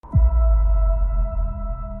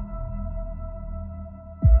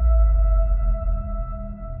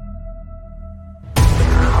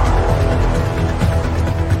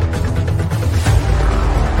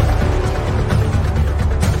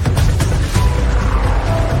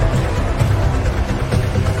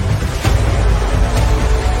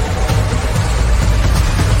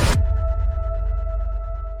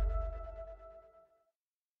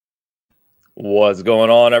What's going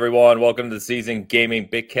on, everyone? Welcome to the Season Gaming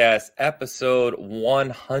Bigcast, episode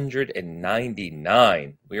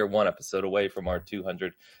 199. We are one episode away from our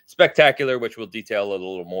 200 spectacular, which we'll detail a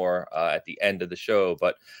little more at the end of the show.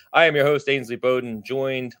 But I am your host, Ainsley Bowden,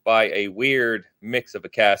 joined by a weird mix of a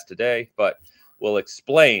cast today, but we'll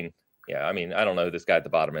explain. Yeah, I mean, I don't know who this guy at the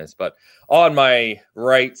bottom is, but on my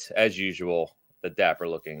right, as usual, the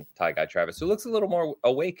dapper-looking Ty Guy Travis, who looks a little more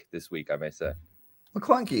awake this week, I may say.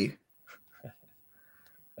 McClunky.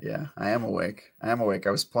 Yeah, I am awake. I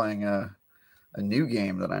was playing a new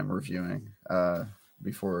game that I'm reviewing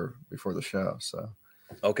before the show. So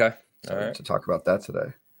okay, all right, to talk about that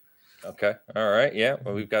today. Okay, all right, yeah.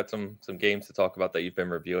 Well, we've got some games to talk about that you've been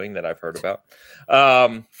reviewing that I've heard about.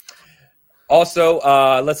 Also,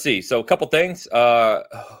 let's see. So a couple things.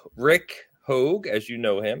 Rick Hogue, as you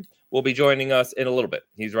know him, will be joining us in a little bit.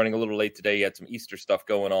 He's running a little late today. He had some Easter stuff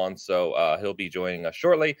going on, so he'll be joining us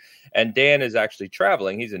shortly. And Dan is actually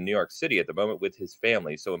traveling. He's in New York City at the moment with his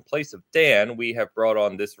family. So in place of Dan, we have brought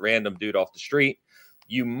on this random dude off the street.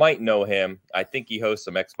 You might know him. I think he hosts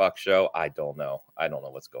some Xbox show. I don't know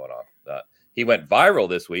what's going on. He went viral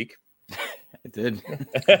this week. It did.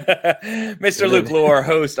 Mr. Luke Lore,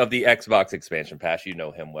 host of the Xbox Expansion Pass. You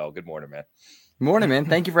know him well. Good morning, man. Morning, man.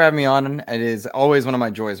 Thank you for having me on. It is always one of my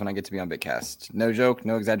joys when I get to be on Bitcast. No joke,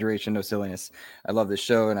 no exaggeration, no silliness. I love this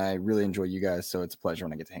show, and I really enjoy you guys, so it's a pleasure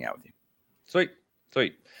when I get to hang out with you. Sweet.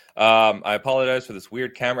 I apologize for this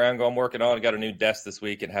weird camera angle I'm working on. I got a new desk this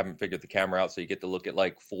week and haven't figured the camera out, so you get to look at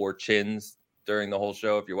like 4 chins during the whole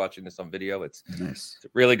show. If you're watching this on video, it's nice. It's a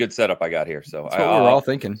really good setup I got here. So that's what we were all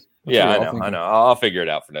thinking. I know. I'll figure it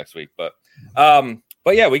out for next week, but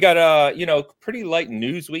yeah, we got pretty light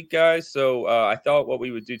news week, guys. So I thought what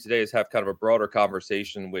we would do today is have kind of a broader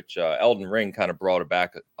conversation, which Elden Ring kind of brought it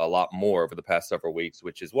back a lot more over the past several weeks,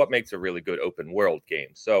 which is what makes a really good open world game.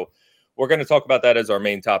 So we're going to talk about that as our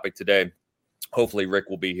main topic today. Hopefully Rick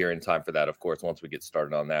will be here in time for that, of course, once we get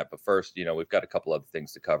started on that. But first, we've got a couple other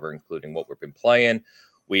things to cover, including what we've been playing.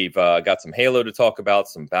 We've got some Halo to talk about,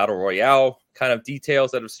 some Battle Royale kind of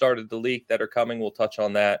details that have started to leak that are coming. We'll touch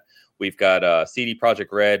on that. We've got CD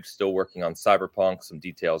Projekt Red still working on Cyberpunk, some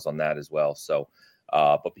details on that as well. So,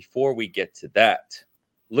 but before we get to that,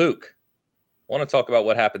 Luke, I want to talk about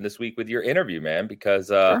what happened this week with your interview, man, because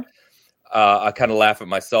Sure. I kind of laugh at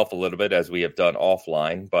myself a little bit as we have done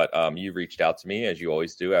offline, but you reached out to me as you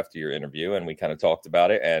always do after your interview, and we kind of talked about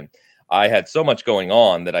it. And I had so much going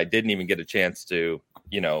on that I didn't even get a chance to,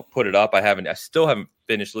 put it up. I still haven't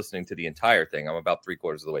finished listening to the entire thing. I'm about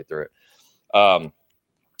 3/4 of the way through it.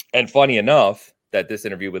 And funny enough, that this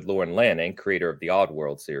interview with Lauren Lanning, creator of the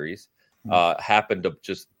Oddworld series, happened to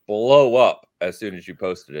just blow up as soon as you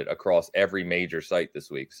posted it across every major site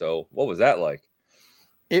this week. So what was that like?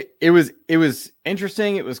 It was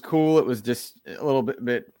interesting. It was cool. It was just a little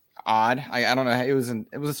bit odd. I don't know. It was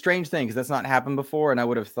a strange thing because that's not happened before. And I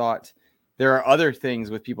would have thought there are other things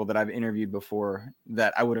with people that I've interviewed before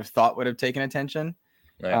that I would have thought would have taken attention.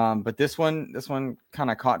 Right. But this one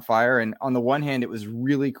kind of caught fire. And on the one hand, it was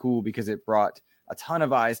really cool because it brought a ton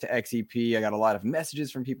of eyes to XEP. I got a lot of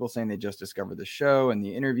messages from people saying they just discovered the show and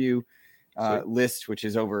the interview list, which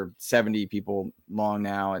is over 70 people long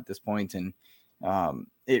now at this point. And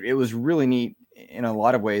it was really neat in a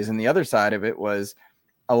lot of ways. And the other side of it was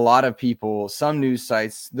a lot of people, some news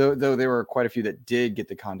sites, though there were quite a few that did get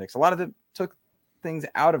the context. A lot of them took things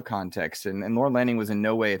out of context. And Lauren Lanning was in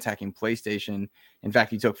no way attacking PlayStation. In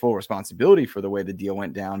fact, he took full responsibility for the way the deal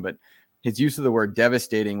went down, but his use of the word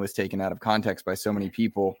devastating was taken out of context by so many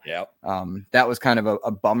people. Yeah. That was kind of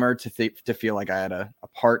a bummer to feel like I had a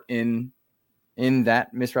part in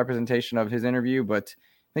that misrepresentation of his interview. But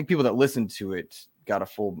I think people that listened to it got a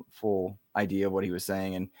full idea of what he was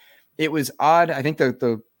saying. And it was odd. I think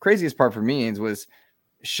the craziest part for me was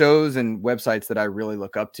shows and websites that I really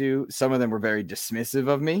look up to. Some of them were very dismissive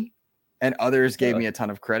of me and others gave me a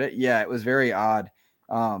ton of credit. Yeah, it was very odd.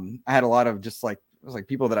 I had a lot of just like, it was like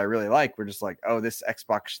people that I really like were just like, oh, this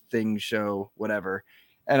Xbox thing show, whatever.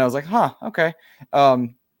 And I was like, huh, okay.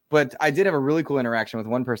 But I did have a really cool interaction with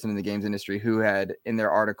one person in the games industry who had in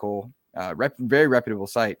their article, very reputable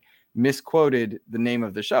site, misquoted the name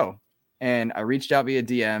of the show. And I reached out via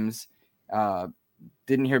DMs,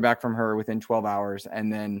 didn't hear back from her within 12 hours,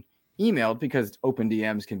 and then emailed because open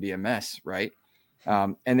DMs can be a mess, right?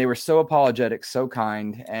 And they were so apologetic, so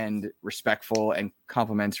kind and respectful and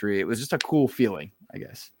complimentary. It was just a cool feeling, I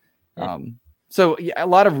guess. So yeah, a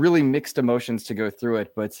lot of really mixed emotions to go through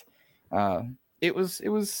it, but it was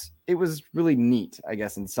really neat, I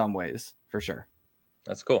guess, in some ways, for sure.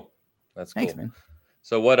 That's cool. Thanks, man.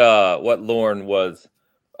 So what Lauren was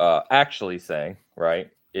actually saying, right,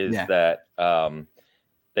 is Yeah. that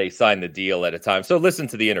they signed the deal at a time. So listen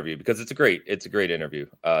to the interview because it's a great interview,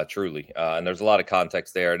 truly. And there's a lot of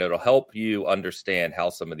context there, and it'll help you understand how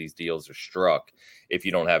some of these deals are struck if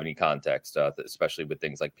you don't have any context, especially with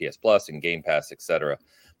things like PS Plus and Game Pass, etc.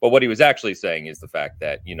 But what he was actually saying is the fact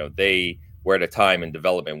that, they were at a time in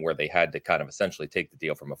development where they had to kind of essentially take the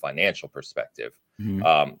deal from a financial perspective.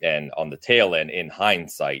 Mhm. And on the tail end, in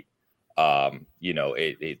hindsight,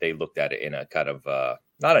 they looked at it in a kind of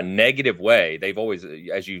not a negative way. They've always,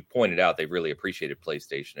 as you pointed out, they've really appreciated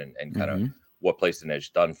PlayStation and kind of what PlayStation has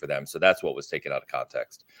done for them. So that's what was taken out of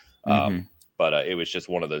context. But it was just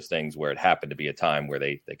one of those things where it happened to be a time where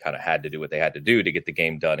they kind of had to do what they had to do to get the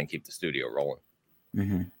game done and keep the studio rolling.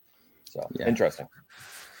 So interesting.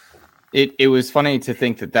 It was funny to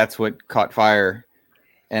think that that's what caught fire.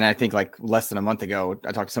 And I think like less than a month ago,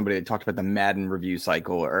 I talked to somebody that talked about the Madden review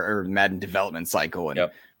cycle or Madden development cycle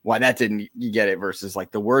and why that didn't you get it versus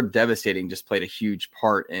like the word devastating just played a huge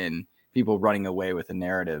part in people running away with the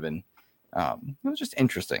narrative. And it was just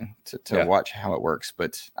interesting to watch how it works.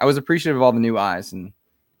 But I was appreciative of all the new eyes and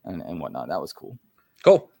whatnot. That was cool.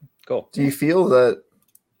 Cool. Do you feel that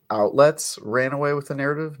outlets ran away with the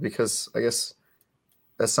narrative? Because I guess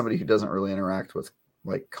as somebody who doesn't really interact with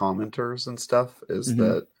like commenters and stuff, is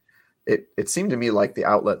that it seemed to me like the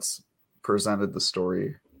outlets presented the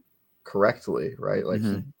story correctly, right? Like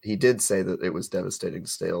he did say that it was devastating to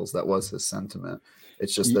sales. That was his sentiment.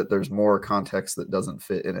 It's just that there's more context that doesn't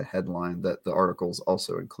fit in a headline that the articles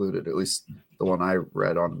also included, at least the one I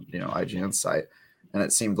read on IGN's site. And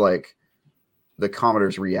it seemed like the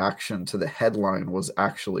commenter's reaction to the headline was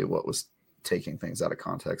actually what was taking things out of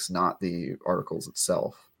context, not the articles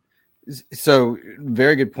itself. So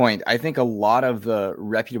very good point. I think a lot of the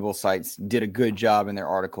reputable sites did a good job in their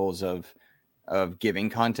articles of giving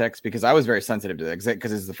context, because I was very sensitive to that because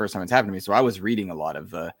this is the first time it's happened to me. So I was reading a lot of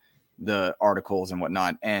the articles and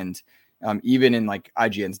whatnot. And even in like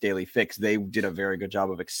IGN's Daily Fix, they did a very good job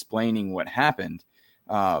of explaining what happened.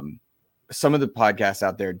 Some of the podcasts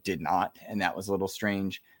out there did not, and that was a little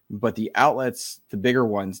strange. But the outlets, the bigger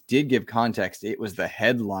ones, did give context. It was the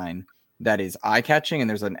headline that is eye-catching, and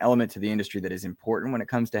there's an element to the industry that is important when it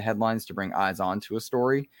comes to headlines to bring eyes onto a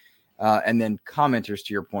story. And then commenters,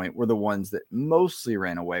 to your point, were the ones that mostly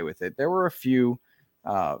ran away with it. There were a few,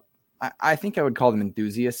 I think I would call them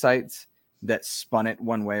enthusiast sites that spun it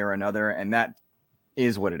one way or another, and that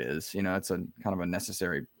is what it is. It's a kind of a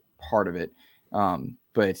necessary part of it.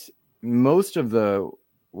 But most of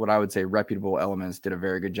what I would say reputable elements did a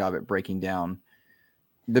very good job at breaking down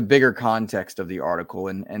the bigger context of the article.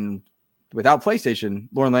 And without PlayStation,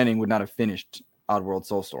 Lorne Lanning would not have finished Oddworld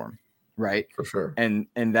Soulstorm, right? For sure. And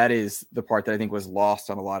that is the part that I think was lost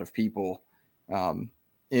on a lot of people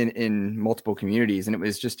in multiple communities. And it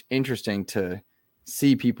was just interesting to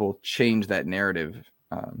see people change that narrative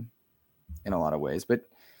in a lot of ways. But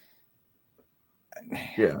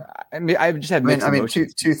yeah, I mean, I just had mixed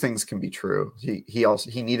emotions. Two things can be true. He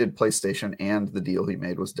needed PlayStation, and the deal he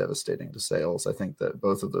made was devastating to sales. I think that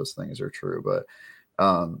both of those things are true, but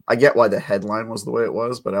I get why the headline was the way it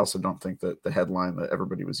was, but I also don't think that the headline that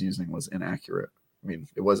everybody was using was inaccurate. I mean,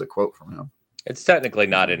 it was a quote from him. It's technically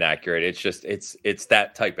not inaccurate. It's just it's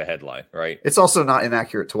that type of headline, right? It's also not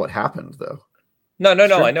inaccurate to what happened, though. No,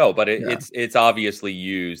 sure. I know, but it's obviously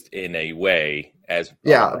used in a way as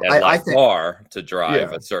I think bar to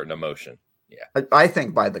drive a certain emotion. Yeah, I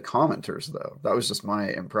think by the commenters, though, that was just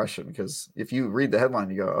my impression, because if you read the headline,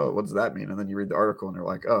 you go, "Oh, what does that mean?" And then you read the article, and you're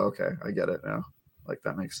like, "Oh, okay, I get it now." Like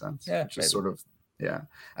that makes sense. Yeah, just sort of, I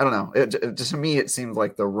don't know. It just, to me, it seemed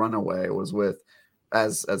like the runaway was with,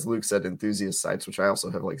 as Luke said, enthusiast sites, which I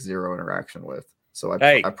also have like zero interaction with. So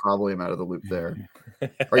I probably am out of the loop there.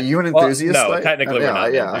 Are you an enthusiast? No, site? Technically we're not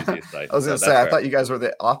an enthusiast site. I was going to say, I thought you guys were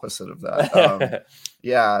the opposite of that.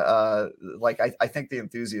 Like I think the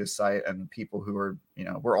enthusiast site and people who are,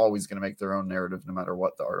 we're always going to make their own narrative no matter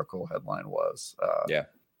what the article headline was.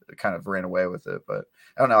 Kind of ran away with it, but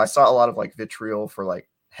I don't know. I saw a lot of like vitriol for like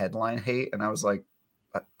headline hate, and I was like,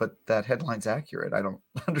 but that headline's accurate. I don't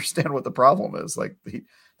understand what the problem is. Like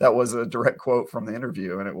that was a direct quote from the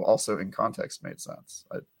interview, and it also in context made sense.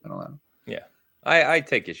 I don't know. Yeah, I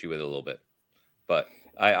take issue with it a little bit, but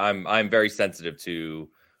I'm very sensitive to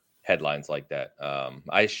headlines like that.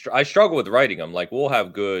 I struggle with writing them. Like we'll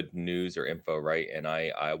have good news or info, right? And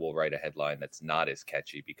I will write a headline that's not as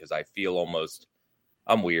catchy because I feel almost,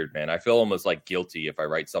 I'm weird, man. I feel almost like guilty if I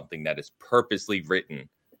write something that is purposely written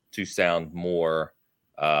to sound more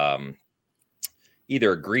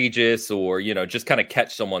either egregious or, just kind of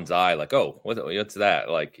catch someone's eye. Like, oh, what's that?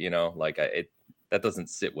 Like, that doesn't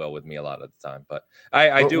sit well with me a lot of the time. But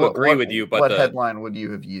I do agree with you. But what headline would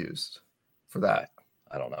you have used for that?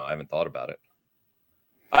 I don't know. I haven't thought about it.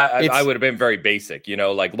 I would have been very basic,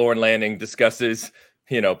 like Lorne Lanning discusses,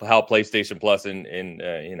 how PlayStation Plus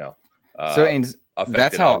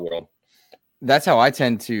that's how world. That's how I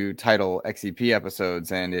tend to title XEP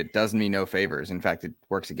episodes, and it does me no favors. In fact, it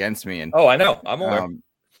works against me. And I know. I'm aware.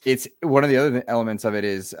 It's one of the other elements of it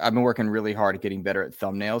is I've been working really hard at getting better at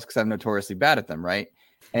thumbnails because I'm notoriously bad at them, right?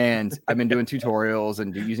 And I've been doing tutorials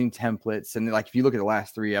and using templates. And like, if you look at the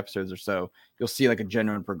last 3 episodes or so, you'll see like a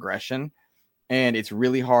genuine progression. And it's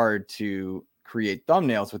really hard to create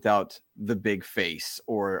thumbnails without the big face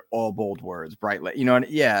or all bold words, bright light,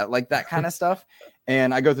 like that kind of stuff.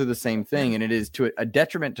 And I go through the same thing, and it is to a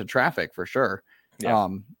detriment to traffic for sure. Yeah.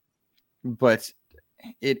 But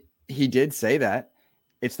he did say that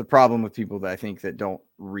it's the problem with people that I think that don't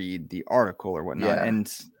read the article or whatnot. Yeah. And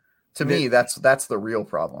to me, that's the real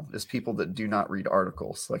problem is people that do not read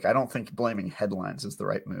articles. Like, I don't think blaming headlines is the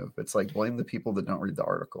right move. It's like blame the people that don't read the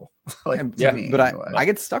article. But anyway. I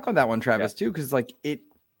get stuck on that one, Travis, too, because like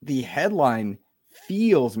the headline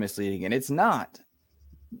feels misleading, and it's not,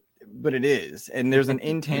 but it is, and there's an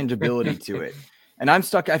intangibility to it. And I'm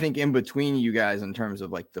stuck, I think, in between you guys in terms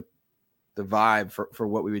of like the vibe for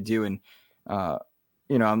what we would do, and I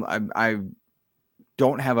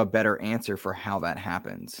don't have a better answer for how that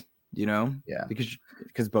happens.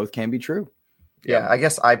 Because both can be true. Yeah, I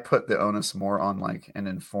guess I put the onus more on like an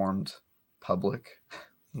informed public,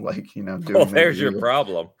 like doing. There's your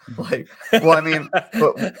problem. Like, well,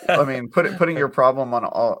 I mean, putting your problem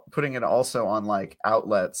on putting it also on like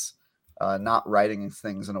outlets, not writing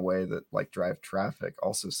things in a way that like drive traffic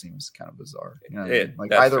also seems kind of bizarre.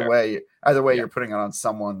 Like either way, you're putting it on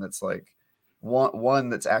someone that's like.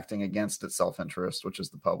 One that's acting against its self-interest, which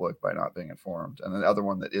is the public by not being informed, and the other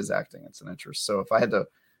one that is acting its an interest. So if I had to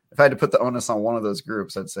put the onus on one of those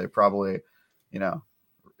groups, I'd say probably,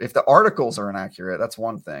 if the articles are inaccurate, that's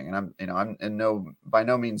one thing. And I'm by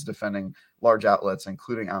no means defending large outlets,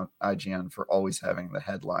 including IGN, for always having the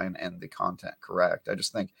headline and the content correct. I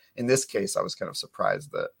just think in this case, I was kind of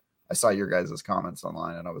surprised that I saw your guys' comments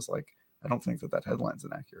online, and I was like, I don't think that headline's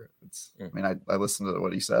inaccurate. I listened to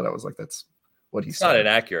what he said. I was like, that's what he said. It's not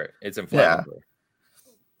inaccurate. It's inflammatory.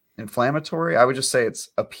 Yeah. Inflammatory. I would just say it's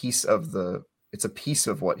a piece of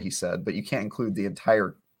what he said, but you can't include the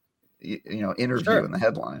entire, interview in the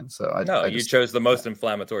headline. So you chose the most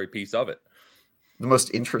inflammatory piece of it. The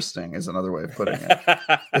most interesting is another way of putting it.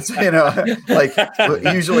 It's like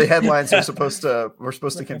usually headlines we're supposed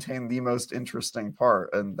to contain the most interesting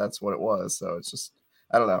part, and that's what it was. So it's just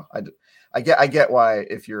I don't know. I get why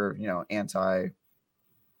if you're anti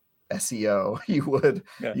SEO, you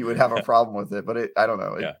would have a problem with it, but I don't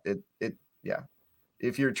know.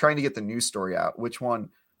 If you're trying to get the news story out, which one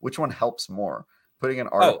helps more? Putting an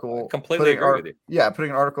article, completely agree with you. Yeah,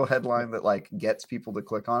 putting an article headline that like gets people to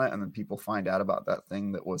click on it, and then people find out about that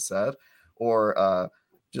thing that was said, or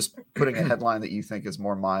just putting a headline that you think is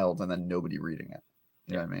more mild and then nobody reading it.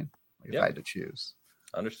 You know what I mean? Like if I had to choose.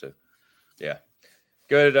 Understood. Yeah.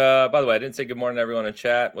 Good. By the way, I didn't say good morning to everyone in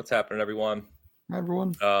chat. What's happening, everyone?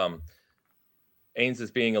 Everyone. Ains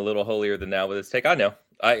is being a little holier than thou with his take. I know.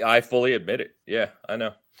 I fully admit it. Yeah, I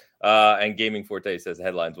know. And Gaming Forte says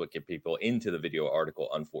headlines what get people into the video article,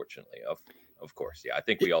 unfortunately. Of course. Yeah, I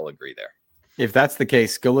think we all agree there. If that's the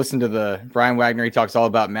case, go listen to the Brian Wagner. He talks all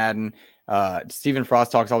about Madden. Stephen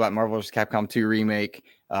Frost talks all about Marvel vs. Capcom 2 remake.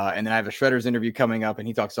 And then I have a Shredder's interview coming up, and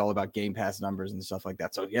he talks all about Game Pass numbers and stuff like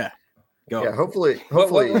that. So yeah. Go. Yeah, hopefully.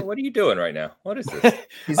 What are you doing right now? What is this?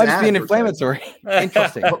 I'm just being inflammatory.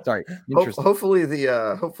 Interesting. Sorry. Interesting. Hopefully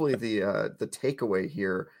the takeaway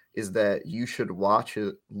here is that you should watch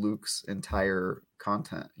Luke's entire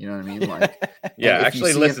content. You know what I mean? Like,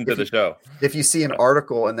 actually listen to the show. If you see an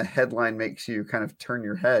article and the headline makes you kind of turn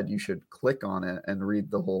your head, you should click on it and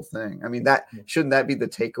read the whole thing. I mean, shouldn't that be the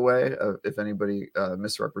takeaway of if anybody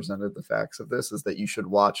misrepresented the facts of this, is that you should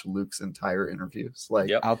watch Luke's entire interviews.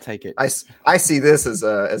 Like, I'll take it. I see this as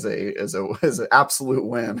an absolute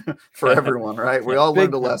win for everyone, right? We all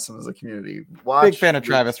learned a lesson as a community. Big fan of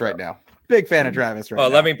Travis right now. Big fan of Travis right now.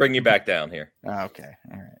 Let me bring you back down here. Okay.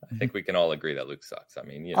 All right. I think we can all agree that Luke sucks. I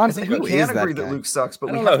mean, honestly, we can agree that Luke sucks,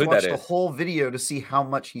 but we have to watch the whole video to see how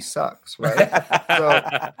much he sucks, right?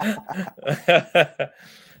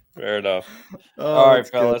 Fair enough. All right,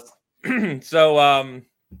 fellas. So,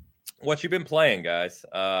 what you been playing, guys?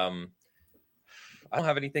 I don't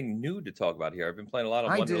have anything new to talk about here. I've been playing a lot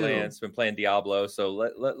of Wonderlands, been playing Diablo. So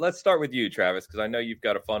let's start with you, Travis, because I know you've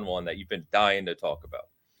got a fun one that you've been dying to talk about.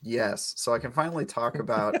 Yes, so I can finally talk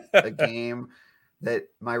about a game that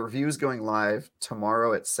my review is going live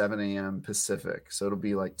tomorrow at 7 a.m. Pacific. So it'll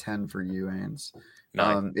be like 10 for you, Ains.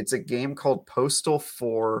 Nice. It's a game called Postal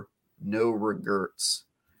 4 No Regrets.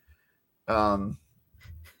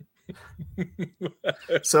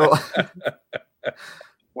 So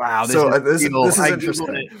Wow. This is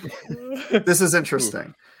interesting. This is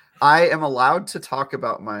interesting. I am allowed to talk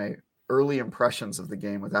about my early impressions of the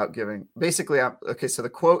game without giving. Basically, okay. So the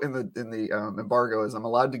quote in the embargo is, "I'm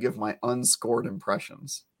allowed to give my unscored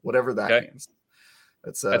impressions, whatever that means."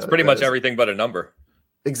 That's pretty much everything but a number.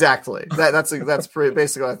 Exactly. That's pretty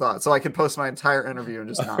basically what I thought. So I could post my entire interview and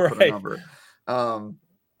just not put a number,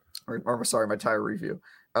 or sorry, my entire review.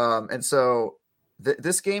 And so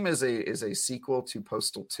this game is a sequel to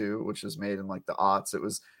Postal 2, which was made in like the aughts. It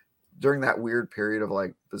was during that weird period of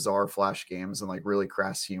like bizarre flash games and like really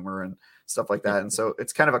crass humor and stuff like that. And so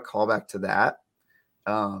it's kind of a callback to that.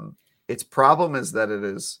 Its problem is that it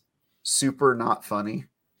is super not funny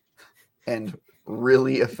and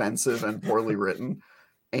really offensive and poorly written,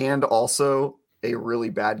 and also a really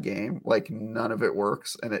bad game. Like none of it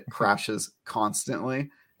works and it crashes constantly.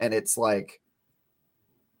 And it's like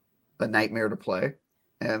a nightmare to play.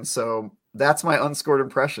 And so that's my unscored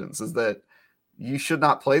impressions, is that you should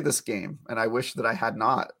not play this game. And I wish that I had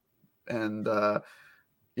not. And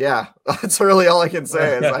yeah, that's really all I can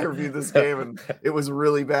say is I reviewed this game and it was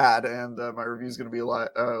really bad. And my review is going to be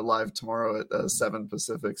live tomorrow at 7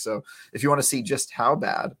 Pacific. So if you want to see just how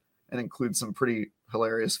bad and include some pretty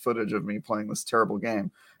hilarious footage of me playing this terrible game,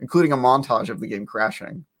 including a montage of the game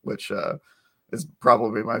crashing, which is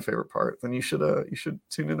probably my favorite part, then you should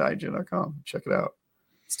tune into IGN.com. Check it out.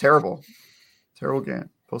 It's terrible. Terrible game.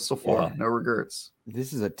 Postal 4, No regrets.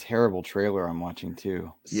 This is a terrible trailer I'm watching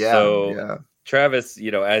too. Yeah. So, yeah. Travis,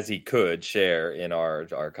 as he could share in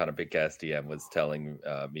our kind of big cast DM, was telling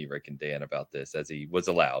me, Rick, and Dan about this, as he was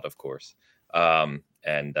allowed, of course.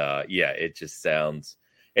 It just sounds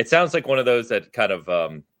like one of those that kind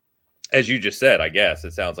of, as you just said, I guess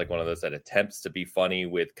it sounds like one of those that attempts to be funny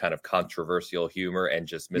with kind of controversial humor and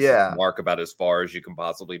just misses the mark about as far as you can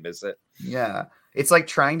possibly miss it. Yeah. It's like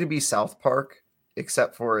trying to be South Park,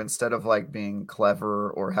 except for instead of like being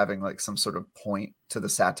clever or having like some sort of point to the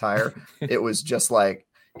satire, it was just like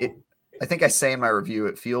it. I think I say in my review,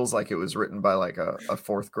 it feels like it was written by like a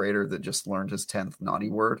fourth grader that just learned his 10th naughty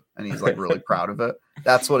word and he's like really proud of it.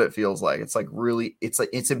 That's what it feels like. It's like really,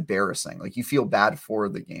 it's embarrassing. Like you feel bad for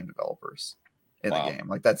the game developers in the game.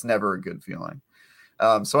 Like that's never a good feeling.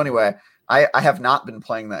 So anyway, I have not been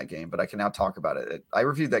playing that game, but I can now talk about it. I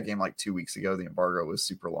reviewed that game like 2 weeks ago. The embargo was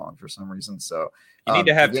super long for some reason. So you need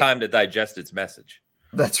to have time to digest its message.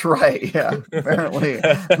 That's right. Yeah,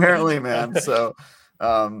 apparently, man. So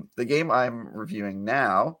the game I'm reviewing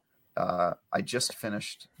now, I just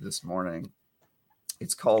finished this morning.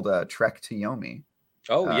 It's called Trek to Yomi.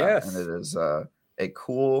 Oh, yes. And it is a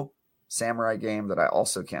cool samurai game that I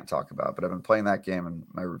also can't talk about, but I've been playing that game and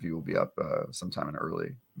my review will be up sometime in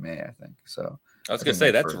early May, I think. So I was going to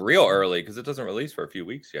say that's real early because it doesn't release for a few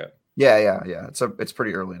weeks yet. Yeah. It's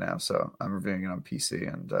pretty early now. So I'm reviewing it on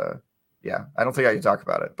PC and I don't think I can talk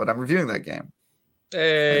about it, but I'm reviewing that game.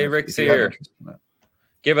 Hey, Rick's here.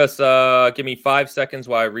 Give me 5 seconds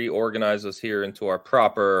while I reorganize us here into our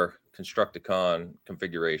proper Constructicon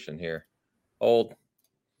configuration here. Hold.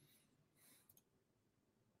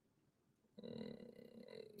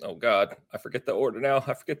 Oh God, I forget the order now.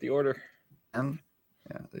 I forget the order. Yeah,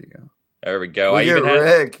 there you go. There we go. Look at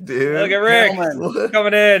Rick, dude. Look at Rick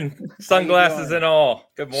coming in, sunglasses and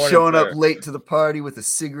all. Good morning. Showing up late to the party with a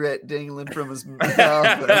cigarette dangling from his mouth,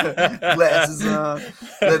 glasses on,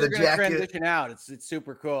 leather jacket. Transition out. It's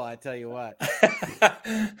super cool. I tell you what.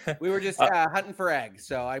 We were just hunting for eggs,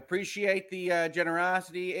 so I appreciate the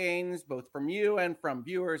generosity, Ains, both from you and from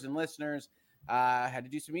viewers and listeners. Had to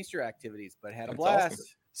do some Easter activities, but had a blast. Awesome.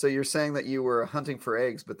 So you're saying that you were hunting for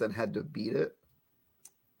eggs, but then had to beat it?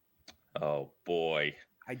 Oh boy,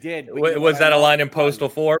 I did. Was that a line in Postal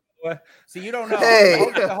 4? So you don't know. Hey.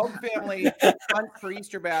 The Hope family hunt for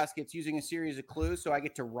Easter baskets using a series of clues, so I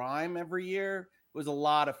get to rhyme every year. It was a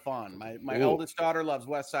lot of fun. My oldest daughter loves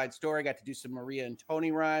West Side Story. I got to do some Maria and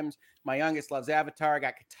Tony rhymes. My youngest loves Avatar. I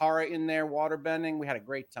got Katara in there, waterbending. We had a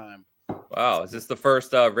great time. Wow, is this the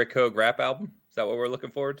first Rick Hogue rap album? Is that what we're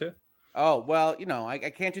looking forward to? Oh, well, I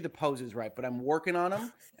can't do the poses right, but I'm working on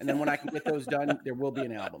them. And then when I can get those done, there will be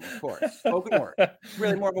an album, of course. Spoken word. It's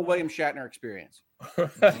really more of a William Shatner experience.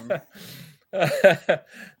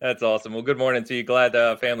 That's awesome. Well, good morning to you. Glad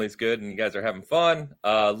the family's good and you guys are having fun.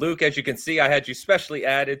 Luke, as you can see, I had you specially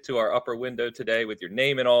added to our upper window today with your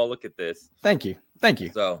name and all. Look at this. Thank you.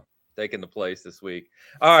 So taking the place this week.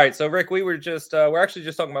 All right, so Rick, we're actually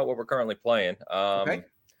just talking about what we're currently playing. Okay.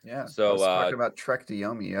 Yeah. So, I was talking about Trek to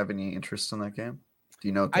Yomi. You have any interest in that game? Do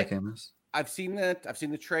you know what that game is? I've seen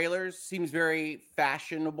the trailers. Seems very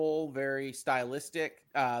fashionable, very stylistic.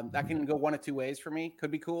 That can go one of two ways for me.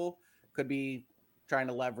 Could be cool. Could be trying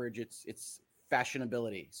to leverage its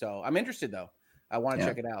fashionability. So I'm interested though. I want to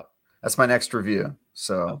check it out. That's my next review.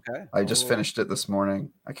 So okay. I just finished it this morning.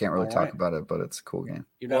 I can't really talk about it, but it's a cool game.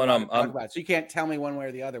 You're not talk about it. So you can't tell me one way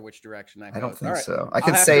or the other which direction that goes. I don't think right. so. I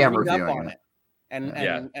can say I'm reviewing it.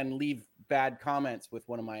 And leave bad comments with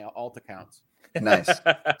one of my alt accounts. Nice.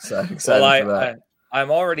 So I'm excited for that. I'm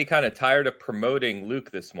already kind of tired of promoting Luke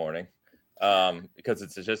this morning because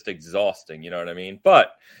it's just exhausting. You know what I mean?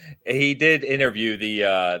 But he did interview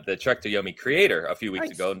the Trek to Yomi creator a few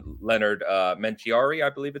weeks ago, Leonard Menciari, I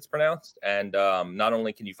believe it's pronounced. And not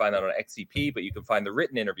only can you find that on XCP, but you can find the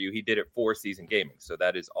written interview he did at 4 Season Gaming. So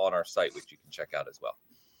that is on our site, which you can check out as well.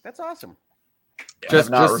 That's awesome. Yeah.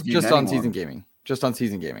 Just on Season Gaming. Just on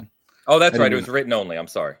Season Gaming. Oh, that's right. It was written only. I'm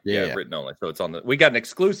sorry. Yeah, written only. So it's on we got an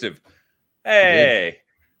exclusive. Hey,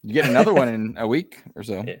 you get another one in a week or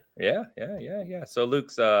so. Yeah. So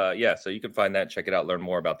Luke's, so you can find that, check it out, learn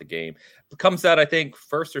more about the game. It comes out, I think,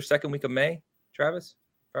 first or second week of May, Travis,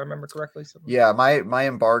 if I remember correctly. Yeah, my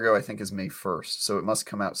embargo, I think, is May 1st. So it must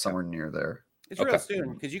come out somewhere near there. It's real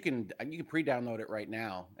soon because you can pre-download it right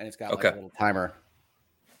now and it's got like a little timer.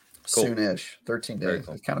 Cool. Soonish, 13 days.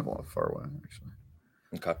 Cool. It's kind of a little far away, actually.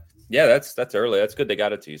 Okay. Yeah, that's early. That's good. They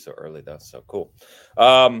got it to you so early, though. So cool.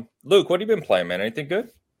 Luke, what have you been playing, man? Anything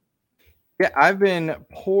good? Yeah, I've been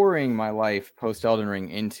pouring my life post Elden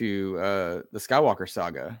Ring into the Skywalker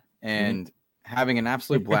saga and having an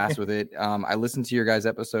absolute blast with it. I listened to your guys'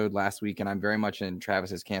 episode last week, and I'm very much in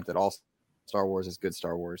Travis's camp that all Star Wars is good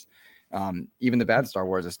Star Wars. Even the bad Star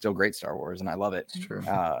Wars is still great Star Wars, and I love it. It's true.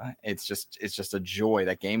 It's just a joy.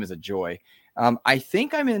 That game is a joy. I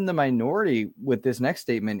think I'm in the minority with this next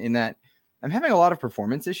statement in that I'm having a lot of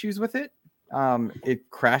performance issues with it. It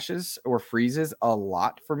crashes or freezes a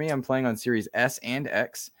lot for me. I'm playing on Series S and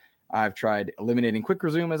X. I've tried eliminating quick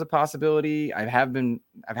resume as a possibility. I've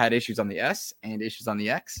had issues on the S and issues on the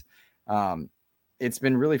X. It's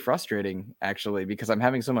been really frustrating actually because I'm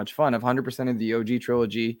having so much fun. I've 100%ed the OG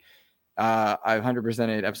trilogy. I've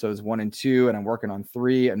 100%ed episodes 1 and 2, and I'm working on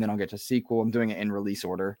 3, and then I'll get to sequel. I'm doing it in release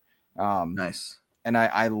order. Nice. And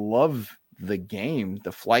I love the game.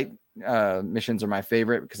 The flight missions are my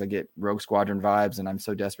favorite because I get Rogue Squadron vibes, and I'm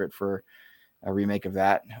so desperate for a remake of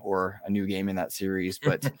that or a new game in that series.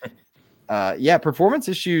 But performance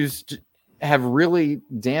issues have really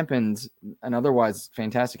dampened an otherwise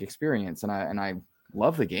fantastic experience, and I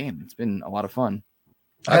love the game. It's been a lot of fun.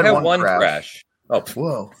 I had one crash. Oh,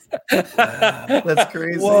 whoa! That's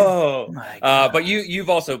crazy. Whoa! But you've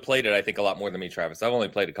also played it, I think, a lot more than me, Travis. I've only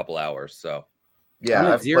played a couple hours, so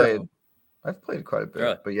yeah, I've played quite a bit.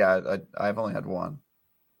 Really? But yeah, I've only had one.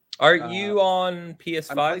 Are you on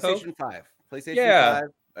PS5? PlayStation 5. PlayStation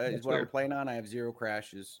 5 is what I'm playing on. I have 0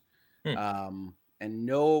 crashes, and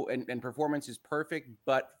performance is perfect,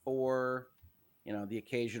 but for the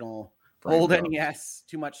occasional old NES,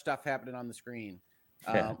 too much stuff happening on the screen.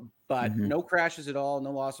 But no crashes at all,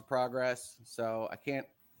 no loss of progress. So I can't.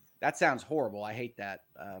 That sounds horrible. I hate that,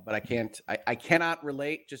 but I can't. I cannot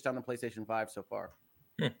relate just on the PlayStation 5 so far.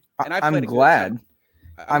 And I'm glad.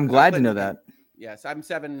 I'm glad to know that. Yes, I'm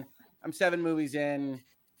 7 movies in,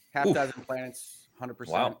 half dozen planets, 100%.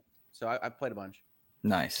 Wow. So I've played a bunch.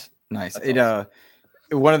 Nice. That's awesome.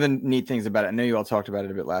 One of the neat things about it, I know you all talked about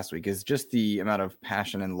it a bit last week, is just the amount of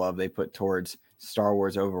passion and love they put towards Star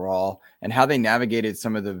Wars overall and how they navigated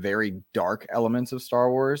some of the very dark elements of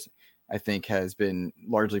Star Wars, I think has been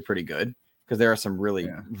largely pretty good because there are some really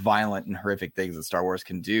violent and horrific things that Star Wars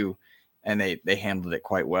can do, and they handled it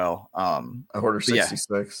quite well. Order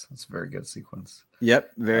 66, that's a very good sequence.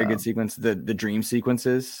 Yep, very good sequence. The dream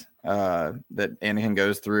sequences that Anakin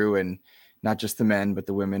goes through, and not just the men, but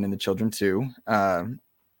the women and the children too.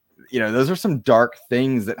 Those are some dark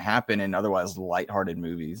things that happen in otherwise lighthearted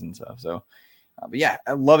movies and stuff. So, but yeah,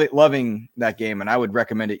 I love it, loving that game. And I would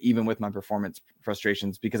recommend it even with my performance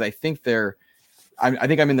frustrations, because I think I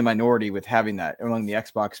think I'm in the minority with having that among the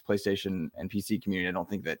Xbox, PlayStation, and PC community. I don't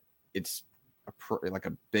think that it's like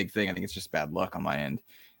a big thing. I think it's just bad luck on my end.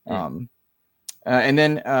 And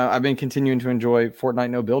then I've been continuing to enjoy Fortnite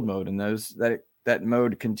no build mode, and that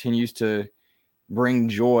mode continues to bring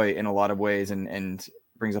joy in a lot of ways and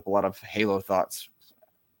brings up a lot of Halo thoughts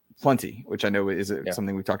plenty, which I know is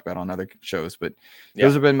something we've talked about on other shows, but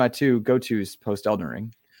those have been my 2 go-tos post Elden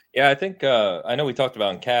Ring. Yeah, I think I know we talked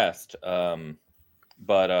about in cast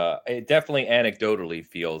but it definitely anecdotally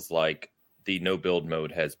feels like the no build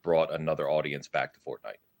mode has brought another audience back to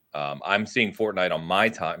Fortnite. I'm seeing Fortnite on my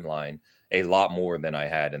timeline a lot more than I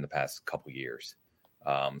had in the past couple years.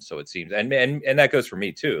 So it seems, and that goes for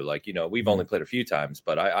me too. Like, we've only played a few times,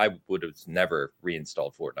 but I would have never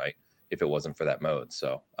reinstalled Fortnite if it wasn't for that mode.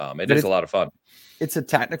 So it is a lot of fun. It's a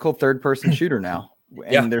tactical third-person shooter now,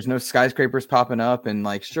 and there's no skyscrapers popping up. And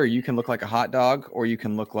like, sure, you can look like a hot dog, or you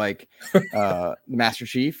can look like Master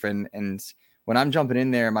Chief. And when I'm jumping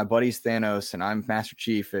in there, my buddy's Thanos, and I'm Master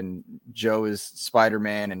Chief, and Joe is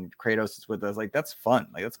Spider-Man, and Kratos is with us. Like, that's fun.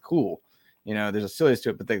 Like, that's cool. There's a silliness to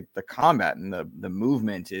it, but the combat and the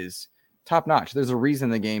movement is top notch. There's a reason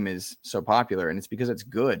the game is so popular, and it's because it's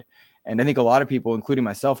good. And I think a lot of people, including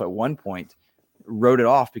myself at one point, wrote it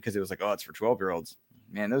off because it was like, oh, it's for 12-year-olds.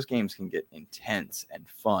 Man, those games can get intense and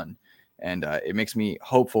fun. And it makes me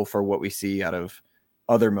hopeful for what we see out of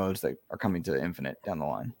other modes that are coming to Infinite down the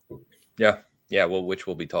line. Yeah. Yeah, well, which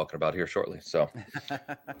we'll be talking about here shortly. So,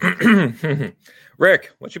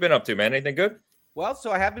 Rick, what you been up to, man? Anything good? Well,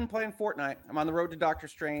 so I have been playing Fortnite. I'm on the road to Doctor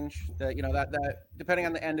Strange. That depending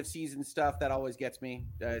on the end of season stuff, that always gets me.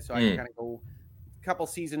 So I can kind of go a couple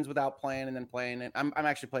seasons without playing and then playing it. I'm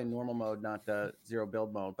actually playing normal mode, not the zero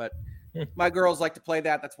build mode. But my girls like to play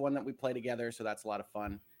that. That's one that we play together, so that's a lot of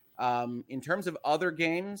fun. In terms of other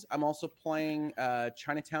games, I'm also playing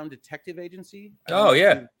Chinatown Detective Agency. Oh,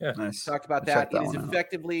 yeah. Nice. Talked about that. It is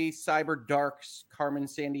effectively Cyber Dark's Carmen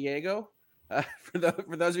Sandiego. For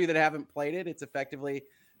those of you that haven't played it, it's effectively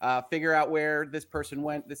figure out where this person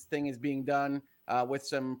went. This thing is being done with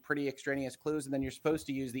some pretty extraneous clues, and then you're supposed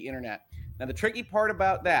to use the internet. Now, the tricky part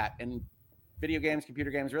about that, and video games,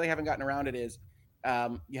 computer games really haven't gotten around it, is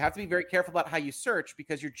you have to be very careful about how you search,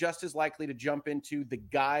 because you're just as likely to jump into the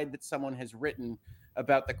guide that someone has written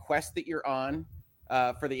about the quest that you're on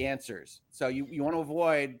for the answers. So you want to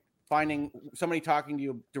avoid finding somebody talking to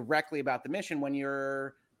you directly about the mission when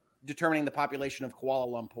you're determining the population of Kuala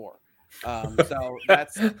Lumpur. So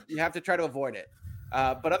you have to try to avoid it.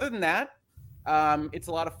 But other than that, it's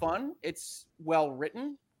a lot of fun. It's well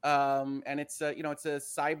written. And it's a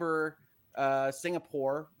cyber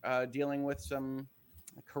Singapore dealing with some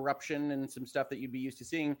corruption and some stuff that you'd be used to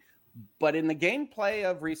seeing, but in the gameplay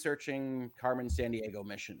of researching Carmen Sandiego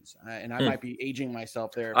missions. And I might be aging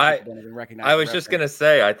myself there. I don't even recognize I was just going to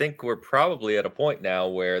say, I think we're probably at a point now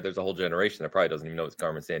where there's a whole generation that probably doesn't even know what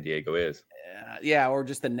Carmen Sandiego is. Or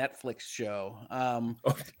just the Netflix show.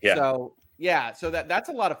 So that's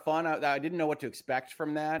a lot of fun. I didn't know what to expect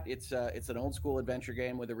from that. It's an old school adventure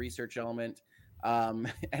game with a research element. And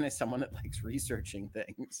as someone that likes researching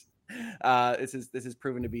things, this is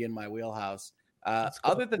proven to be in my wheelhouse. Cool.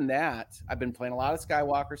 Other than that, I've been playing a lot of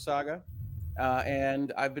Skywalker Saga,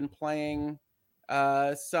 and I've been playing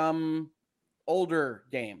some older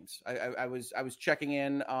games. I was checking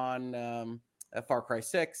in on Far Cry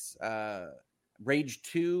 6, Rage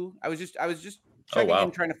 2. I was just checking in,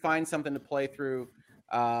 trying to find something to play through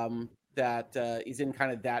that is in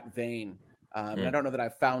kind of that vein. I don't know that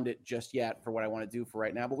I've found it just yet for what I want to do for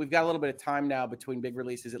right now, but we've got a little bit of time now between big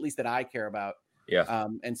releases, at least that I care about. Yeah.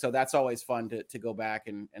 And so that's always fun to go back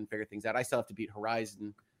and figure things out. I still have to beat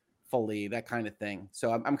Horizon fully, that kind of thing.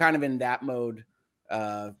 So I'm kind of in that mode,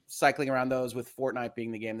 cycling around those, with Fortnite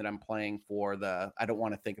being the game that I'm playing for I don't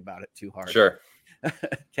want to think about it too hard. Sure.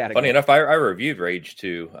 Funny enough, I reviewed Rage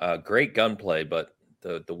 2. Great gunplay, but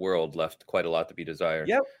the world left quite a lot to be desired.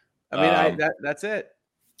 Yep. I mean, that's it.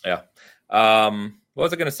 Yeah. What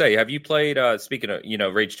was I going to say? Have you played, speaking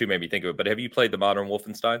of, Rage 2 made me think of it, but have you played the modern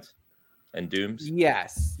Wolfensteins and Dooms?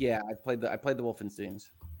 Yes. Yeah. I played the Wolfensteins.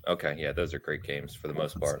 Okay. Yeah. Those are great games for the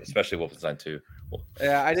most part, especially Wolfenstein 2.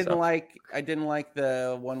 Yeah. I didn't like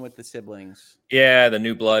the one with the siblings. Yeah. The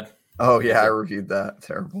New Blood. Oh yeah. I reviewed that.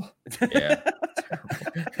 Terrible. Yeah.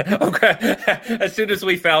 Okay. As soon as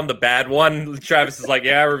we found the bad one, Travis is like,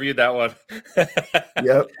 "Yeah, I reviewed that one."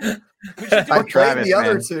 Yep. I played the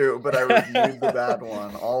other man. two, but I reviewed the bad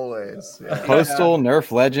one always. Yeah. Postal,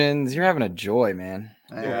 Nerf Legends. You're having a joy, man.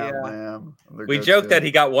 Man. We joked that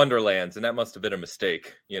he got Wonderlands, and that must have been a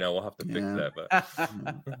mistake. We'll have to fix that.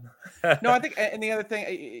 But no, I think, and the other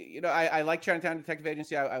thing, I like Chinatown Detective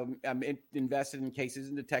Agency. I'm invested in cases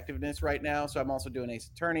and detectiveness right now, so I'm also doing Ace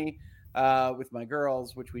Attorney with my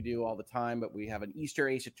girls, which we do all the time. But we have an Easter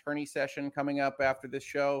Ace Attorney session coming up after this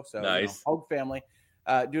show. So nice. Hogue family.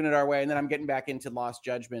 Doing it our way, and then I'm getting back into Lost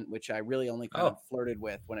Judgment, which I really only kind of flirted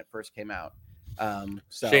with when it first came out.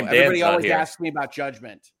 So Shame everybody always asks me about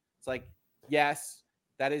Judgment. It's like, yes,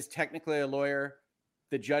 that is technically a lawyer.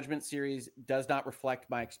 The Judgment series does not reflect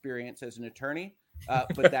my experience as an attorney,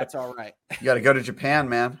 but that's all right. You got to go to Japan,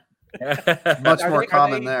 man. Much Are more they-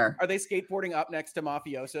 common there. Are they skateboarding up next to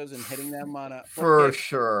mafiosos and hitting them on a For kick?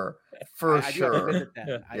 sure. I For do have to sure. visit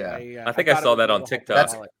then. Yeah. I think I thought it saw was a that on little TikTok.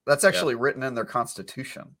 hyperbolic. That's actually written in their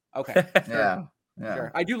constitution. Okay. Yeah. Yeah.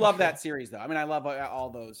 Sure. I do love that series, though. I mean, I love all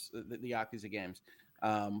those the Yakuza games,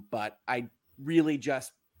 but I really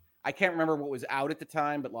just I can't remember what was out at the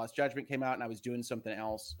time. But Lost Judgment came out, and I was doing something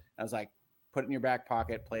else. I was like, put it in your back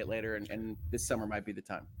pocket, play it later, and this summer might be the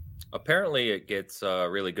time. Apparently, it gets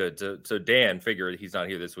really good. So Dan figured he's not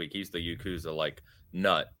here this week. He's the Yakuza like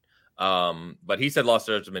nut. But he said Lost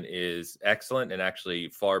Judgment is excellent and actually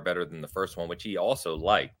far better than the first one, which he also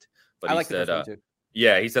liked. But I he like said, the first one too.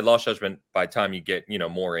 yeah, he said Lost Judgment, by the time you get,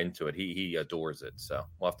 more into it, he adores it. So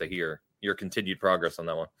we'll have to hear your continued progress on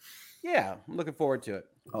that one. Yeah, I'm looking forward to it.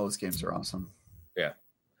 All those games are awesome. Yeah.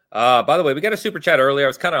 By the way, we got a super chat earlier. I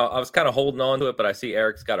was kind of holding on to it, but I see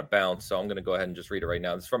Eric's got a bounce, so I'm going to go ahead and just read it right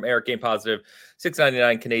now. This is from Eric Game Positive,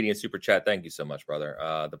 $6.99 Canadian super chat. Thank you so much, brother.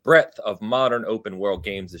 The breadth of modern open world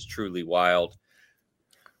games is truly wild.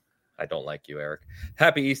 I don't like you, Eric.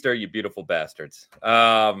 Happy Easter, you beautiful bastards.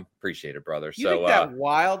 Appreciate it, brother. You think that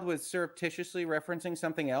wild was surreptitiously referencing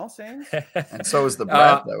something else, Ames? And so is the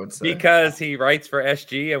breadth, I would say. Because he writes for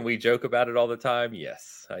SG and we joke about it all the time.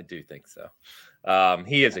 Yes, I do think so.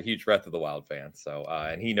 He is a huge Breath of the Wild fan, so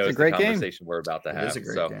and he knows the conversation we're about to have. It is a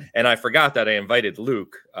great game. And I forgot that I invited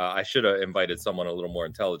Luke. I should have invited someone a little more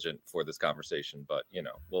intelligent for this conversation, but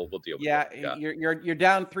we'll deal with it. Yeah, you're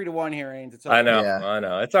down 3-1 here, Ames. It's okay. I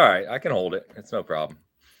know. It's all right. I can hold it. It's no problem.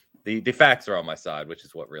 The facts are on my side, which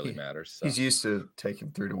is what really matters. So. He's used to taking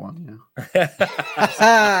 3-1.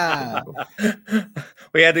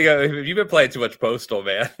 We had to go. You've been playing too much Postal,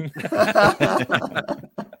 man.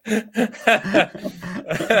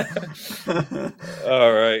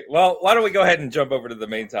 All right. Well, why don't we go ahead and jump over to the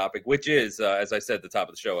main topic, which is, as I said at the top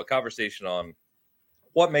of the show, a conversation on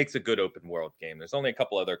what makes a good open world game. There's only a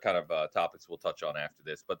couple other kind of topics we'll touch on after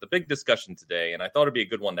this, but the big discussion today, and I thought it'd be a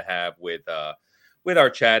good one to have with our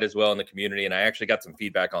chat as well in the community. And I actually got some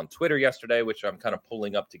feedback on Twitter yesterday, which I'm kind of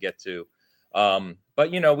pulling up to get to.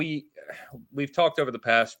 But we've talked over the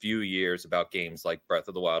past few years about games like Breath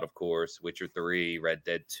of the Wild, of course, Witcher 3, Red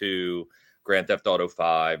Dead 2, Grand Theft Auto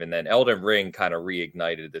 5, and then Elden Ring kind of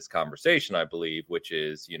reignited this conversation, I believe, which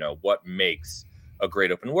is, what makes a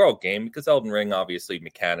great open world game, because Elden Ring obviously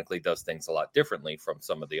mechanically does things a lot differently from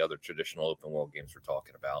some of the other traditional open world games we're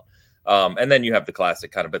talking about. And then you have the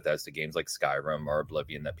classic kind of Bethesda games like Skyrim or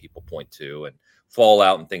Oblivion that people point to, and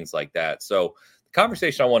Fallout and things like that. So the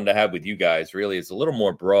conversation I wanted to have with you guys really is a little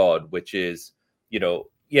more broad, which is,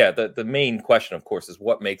 the main question, of course, is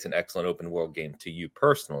what makes an excellent open world game to you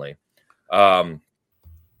personally. But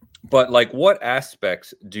like, what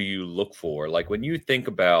aspects do you look for? Like when you think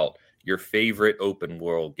about your favorite open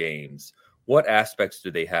world games, what aspects do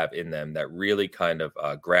they have in them that really kind of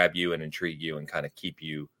grab you and intrigue you and kind of keep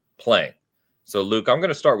you playing? So Luke, I'm going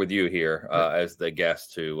to start with you here as the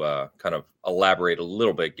guest to kind of elaborate a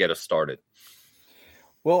little bit, get us started.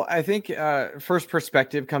 Well, I think first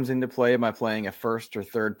perspective comes into play. Am I playing a first or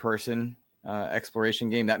third person exploration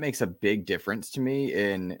game? That makes a big difference to me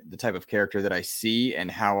in the type of character that I see and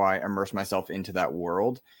how I immerse myself into that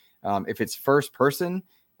world. If it's first person,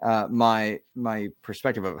 my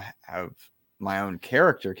perspective of my own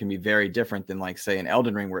character can be very different than, like, say, an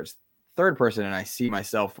Elden Ring where it's third person and I see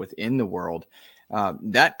myself within the world.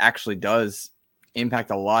 That actually does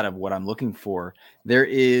impact a lot of what I'm looking for. There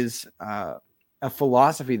is a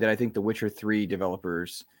philosophy that I think the Witcher 3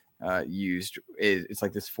 developers used. It's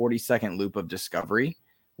like this 40-second loop of discovery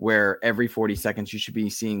where every 40 seconds you should be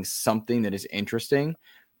seeing something that is interesting.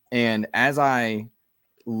 And as I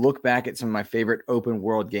look back at some of my favorite open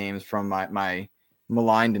world games, from my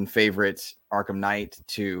maligned and favorite Arkham Knight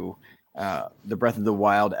to the Breath of the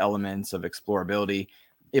Wild elements of explorability,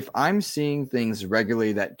 if I'm seeing things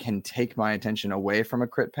regularly that can take my attention away from a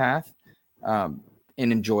crit path,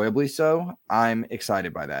 and enjoyably so, I'm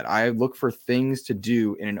excited by that. I look for things to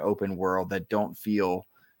do in an open world that don't feel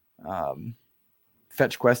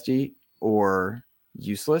fetch questy or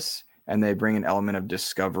useless, and they bring an element of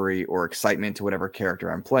discovery or excitement to whatever character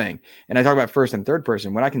I'm playing. And I talk about first and third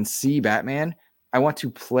person. When I can see Batman, I want to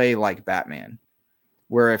play like Batman.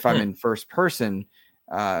 Where if I'm in first person,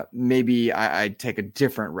 maybe I take a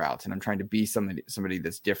different route and I'm trying to be somebody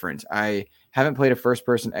that's different. I haven't played a first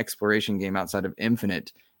person exploration game outside of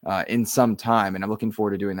Infinite in some time, and I'm looking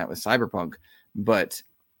forward to doing that with Cyberpunk. But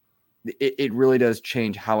it really does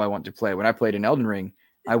change how I want to play. When I played in Elden Ring,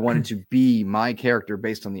 I wanted to be my character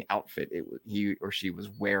based on the outfit he or she was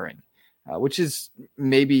wearing, which is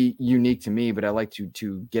maybe unique to me, but I like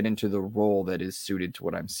to get into the role that is suited to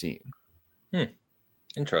what I'm seeing.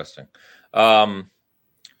 Interesting.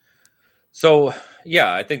 So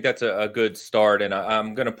yeah, I think that's a good start, and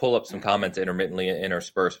I'm going to pull up some comments intermittently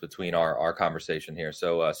interspersed between our conversation here.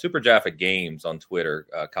 So Super Jaffa Games on Twitter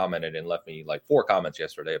commented and left me like 4 comments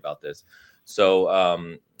yesterday about this.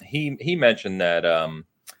 So he mentioned that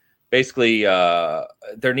basically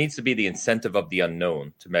there needs to be the incentive of the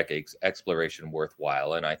unknown to make exploration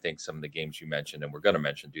worthwhile, and I think some of the games you mentioned and we're going to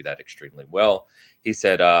mention do that extremely well. He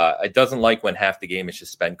said it doesn't like when half the game is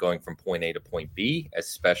just spent going from point A to point B,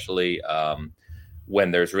 especially when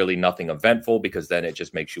there's really nothing eventful, because then it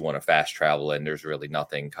just makes you want to fast travel and there's really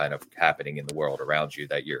nothing kind of happening in the world around you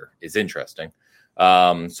that is interesting.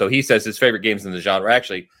 So he says his favorite games in the genre,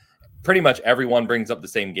 actually pretty much everyone brings up the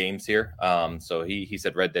same games here. So he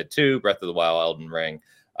said Red Dead 2, Breath of the Wild, Elden Ring.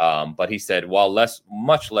 But he said while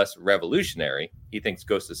much less revolutionary, he thinks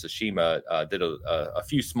Ghost of Tsushima did a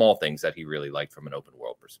few small things that he really liked from an open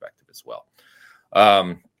world perspective as well.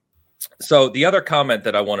 So the other comment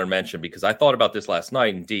that I want to mention, because I thought about this last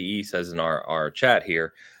night, and DE says in our chat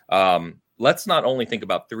here, let's not only think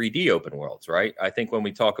about 3D open worlds, right? I think when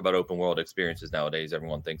we talk about open world experiences nowadays,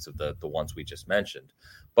 everyone thinks of the ones we just mentioned.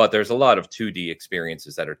 But there's a lot of 2D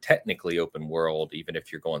experiences that are technically open world, even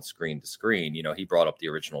if you're going screen to screen. You know, he brought up the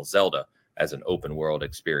original Zelda as an open world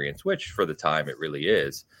experience, which for the time it really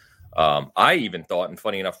is. I even thought, and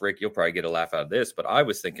funny enough, Rick, you'll probably get a laugh out of this, but I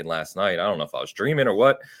was thinking last night, I don't know if I was dreaming or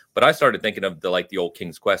what, but I started thinking of the old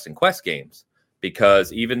King's Quest and Quest games,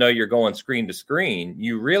 because even though you're going screen to screen,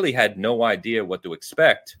 you really had no idea what to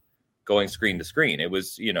expect going screen to screen. It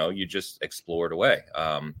was, you just explored away.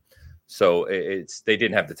 So they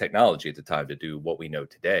didn't have the technology at the time to do what we know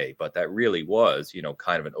today, but that really was,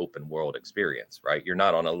 kind of an open world experience, right? You're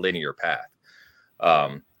not on a linear path.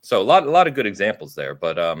 So a lot of good examples there,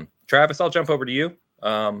 but Travis, I'll jump over to you.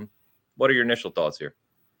 What are your initial thoughts here?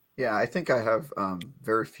 Yeah, I think I have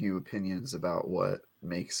very few opinions about what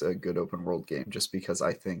makes a good open world game, just because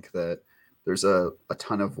I think that there's a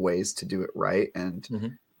ton of ways to do it right.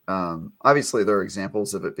 And obviously there are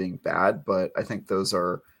examples of it being bad, but I think those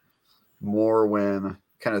are more when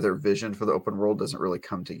kind of their vision for the open world doesn't really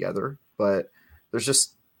come together. But there's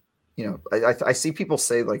just, I see people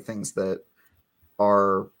say like things that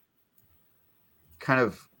are kind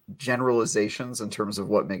of generalizations in terms of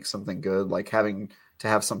what makes something good, like having to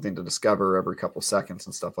have something to discover every couple seconds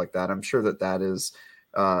and stuff like that. I'm sure that is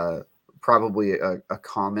probably a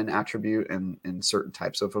common attribute in certain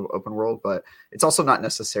types of open world, but it's also not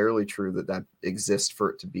necessarily true that exists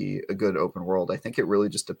for it to be a good open world. I think it really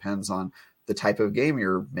just depends on the type of game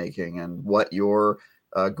you're making and what your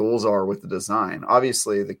goals are with the design.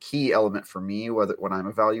 Obviously, the key element for me, when I'm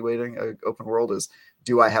evaluating an open world, is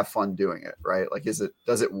do I have fun doing it, right? Like, does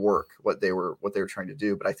it work what they were trying to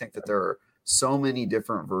do? But I think that there are so many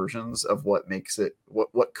different versions of what makes it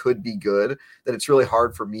what could be good, that it's really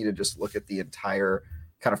hard for me to just look at the entire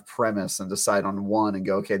kind of premise and decide on one and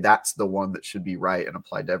go, okay, that's the one that should be right and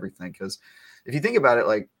applied to everything. Because if you think about it,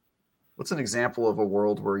 like, what's an example of a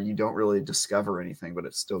world where you don't really discover anything but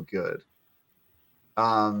it's still good?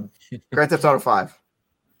 Grand Theft Auto 5.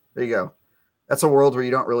 There you go. That's a world where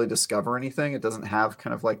you don't really discover anything. It doesn't have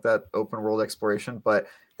kind of like that open world exploration, but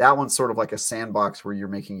that one's sort of like a sandbox where you're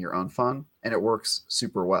making your own fun, and it works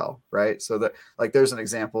super well, right? So that, like, there's an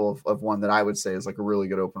example of one that I would say is like a really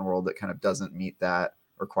good open world that kind of doesn't meet that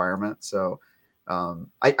requirement. So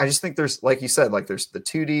I just think there's, like you said, like there's the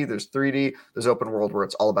 2D, there's 3D, there's open world where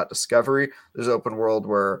it's all about discovery. There's open world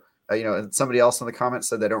where and somebody else in the comments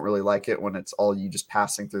said they don't really like it when it's all you just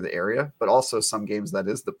passing through the area, but also some games that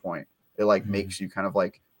is the point. It like makes you kind of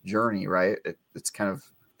like journey, right? It's kind of,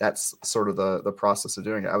 that's sort of the process of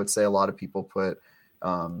doing it. I would say a lot of people put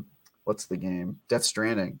what's the game, Death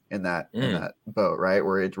Stranding, in that boat, right?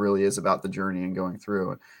 Where it really is about the journey and going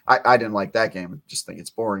through. I didn't like that game. I just think it's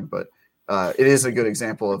boring, but it is a good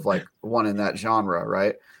example of like one in that genre,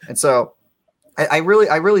 right? And so I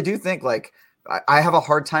really do think like I have a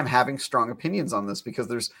hard time having strong opinions on this, because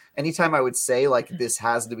there's anytime I would say like this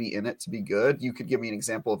has to be in it to be good, you could give me an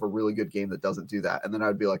example of a really good game that doesn't do that, and then I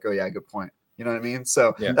would be like, oh yeah, good point. You know what I mean?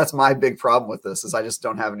 So that's my big problem with this, is I just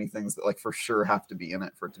don't have any things that like for sure have to be in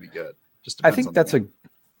it for it to be good. Just I think that's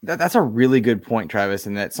a really good point, Travis,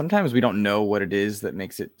 in that sometimes we don't know what it is that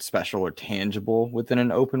makes it special or tangible within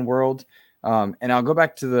an open world. And I'll go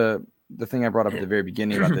back to the thing I brought up at the very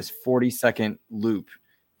beginning about this 40-second loop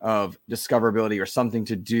of discoverability or something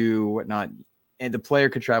to do, whatnot. And the player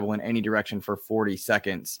could travel in any direction for 40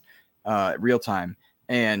 seconds, real time,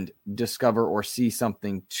 and discover or see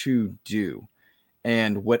something to do.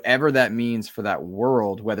 And whatever that means for that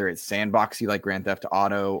world, whether it's sandboxy like Grand Theft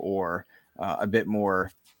Auto or a bit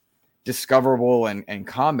more discoverable and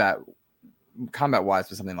combat wise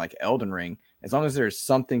with something like Elden Ring, as long as there's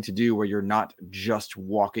something to do where you're not just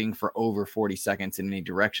walking for over 40 seconds in any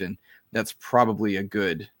direction, that's probably a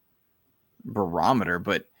good barometer.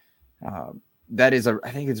 But I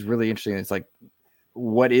think it's really interesting. It's like,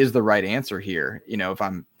 what is the right answer here? If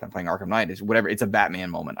I'm playing Arkham Knight, is whatever. It's a Batman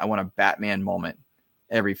moment. I want a Batman moment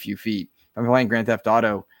every few feet. If I'm playing Grand Theft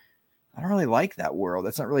Auto, I don't really like that world.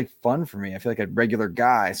 That's not really fun for me. I feel like a regular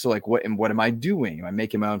guy. So like, what am I doing? Am I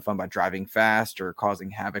making my own fun by driving fast or causing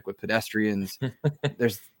havoc with pedestrians?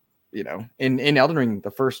 There's, in Elden Ring,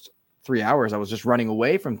 the first 3 hours, I was just running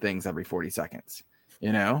away from things every 40 seconds,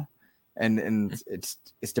 and it's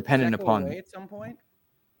dependent upon. At some point,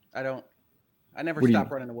 I never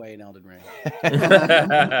stopped running away in Elden Ring.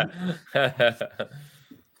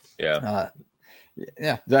 Yeah.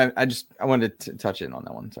 Yeah. I wanted to touch in on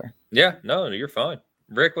that one. Sorry. Yeah. No, you're fine.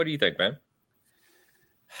 Rick, what do you think, man?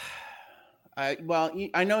 I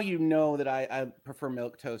know that I prefer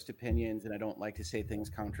milquetoast opinions, and I don't like to say things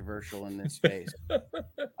controversial in this space.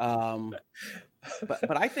 But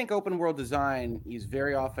I think open world design is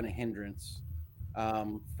very often a hindrance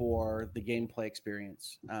for the gameplay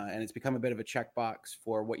experience, and it's become a bit of a checkbox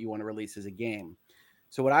for what you want to release as a game.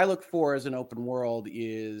 So what I look for as an open world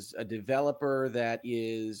is a developer that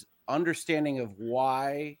is understanding of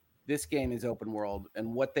why this game is open world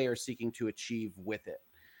and what they are seeking to achieve with it.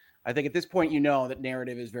 I think at this point, that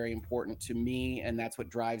narrative is very important to me, and that's what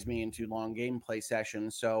drives me into long gameplay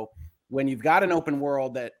sessions. So when you've got an open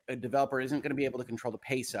world that a developer isn't going to be able to control the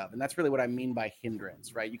pace of, and that's really what I mean by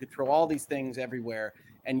hindrance, right? You could throw all these things everywhere,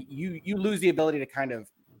 and you lose the ability to kind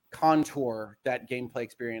of contour that gameplay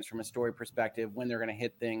experience from a story perspective, when they're going to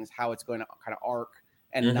hit things, how it's going to kind of arc,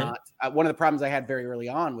 and not one of the problems I had very early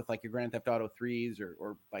on with like your Grand Theft Auto 3s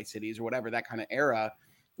or Vice Cities or whatever, that kind of era,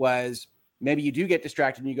 was maybe you do get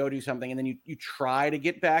distracted and you go do something, and then you try to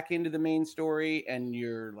get back into the main story, and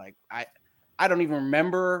you're like, I don't even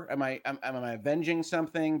remember. Am I avenging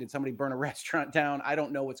something? Did somebody burn a restaurant down? I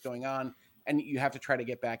don't know what's going on, and you have to try to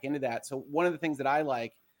get back into that. So one of the things that I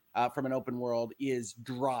like from an open world is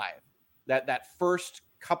drive. That first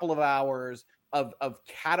couple of hours of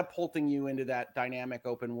catapulting you into that dynamic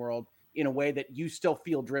open world in a way that you still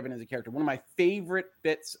feel driven as a character. One of my favorite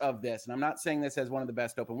bits of this, and I'm not saying this as one of the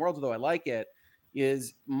best open worlds, although I like it,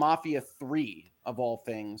 is Mafia 3 of all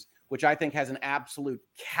things, which I think has an absolute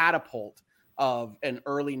catapult of an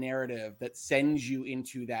early narrative that sends you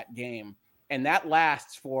into that game. And that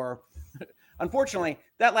lasts for, unfortunately,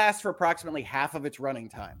 approximately half of its running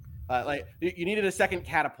time. Like you needed a second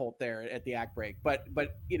catapult there at the act break, but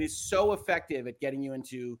it is so effective at getting you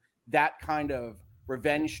into that kind of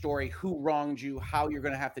revenge story, who wronged you, how you're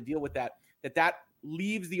going to have to deal with that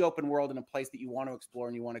leaves the open world in a place that you want to explore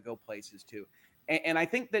and you want to go places to. And I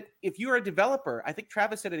think that if you're a developer, I think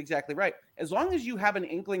Travis said it exactly right. As long as you have an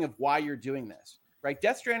inkling of why you're doing this, right?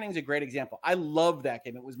 Death Stranding is a great example. I love that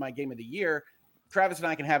game. It was my game of the year. Travis and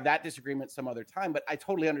I can have that disagreement some other time, but I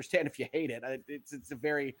totally understand if you hate it. It's a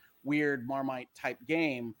very weird Marmite type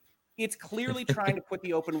game. It's clearly trying to put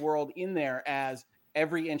the open world in there as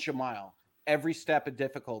every inch a mile, every step of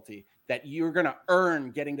difficulty, that you're going to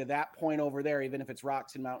earn getting to that point over there, even if it's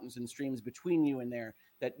rocks and mountains and streams between you and there,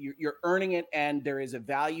 that you're earning it. And there is a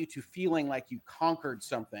value to feeling like you conquered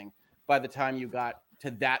something by the time you got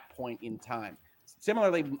to that point in time.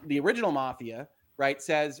 Similarly, the original Mafia, right,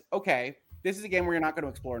 says, okay, this is a game where you're not going to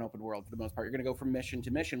explore an open world for the most part. You're going to go from mission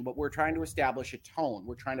to mission, but we're trying to establish a tone.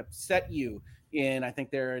 We're trying to set you in, I think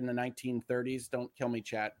they're in the 1930s. Don't kill me,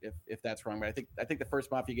 chat, if that's wrong. But I think the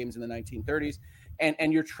first Mafia game is in the 1930s.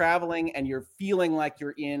 And you're traveling and you're feeling like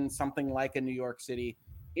you're in something like a New York City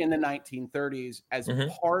in the 1930s as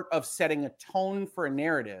part of setting a tone for a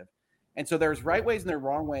narrative. And so there's right ways and there are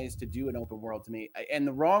wrong ways to do an open world to me. And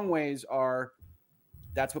the wrong ways are,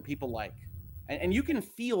 that's what people like. And you can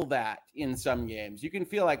feel that in some games. You can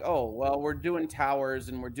feel like, oh, well, we're doing towers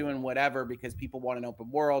and we're doing whatever because people want an open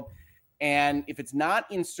world. And if it's not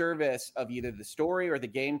in service of either the story or the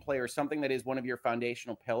gameplay or something that is one of your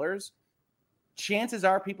foundational pillars, chances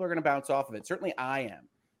are people are going to bounce off of it. Certainly I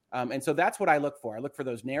am. And so that's what I look for. I look for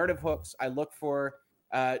those narrative hooks. I look for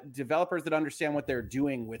developers that understand what they're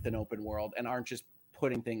doing with an open world and aren't just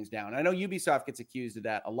putting things down. I know Ubisoft gets accused of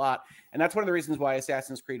that a lot. And that's one of the reasons why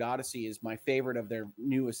Assassin's Creed Odyssey is my favorite of their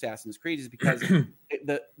new Assassin's Creed, is because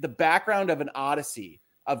the background of an Odyssey,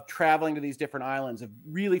 of traveling to these different islands, of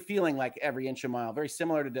really feeling like every inch a mile, very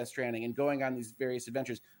similar to Death Stranding, and going on these various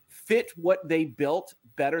adventures, fit what they built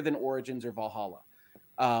better than Origins or Valhalla.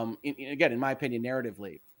 Again, in my opinion,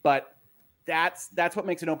 narratively. But that's what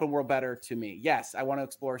makes an open world better to me. Yes, I want to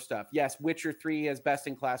explore stuff. Yes, Witcher 3 has best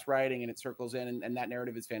in class writing and it circles in, and that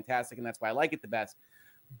narrative is fantastic, and that's why I like it the best.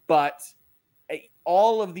 But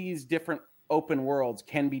all of these different open worlds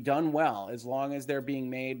can be done well as long as they're being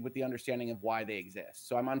made with the understanding of why they exist.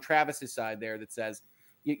 So I'm on Travis's side there that says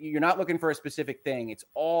you're not looking for a specific thing. It's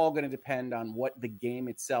all going to depend on what the game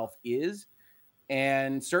itself is.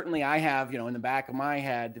 And certainly I have, in the back of my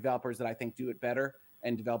head, developers that I think do it better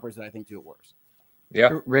and developers that I think do it worse.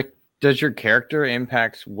 Yeah. Rick, does your character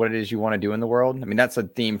impact what it is you want to do in the world? I mean, that's a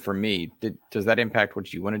theme for me. Does that impact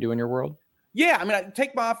what you want to do in your world? Yeah, I mean,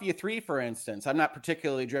 take Mafia 3, for instance. I'm not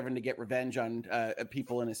particularly driven to get revenge on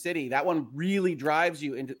people in a city. That one really drives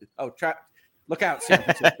you into look out, San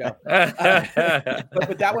Francisco.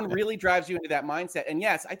 But that one really drives you into that mindset. And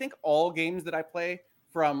yes, I think all games that I play,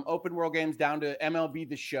 from open world games down to MLB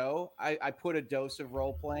The Show, I put a dose of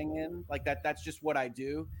role playing in. Like that's just what I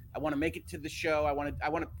do. I want to make it to the show. I want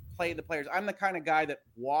to play the players. I'm the kind of guy that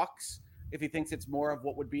walks if he thinks it's more of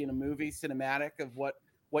what would be in a movie, cinematic of what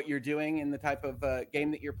you're doing in the type of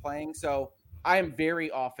game that you're playing. So I am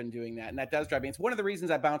very often doing that, and that does drive me. It's one of the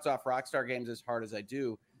reasons I bounce off Rockstar games as hard as I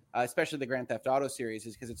do, especially the Grand Theft Auto series,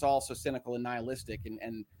 is because it's all so cynical and nihilistic,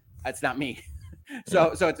 and that's not me.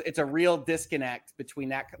 So it's a real disconnect between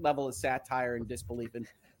that level of satire and disbelief. And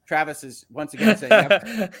Travis is once again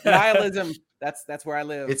saying nihilism. That's where I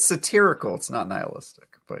live. It's satirical. It's not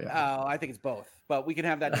nihilistic, but yeah. Oh, I think it's both. But we can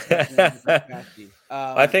have that discussion.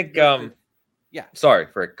 I think. Yeah. Sorry,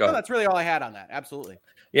 Rick. Go ahead. That's really all I had on that. Absolutely.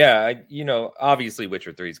 Yeah, obviously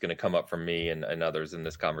Witcher 3 is going to come up from me and others in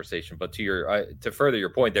this conversation. But to further your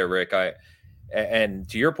point there, Rick, and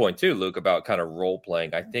to your point too, Luke, about kind of role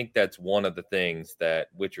playing, I think that's one of the things that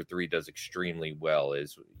Witcher 3 does extremely well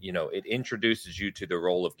is, it introduces you to the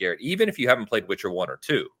role of Geralt. Even if you haven't played Witcher 1 or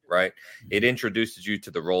 2, right? It introduces you to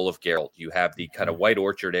the role of Geralt. You have the kind of White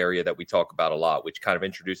Orchard area that we talk about a lot, which kind of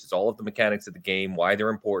introduces all of the mechanics of the game, why they're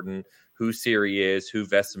important, who Ciri is, who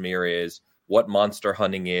Vesemir is, what monster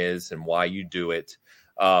hunting is, and why you do it.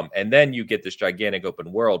 And then you get this gigantic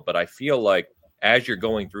open world. But I feel like as you're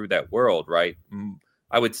going through that world, right,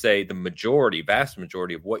 I would say the vast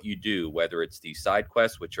majority of what you do, whether it's the side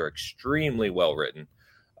quests, which are extremely well written,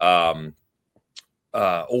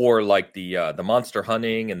 or like the monster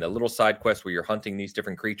hunting and the little side quests where you're hunting these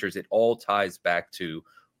different creatures, it all ties back to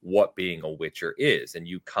what being a Witcher is. And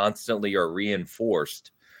you constantly are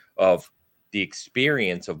reinforced of the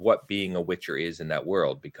experience of what being a Witcher is in that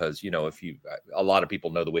world. Because, a lot of people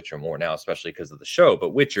know the Witcher more now, especially because of the show,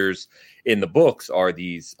 but Witchers in the books are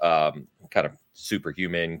these kind of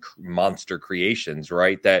superhuman monster creations,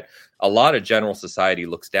 right? That a lot of general society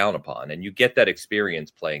looks down upon, and you get that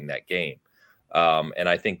experience playing that game. And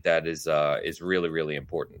I think that is really, really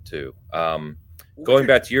important too. Going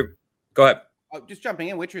back to go ahead. Just jumping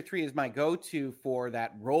in, Witcher 3 is my go-to for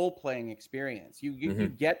that role-playing experience. You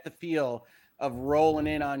get the feel of rolling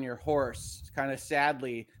in on your horse, kind of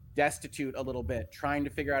sadly destitute a little bit, trying to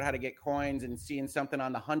figure out how to get coins and seeing something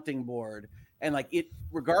on the hunting board. And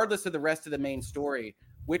regardless of the rest of the main story,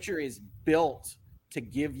 Witcher is built to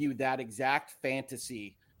give you that exact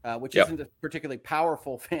fantasy, which isn't a particularly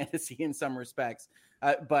powerful fantasy in some respects,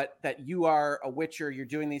 but that you are a Witcher, you're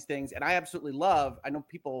doing these things. And I absolutely I know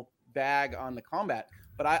people bag on the combat,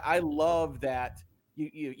 but I love that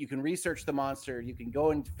you can research the monster, you can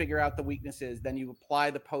go and figure out the weaknesses, then you apply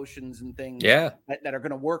the potions and things that are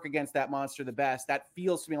going to work against that monster the best. That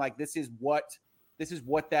feels to me like this is what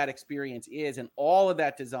that experience is, and all of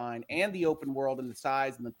that design and the open world and the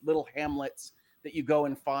size and the little hamlets that you go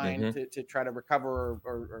and find to try to recover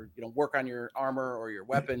or work on your armor or your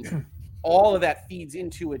weapons. All of that feeds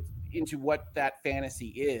into what that fantasy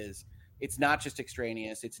is. It's not just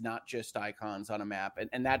extraneous. It's not just icons on a map.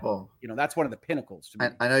 And that, that's one of the pinnacles to me.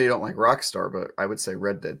 I know you don't like Rockstar, but I would say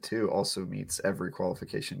Red Dead 2 also meets every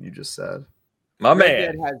qualification you just said. Red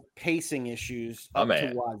Dead has pacing issues up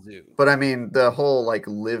to wazoo. But I mean, the whole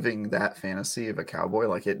living that fantasy of a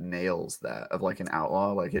cowboy, it nails that of an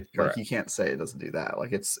outlaw. You can't say it doesn't do that.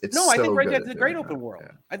 It's no. I think Red Dead's a great open world.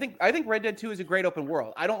 Yeah. I think Red Dead 2 is a great open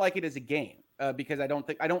world. I don't like it as a game because I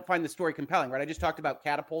don't find the story compelling. Right? I just talked about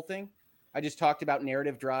catapulting. I just talked about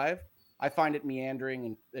narrative drive. I find it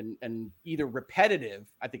meandering and either repetitive.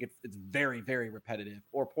 I think it's very, very repetitive,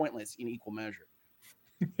 or pointless in equal measure.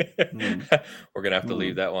 We're gonna have to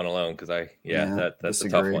leave that one alone because that's a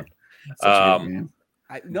tough one.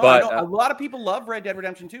 A lot of people love Red Dead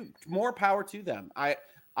Redemption 2. More power to them. I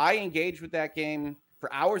engage with that game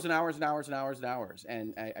for hours and hours and hours and hours and hours,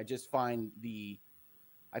 and I just find the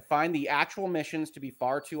actual missions to be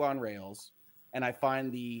far too on rails. And I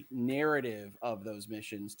find the narrative of those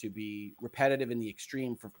missions to be repetitive in the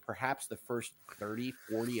extreme for perhaps the first 30,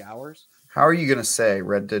 40 hours. How are you going to say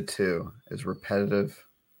Red Dead 2 is repetitive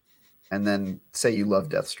and then say you love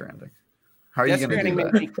Death Stranding? How are you going to do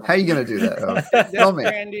that? How are you going to do that? Tell me.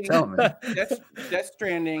 Death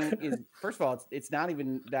Stranding is, first of all, it's not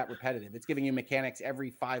even that repetitive. It's giving you mechanics every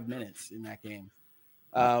 5 minutes in that game.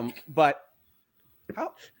 But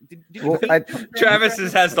how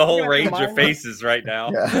Travis has the whole range of faces right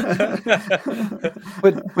now. Yeah.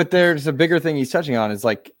 but there's a bigger thing he's touching on is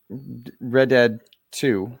like Red Dead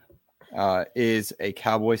 2 is a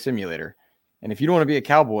cowboy simulator. And if you don't want to be a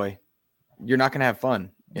cowboy, you're not going to have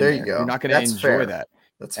fun. There you go. You're not going to enjoy that.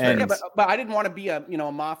 That's fair. Yeah, but I didn't want to be a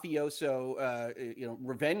mafioso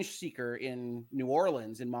revenge seeker in New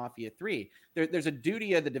Orleans in Mafia 3. There's a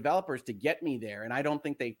duty of the developers to get me there, and I don't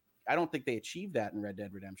think they achieved that in Red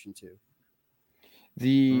Dead Redemption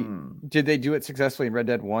 2. Did they do it successfully in Red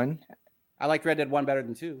Dead 1? I liked Red Dead 1 better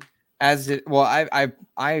than 2. I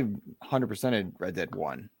 100%ed Red Dead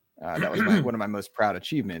 1. That was one of my most proud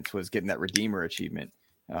achievements, was getting that Redeemer achievement.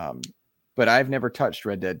 But I've never touched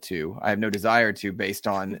Red Dead 2. I have no desire to, based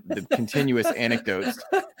on the continuous anecdotes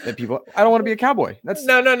that people. I don't want to be a cowboy. That's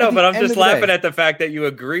no. But I'm just laughing at the fact that you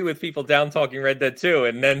agree with people down talking Red Dead 2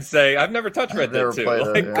 and then say, "I've never touched Red Dead 2."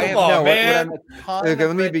 Like, come on, man.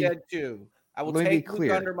 Let me be. Red Dead 2. I will take Luke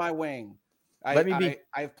under my wing.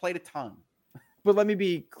 I've played a ton. But let me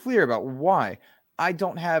be clear about why I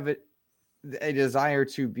don't have a desire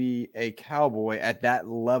to be a cowboy at that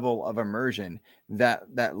level of immersion,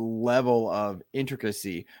 that level of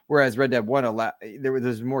intricacy. Whereas Red Dead 1,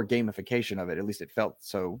 there's more gamification of it. At least it felt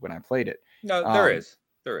so when I played it. No, there is.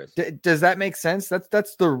 Does that make sense?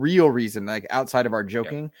 That's the real reason, like outside of our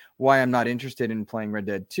joking, why I'm not interested in playing Red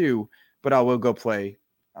Dead 2, but I will go play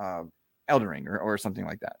Elden Ring or something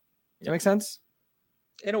like that. Does that make sense?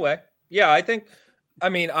 In a way. Yeah, I think. I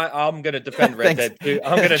mean, I'm going to defend Red Dead 2.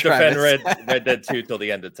 I'm going to defend Red Dead 2 till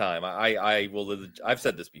the end of time. I will. I've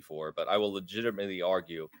said this before, but I will legitimately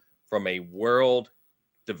argue from a world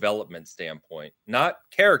development standpoint, not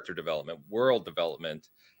character development, world development,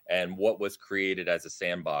 and what was created as a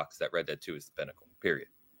sandbox, that Red Dead 2 is the pinnacle. Period.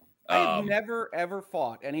 I've never ever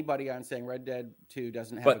fought anybody on saying Red Dead 2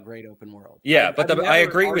 doesn't have a great open world. Yeah, I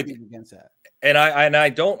agree with you against that. And I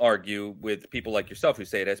don't argue with people like yourself who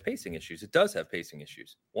say it has pacing issues. It does have pacing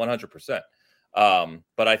issues, 100%.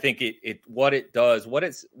 But I think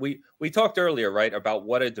we talked earlier, right, about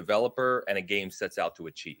what a developer and a game sets out to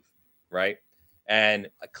achieve, right? And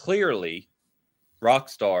clearly,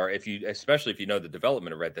 Rockstar, especially if you know the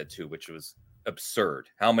development of Red Dead 2, which was absurd,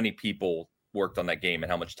 how many people worked on that game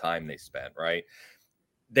and how much time they spent, right?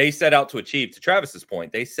 They set out to achieve, to Travis's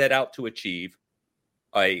point, they set out to achieve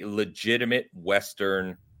a legitimate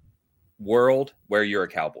Western world where you're a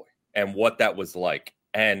cowboy and what that was like.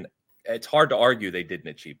 And it's hard to argue they didn't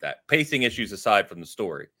achieve that. Pacing issues aside from the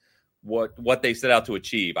story, what they set out to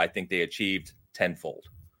achieve, I think they achieved tenfold.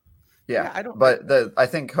 Yeah, I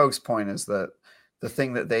think Hoag's point is that the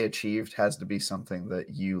thing that they achieved has to be something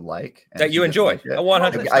that you like. And that you enjoy.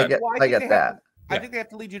 100%. I get that. I think they have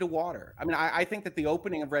to lead you to water. I mean, I think that the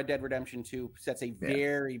opening of Red Dead Redemption 2 sets a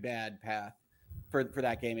very bad path for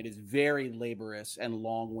that game. It is very laborious and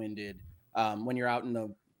long-winded when you're out in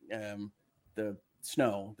the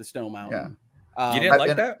snow mountain. You didn't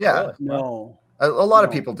like that? Yeah. Really? No. A lot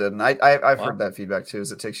of people didn't. I've heard that feedback too,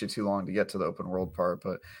 is it takes you too long to get to the open world part.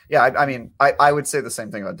 But yeah, I mean, I would say the same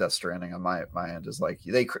thing about Death Stranding on my end, is like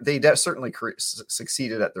they certainly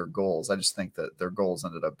succeeded at their goals. I just think that their goals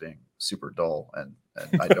ended up being super dull, and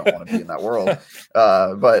I don't want to be in that world.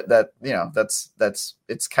 But that,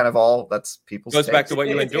 it's kind of all that's people's goes back to what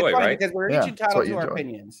you enjoy, right? Because we're each entitled to our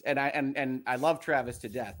opinions, and I love Travis to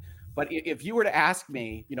death. But if you were to ask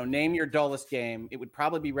me, name your dullest game, it would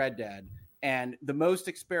probably be Red Dead. And the most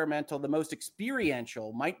experimental, the most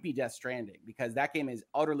experiential might be Death Stranding, because that game is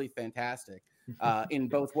utterly fantastic in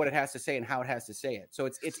both what it has to say and how it has to say it. So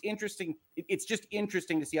it's interesting. It's just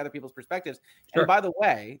interesting to see other people's perspectives. Sure. And by the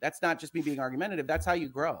way, that's not just me being argumentative. That's how you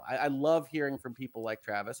grow. I love hearing from people like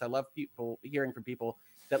Travis. I love hearing from people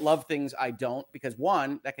that love things I don't, because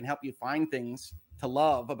one, that can help you find things to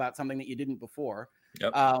love about something that you didn't before.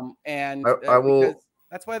 Yep. I will.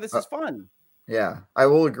 That's why this is fun. Yeah, I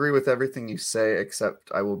will agree with everything you say, except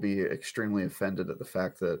I will be extremely offended at the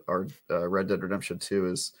fact that our Red Dead Redemption 2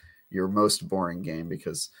 is your most boring game,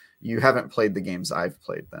 because you haven't played the games I've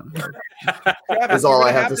played then. That's all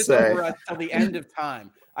I have to say. Until the end of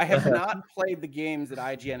time. I have not played the games that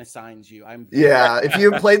IGN assigns you. If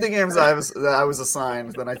you played the games that I was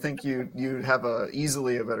assigned, then I think you have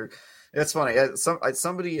easily a better. It's funny.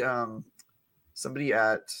 Somebody somebody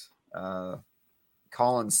at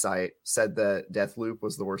Colin's site said that Deathloop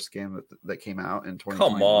was the worst game that came out in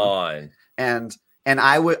 2021. Come on. And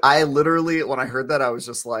I literally, when I heard that, I was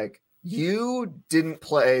just like, you didn't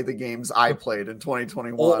play the games I played in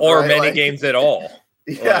 2021. Or right? many like, games at all.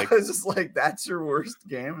 Yeah, Like, I was just like, that's your worst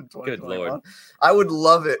game in 2021. Good Lord. I would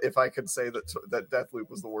love it if I could say that Deathloop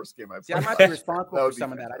was the worst game I played. See, I might be responsible for would some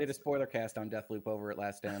be of that. I did a spoiler cast on Deathloop over at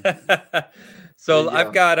Last Stand. So Yeah.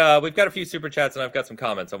 I've got we've got a few super chats and I've got some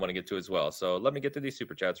comments I want to get to as well. So let me get to these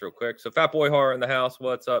super chats real quick. So Fat Boy Horror in the house,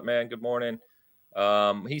 what's up, man? Good morning.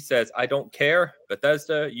 He says, I don't care.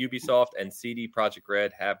 Bethesda, Ubisoft, and CD Projekt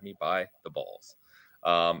Red have me by the balls.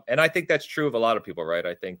 And I think that's true of a lot of people, right?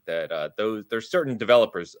 I think that there's certain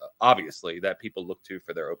developers, obviously, that people look to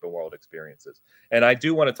for their open world experiences. And I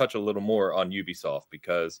do want to touch a little more on Ubisoft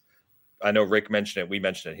because I know Rick mentioned it. We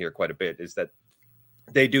mentioned it here quite a bit, is that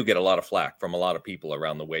they do get a lot of flack from a lot of people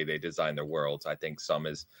around the way they design their worlds. I think some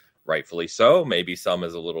is rightfully so. Maybe some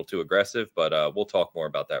is a little too aggressive, but we'll talk more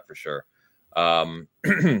about that for sure.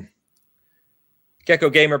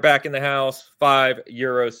 Gecko Gamer back in the house,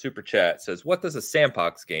 €5 super chat says, what does a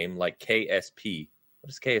sandbox game like KSP? What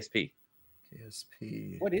is KSP?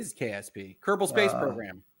 KSP. What is KSP? Kerbal Space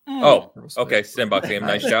Program. Oh, okay. Sandbox game.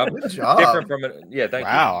 Nice job. Good job. Different from an, yeah, thank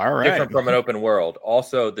you. Wow, all right. Different from an open world.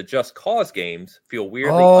 Also, the Just Cause games feel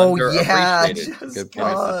weirdly yeah, underappreciated. Just Good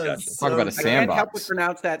point. Cause. Talk about a I can't help sandbox. but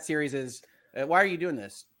pronounce that series as, why are you doing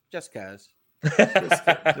this? Just cause. Just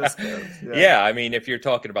cause, Yeah, I mean, if you're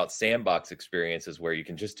talking about sandbox experiences where you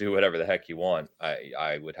can just do whatever the heck you want,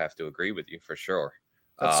 I would have to agree with you for sure.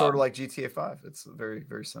 That's sort of like GTA 5. It's very,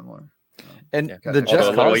 very similar. And Yeah. the Although Just a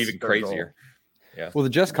little Cause, even crazier. Yeah. well, the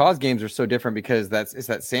Just Cause games are so different because it's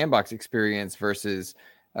that sandbox experience versus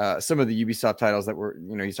some of the Ubisoft titles that were,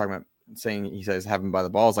 he's talking about saying, he says, have them by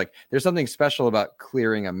the balls. Like there's something special about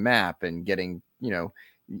clearing a map and getting,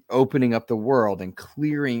 opening up the world and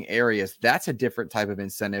clearing areas. That's a different type of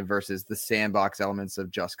incentive versus the sandbox elements of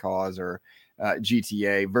Just Cause or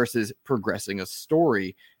GTA versus progressing a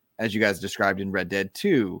story, as you guys described in Red Dead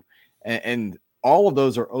 2. And all of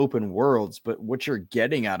those are open worlds, but what you're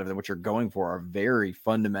getting out of them, what you're going for, are very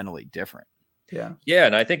fundamentally different. Yeah. Yeah,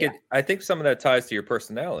 and I think some of that ties to your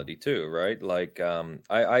personality too, right? Like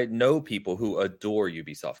I know people who adore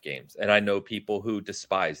Ubisoft games, and I know people who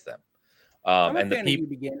despise them. And the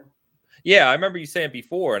people, yeah, I remember you saying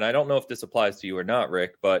before, and I don't know if this applies to you or not,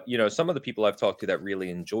 Rick, but some of the people I've talked to that really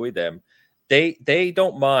enjoy them, they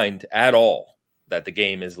don't mind at all that the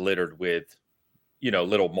game is littered with,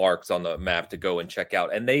 little marks on the map to go and check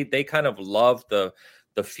out, and they kind of love the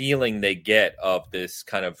feeling they get of this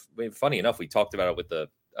kind of. Funny enough, we talked about it with the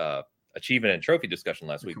achievement and trophy discussion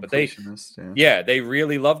last week, but they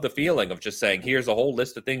really love the feeling of just saying, here's a whole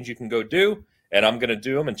list of things you can go do. And I'm going to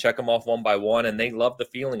do them and check them off one by one. And they love the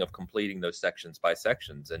feeling of completing those sections by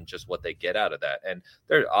sections and just what they get out of that. And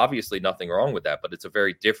there's obviously nothing wrong with that, but it's a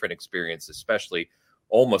very different experience, especially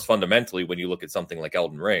almost fundamentally when you look at something like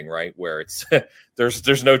Elden Ring, right? Where it's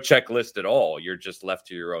there's no checklist at all. You're just left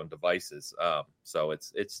to your own devices. So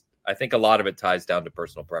it's I think a lot of it ties down to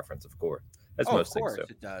personal preference, of course. That's most of course things.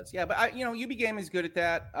 So. It does. Yeah, but UB Game is good at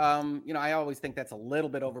that. I always think that's a little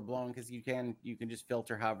bit overblown because you can just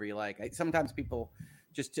filter however you like. Sometimes people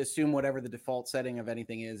just assume whatever the default setting of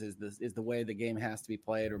anything is the way the game has to be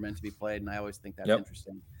played or meant to be played, and I always think that's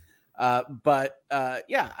interesting. But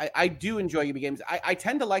I do enjoy UB Games. I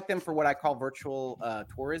tend to like them for what I call virtual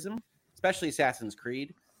tourism, especially Assassin's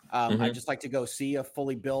Creed. I just like to go see a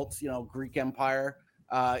fully built, Greek Empire.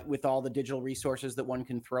 With all the digital resources that one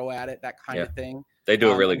can throw at it, that kind of thing. They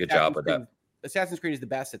do a really good job with that. Assassin's Creed is the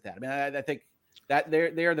best at that. I mean, I think that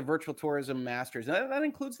they are the virtual tourism masters. And that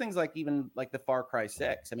includes things like even like the Far Cry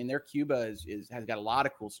 6. I mean, their Cuba has got a lot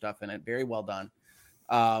of cool stuff in it. Very well done.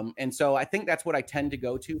 And so I think that's what I tend to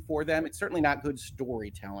go to for them. It's certainly not good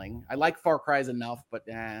storytelling. I like Far Cry's enough, but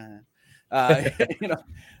it's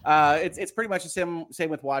pretty much the same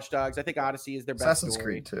with Watch Dogs. I think Odyssey is their best Assassin's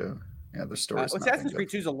Creed too. Yeah, the story's Assassin's Creed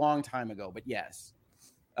 2 is a long time ago, but yes.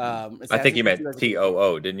 I think you meant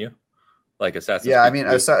TOO, didn't you? Like Assassin's Creed. Yeah, I mean,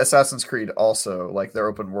 Assassin's Creed also, like their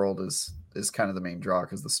open world is kind of the main draw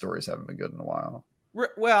because the stories haven't been good in a while.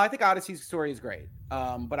 Well, I think Odyssey's story is great,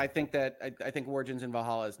 but I think Origins and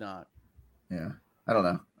Valhalla is not. Yeah, I don't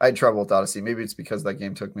know. I had trouble with Odyssey. Maybe it's because that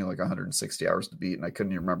game took me like 160 hours to beat, and I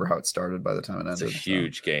couldn't even remember how it started by the time it ended. It's a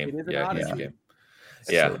huge game. It is an huge game.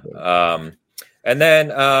 Yeah. And then,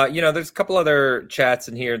 there's a couple other chats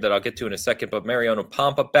in here that I'll get to in a second, but Mariano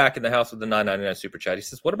Pompa back in the house with the $9.99 super chat. He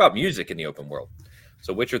says, what about music in the open world?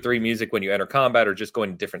 So Witcher 3 music when you enter combat or just going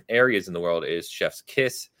to different areas in the world is Chef's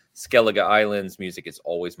Kiss. Skellige Islands music is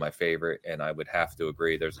always my favorite, and I would have to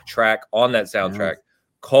agree. There's a track on that soundtrack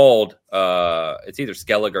called it's either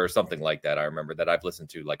Skellige or something like that. I remember that I've listened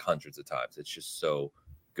to like hundreds of times. It's just so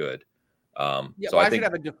good. So I think should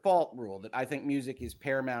have a default rule that I think music is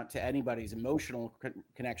paramount to anybody's emotional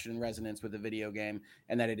connection and resonance with a video game,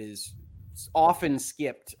 and that it is often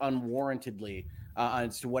skipped unwarrantedly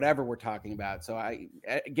as to whatever we're talking about. So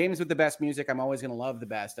games with the best music, I'm always going to love the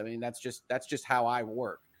best. I mean, that's just how I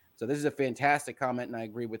work. So this is a fantastic comment, and I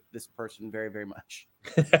agree with this person very, very much.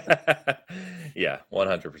 Yeah,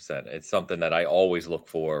 100%. It's something that I always look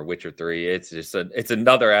for. Witcher 3. It's just it's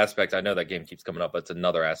another aspect. I know that game keeps coming up, but it's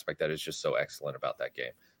another aspect that is just so excellent about that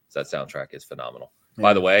game. So that soundtrack is phenomenal. Yeah.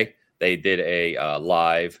 By the way, they did a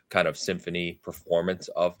live kind of symphony performance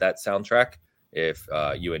of that soundtrack. If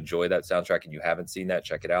you enjoy that soundtrack and you haven't seen that,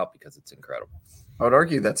 check it out because it's incredible. I would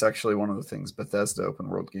argue that's actually one of the things Bethesda open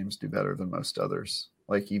world games do better than most others.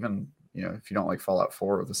 Like even, if you don't like Fallout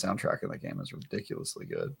 4, the soundtrack in the game is ridiculously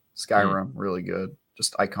good. Skyrim, really good.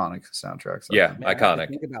 Just iconic soundtracks. Yeah, iconic. I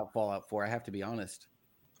think about Fallout 4, I have to be honest.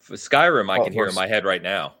 For Skyrim, I can hear in my head right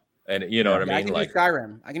now. And you know what I mean? I can do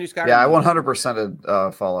Skyrim. Yeah, I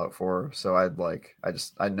 100%ed Fallout 4, so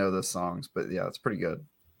I know the songs, but yeah, it's pretty good.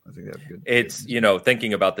 I think that's good. It's,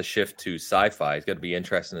 thinking about the shift to sci-fi, it's going to be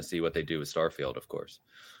interesting to see what they do with Starfield, of course.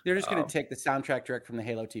 They're just going to take the soundtrack direct from the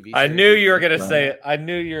Halo TV series. I knew you were going to say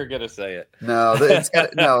it. No,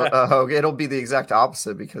 it'll be the exact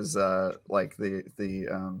opposite because like the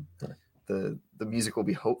music will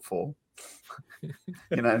be hopeful. You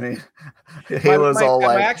know what I mean? Halo's all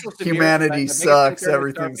like humanity sucks,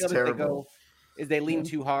 everything's terrible. They lean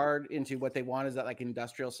too hard into what they want is that like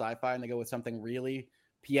industrial sci-fi, and they go with something really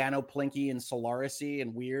piano plinky and Solaris-y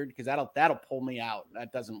and weird, because that'll pull me out.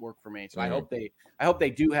 That doesn't work for me. So I hope they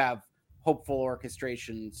do have hopeful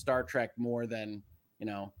orchestration, Star Trek more than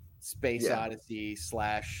Space Odyssey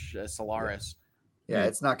 / Solaris. Yeah,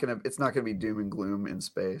 it's not gonna be doom and gloom in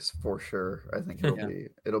space for sure. I think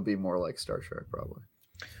it'll be more like Star Trek probably.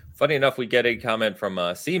 Funny enough, we get a comment from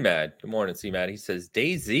CMAD. Good morning, CMAD. He says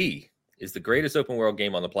DayZ is the greatest open world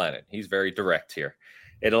game on the planet. He's very direct here.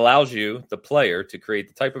 It allows you, the player, to create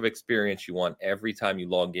the type of experience you want every time you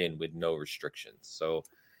log in with no restrictions. So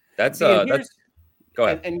that's go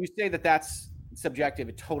ahead. And you say that that's subjective.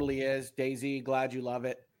 It totally is. DayZ, glad you love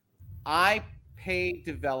it. I pay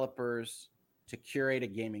developers to curate a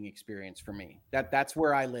gaming experience for me. That's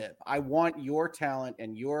where I live. I want your talent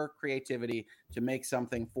and your creativity to make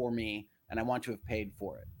something for me, and I want to have paid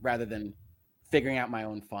for it rather than figuring out my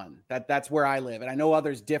own fun. That's where I live. And I know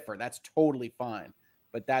others differ. That's totally fine.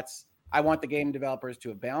 But I want the game developers to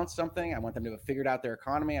have balanced something. I want them to have figured out their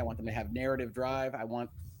economy. I want them to have narrative drive.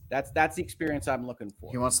 That's the experience I'm looking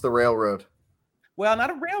for. He wants the railroad. Well, not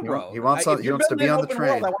a railroad. He wants to be on the train.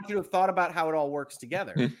 World, I want you to have thought about how it all works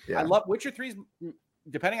together. Yeah. I love Witcher 3's,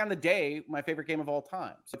 depending on the day, my favorite game of all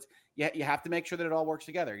time. So you have to make sure that it all works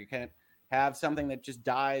together. You can't have something that just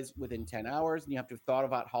dies within 10 hours, and you have to have thought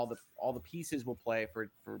about how all the pieces will play for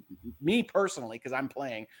me personally, because I'm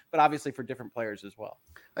playing, but obviously for different players as well.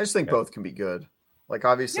 I just think both can be good. Like,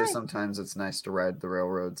 obviously, sometimes it's nice to ride the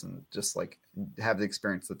railroads and just like have the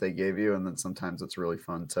experience that they gave you. And then sometimes it's really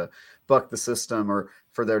fun to buck the system or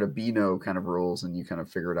for there to be no kind of rules and you kind of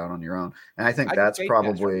figure it out on your own. And I think that's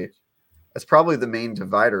probably the main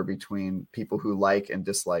divider between people who like and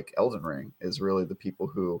dislike Elden Ring is really the people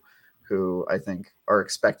who I think are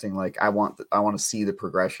expecting, like, I want to see the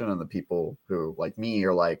progression, and the people who like me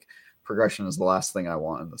are like, progression is the last thing I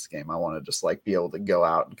want in this game. I want to just like be able to go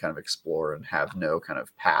out and kind of explore and have no kind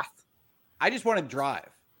of path. I just want to drive.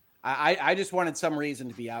 I just wanted some reason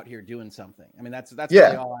to be out here doing something. I mean, that's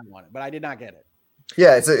really all I wanted, but I did not get it.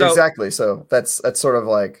 Yeah, exactly. So that's sort of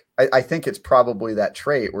like, I think it's probably that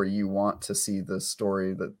trait where you want to see the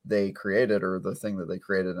story that they created or the thing that they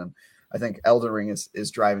created. And I think Elden Ring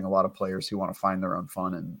is driving a lot of players who want to find their own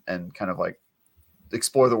fun and kind of like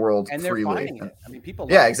explore the world and freely. They're finding it. I mean, people.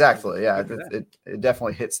 Yeah, exactly. Yeah, it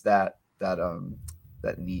definitely hits that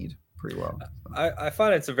need pretty well. I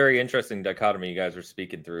find it's a very interesting dichotomy you guys are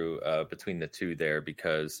speaking through between the two there,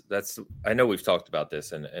 because I know we've talked about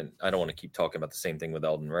this, and I don't want to keep talking about the same thing with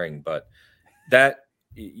Elden Ring, but that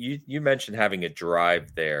you mentioned having a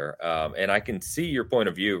drive there, and I can see your point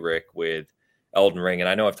of view, Rick, with Elden Ring, and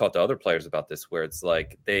I know I've talked to other players about this, where it's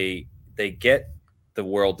like they get the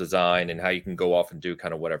world design and how you can go off and do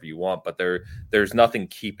kind of whatever you want, but there's nothing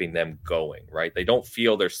keeping them going, right? They don't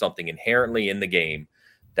feel there's something inherently in the game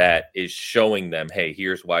that is showing them, hey,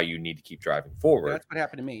 here's why you need to keep driving forward. That's what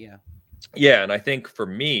happened to me. Yeah. Yeah. And I think for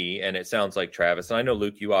me, and it sounds like Travis, and I know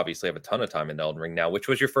Luke, you obviously have a ton of time in Elden Ring now, which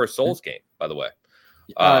was your first Souls game, by the way.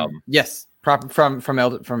 Yes, from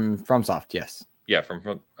FromSoft. Yes. Yeah,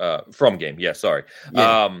 from game. Yeah, sorry.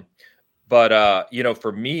 Yeah. But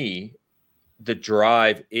for me, the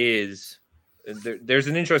drive is there's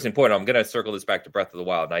an interesting point. I'm going to circle this back to Breath of the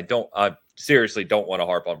Wild, and I seriously don't want to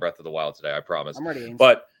harp on Breath of the Wild today. I promise. I'm ready.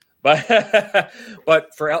 But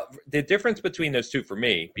for the difference between those two for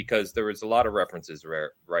me, because there was a lot of references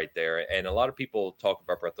right there, and a lot of people talk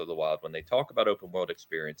about Breath of the Wild when they talk about open world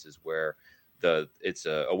experiences where it's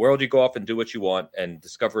a world you go off and do what you want and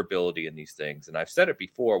discoverability in these things. And I've said it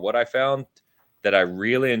before. What I found that I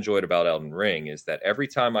really enjoyed about Elden Ring is that every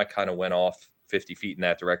time I kind of went off 50 feet in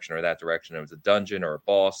that direction or that direction, it was a dungeon or a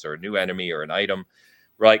boss or a new enemy or an item.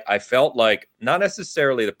 Like I felt like not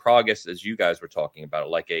necessarily the progress as you guys were talking about,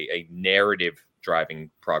 like a narrative driving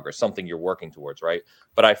progress, something you're working towards, right?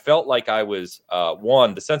 But I felt like I was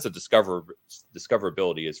the sense of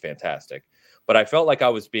discoverability is fantastic. But I felt like I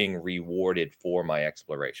was being rewarded for my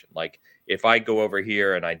exploration. Like if I go over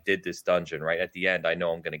here and I did this dungeon, right, at the end, I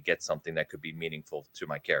know I'm going to get something that could be meaningful to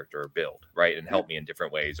my character or build, right, and help me in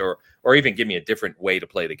different ways, or even give me a different way to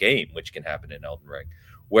play the game, which can happen in Elden Ring.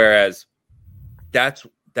 Whereas that's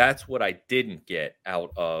what I didn't get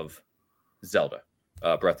out of Zelda,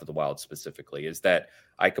 Breath of the Wild specifically, is that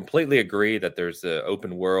I completely agree that there's the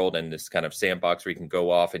open world and this kind of sandbox where you can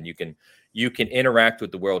go off and you can interact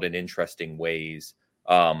with the world in interesting ways.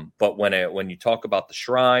 But when you talk about the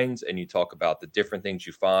shrines and you talk about the different things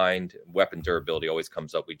you find, weapon durability always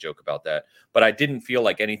comes up. We joke about that. But I didn't feel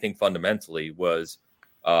like anything fundamentally was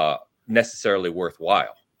necessarily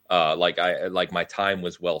worthwhile. Like my time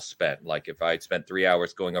was well spent. Like if I had spent 3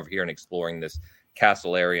 hours going over here and exploring this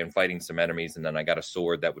castle area and fighting some enemies, and then I got a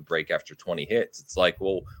sword that would break after 20 hits, it's like,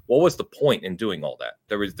 well, what was the point in doing all that?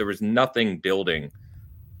 There was nothing building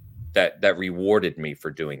that rewarded me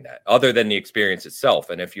for doing that other than the experience itself.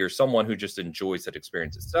 And if you're someone who just enjoys that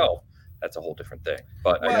experience itself, that's a whole different thing.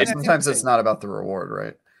 But sometimes it's not about the reward,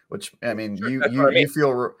 right? Which, I mean,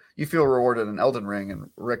 sure, you feel rewarded in Elden Ring, and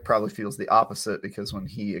Rick probably feels the opposite because when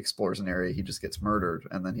he explores an area, he just gets murdered,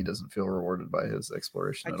 and then he doesn't feel rewarded by his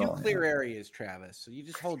exploration at all. I do clear areas, Travis. So you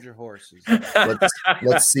just hold your horses.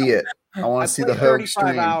 Let's see it. I want to see the Hogue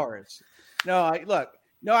stream. Hours.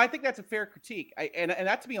 No, I think that's a fair critique. And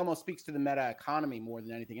that to me almost speaks to the meta economy more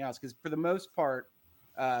than anything else, because for the most part,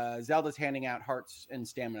 Zelda's handing out hearts and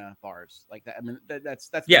stamina bars like that. I mean, that's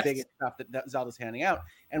the biggest stuff that Zelda's handing out.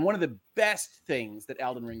 And one of the best things that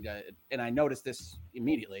Elden Ring did, and I noticed this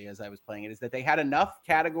immediately as I was playing it, is that they had enough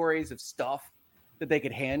categories of stuff that they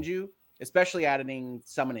could hand you, especially adding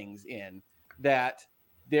summonings in, that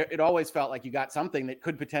it always felt like you got something that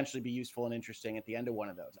could potentially be useful and interesting at the end of one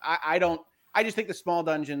of those. I just think the small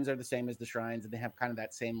dungeons are the same as the shrines, and they have kind of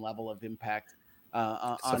that same level of impact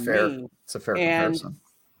on me. It's a fair comparison.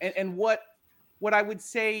 And what I would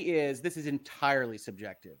say is this is entirely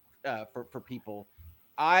subjective for people.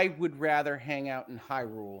 I would rather hang out in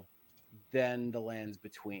Hyrule than the lands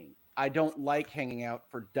between. I don't like hanging out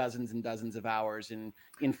for dozens and dozens of hours in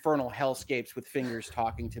infernal hellscapes with fingers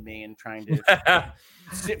talking to me and trying to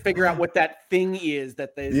figure out what that thing is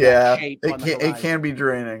that is that shape on the horizon. It can be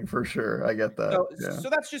draining for sure. I get that. So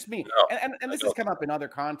that's just me. And this has come up in other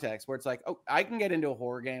contexts where it's like, oh, I can get into a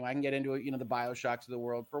horror game. I can get into the BioShocks of the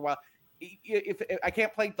world for a while. If I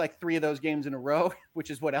can't play like 3 of those games in a row, which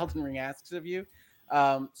is what Elden Ring asks of you.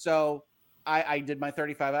 So I did my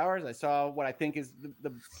 35 hours. I saw what I think is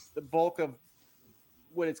the bulk of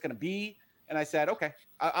what it's going to be. And I said, okay,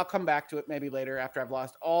 I'll come back to it maybe later after I've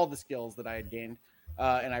lost all the skills that I had gained.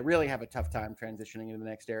 And I really have a tough time transitioning into the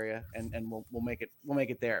next area, and we'll make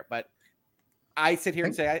it there. But I sit here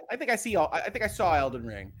and say, I think I saw Elden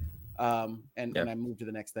Ring. And I moved to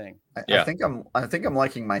the next thing. I think I'm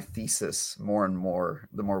liking my thesis more and more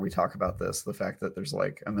the more we talk about this. The fact that there's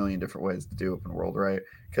like a million different ways to do open world, right?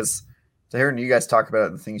 Because to hearing you guys talk about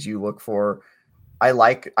it, the things you look for, I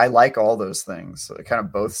like all those things, kind of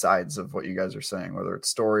both sides of what you guys are saying, whether it's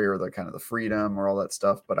story or the kind of the freedom or all that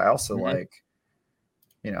stuff. But I also like,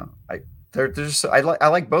 I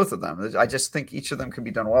like both of them. I just think each of them can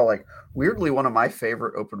be done well. Like weirdly, one of my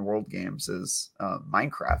favorite open world games is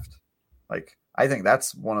Minecraft. Like I think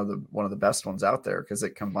that's one of the best ones out there because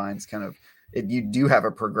it combines kind of you do have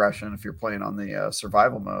a progression if you're playing on the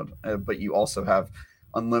survival mode, but you also have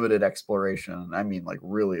unlimited exploration. I mean, like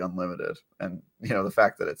really unlimited. And the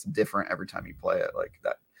fact that it's different every time you play it, like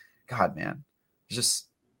that. God, man, just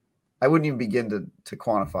I wouldn't even begin to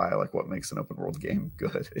quantify like what makes an open world game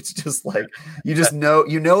good. It's just like you just know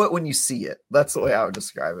it when you see it. That's the way I would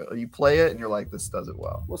describe it. You play it and you're like, this does it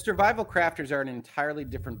well. Well, survival crafters are an entirely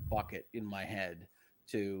different bucket in my head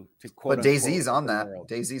to quote. But DayZ's unquote on open that. world.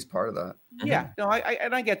 DayZ's part of that. Yeah, no,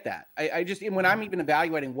 I get that. I just when I'm even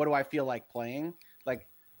evaluating what do I feel like playing, like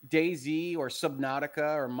DayZ or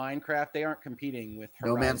Subnautica or Minecraft, they aren't competing with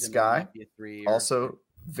No Man's Horizon or Sky, Mafia 3 or, Also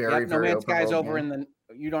very, Yep, No very Man's open Sky's world over game. in the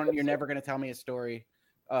you're never going to tell me a story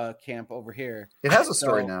camp over here. It has a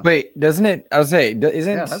story So- now. Wait, doesn't it? I would say, isn't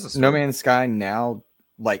Yeah, it has a No story. Man's Sky now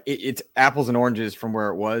like it's apples and oranges from where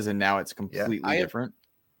it was, and now it's completely I- different?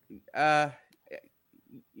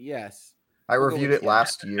 Yes. I we'll go reviewed with it yeah.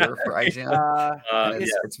 last year for IGN. and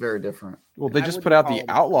it's very different. Well, they I just wouldn't put out call the it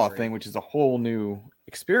a Outlaw story. thing, which is a whole new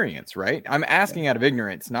experience, right? I'm asking out of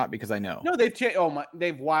ignorance, not because I know. No, they've changed. Oh my,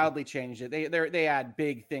 they've wildly changed it. They add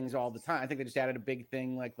big things all the time. I think they just added a big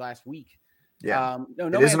thing like last week. Yeah. No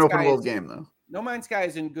It is an Man's open Sky world is- game, though. No Man's Sky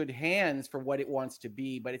is in good hands for what it wants to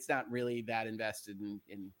be, but it's not really that invested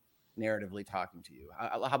in narratively talking to you.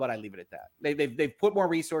 How about I leave it at that? They've put more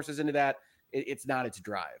resources into that. It's not its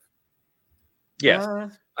drive. Yes, Uh,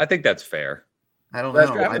 I think that's fair. I don't That's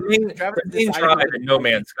know. right. I, Travis The main decided drive what in it No is.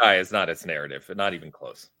 Man's Sky is not its narrative, not even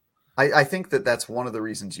close. I think that's one of the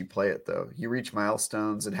reasons you play it, though. You reach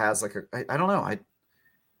milestones. It has like I don't know.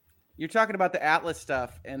 You're talking about the Atlas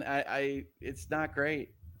stuff, and I it's not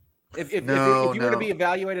great. If you No, were to no. be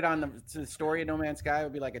evaluated on the story of No Man's Sky, it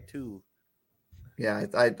would be like a 2. Yeah,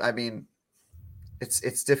 I mean,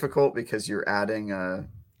 it's difficult because you're adding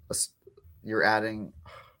you're adding.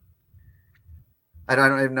 I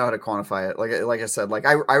don't even know how to quantify it. Like I said, like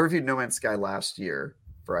I reviewed No Man's Sky last year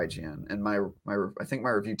for IGN, and my I think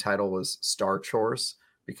my review title was Star Chores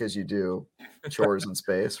because you do chores in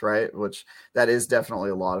space, right? Which that is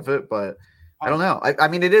definitely a lot of it, but I don't know. I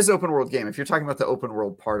mean, it is open world game. If you're talking about the open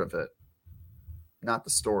world part of it, not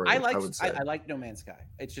the story, I would say. I like No Man's Sky.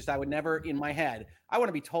 It's just I would never in my head. I want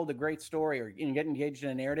to be told a great story or get engaged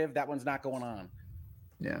in a narrative. That one's not going on.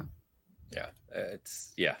 Yeah.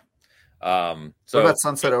 Yeah. What So about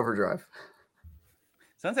Sunset Overdrive?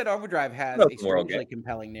 Sunset Overdrive has Open a world strangely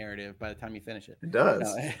compelling narrative by the time you finish it. It does.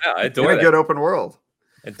 No, yeah, I It's adore a that. good open world.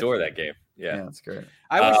 Adore that game. Yeah, Yeah. it's great.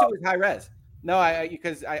 I wish it was high res. No,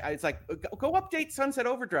 because it's like go update Sunset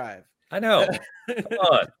Overdrive. I know. Come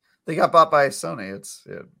on. They got bought by Sony. It's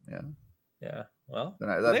yeah. Yeah. Well, They're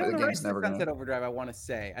not- They that own the the rights game's to never Sunset gonna. Overdrive. I want to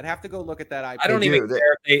say I'd have to go look at that IP. I don't They even do.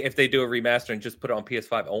 care if they do a remaster and just put it on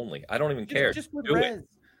PS5 only. I don't even care. Just with do res. it.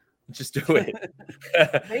 Just do it.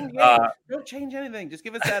 Same game. Don't change anything. Just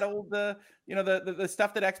give us that old, the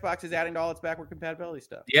stuff that Xbox is adding to all its backward compatibility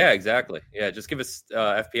stuff. Yeah, exactly. Yeah, just give us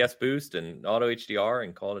FPS boost and auto HDR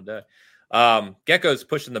and call it a day. Gecko's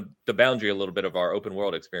pushing the boundary a little bit of our open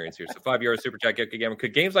world experience here. So €5 super chat, Gecko Gamer.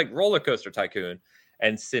 Could games like Roller Coaster Tycoon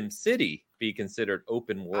and SimCity be considered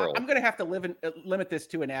open world? I'm going to have to limit this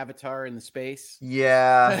to an avatar in the space.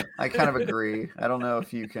 Yeah, I kind of agree. I don't know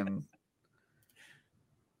if you can.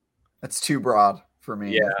 That's too broad for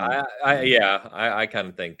me. Yeah, I kind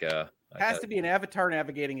of think It has to be an avatar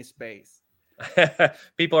navigating a space.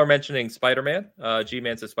 people are mentioning Spider-Man.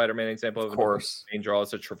 G-Man says Spider-Man example Of of course. main draw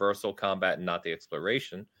is a traversal combat and not the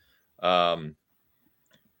exploration.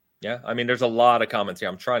 Yeah, I mean, there's a lot of comments here.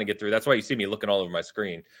 I'm trying to get through. That's why you see me looking all over my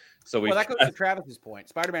screen. So Well, that goes to Travis's point.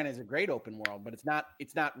 Spider-Man is a great open world, but it's not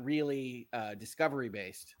really discovery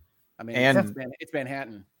based. I mean, And- it's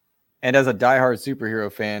Manhattan. And as a diehard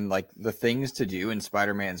superhero fan, like the things to do in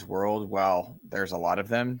Spider-Man's world, while there's a lot of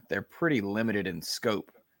them, they're pretty limited in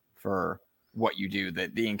scope for what you do.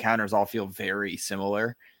 That the encounters all feel very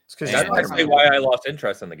similar. It's because that's you're actually Spider-Man. why I lost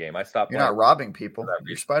interest in the game. I stopped. You're not playing. robbing people. that You're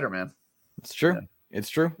reason. Spider-Man. It's true. It's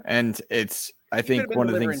true. And it's, I think one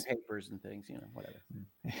of the things, papers and things, whatever.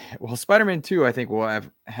 well, Spider-Man 2, I think will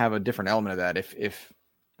have a different element of that if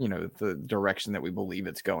the direction that we believe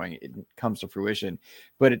it's going, it comes to fruition.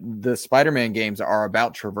 But the Spider-Man games are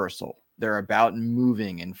about traversal. They're about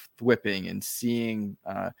moving and whipping and seeing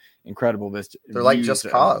incredible They're like views Just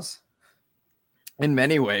of- Cause. in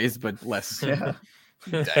many ways, but less Yeah.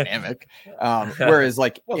 dynamic. Whereas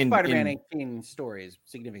like Well, in Spider-Man 18 story is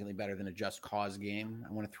significantly better than a Just Cause game.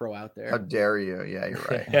 I want to throw out How there. dare you? Yeah, you're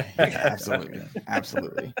right. yeah,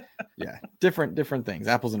 absolutely. Yeah. Different things,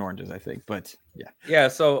 apples and oranges, I think. But yeah. Yeah,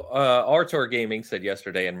 so Artor Gaming said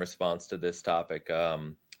yesterday in response to this topic, I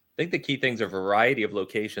think the key things are variety of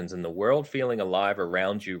locations in the world feeling alive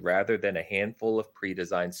around you rather than a handful of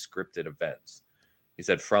pre-designed scripted events. He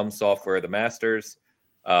said From Software, the masters,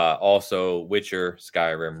 also Witcher,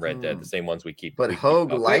 Skyrim, Red Dead, the same ones we keep. But we keep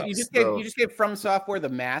Hogue up. likes Wait, you though. just gave From Software the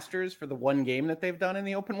masters for the one game that they've done in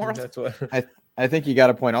the open world. That's what. I think you got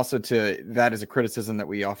to point also to that as a criticism that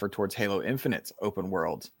we offer towards Halo Infinite's open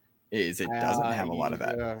world is it doesn't have a lot of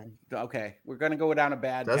that. Okay, we're gonna go down a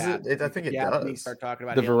bad Does path. it? I think it Yeah, we does. start talking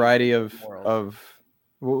about The Halo variety Infinite world. of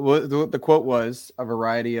The quote was a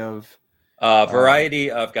variety of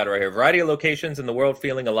variety I've got it right here. Variety of locations in the world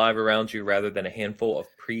feeling alive around you rather than a handful of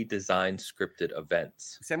pre-designed scripted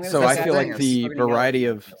events. So I feel like the variety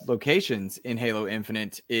of locations in Halo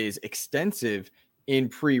Infinite is extensive in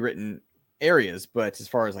pre-written areas, but as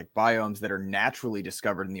far as like biomes that are naturally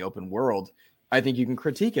discovered in the open world, I think you can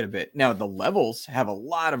critique it a bit. Now the levels have a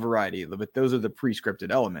lot of variety, but those are the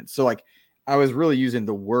pre-scripted elements. So like I was really using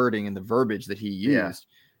the wording and the verbiage that he used.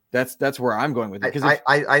 That's where I'm going with it. Because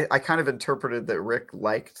I kind of interpreted that Rick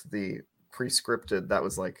liked the pre-scripted. That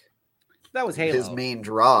was Halo. His main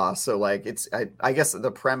draw. So like I guess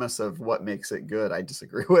the premise of what makes it good, I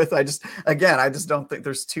disagree with. I just don't think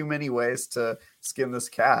there's too many ways to skin this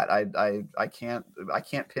cat. I can't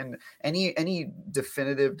pin any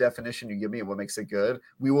definitive definition you give me of what makes it good.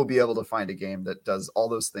 We will be able to find a game that does all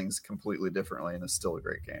those things completely differently and is still a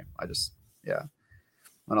great game.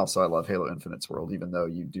 And also I love Halo Infinite's world, even though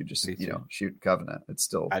you do just shoot Covenant. It's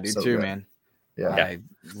still I do so too, good. man. Yeah, I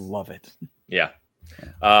love it. Yeah.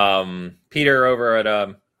 Peter over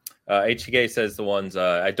at HK says the ones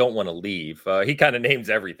I don't want to leave. He kind of names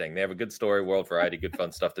everything. They have a good story, world variety, good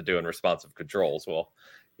fun stuff to do, and responsive controls. Well,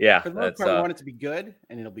 yeah, for the most part, we want it to be good,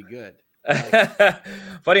 and it'll be good.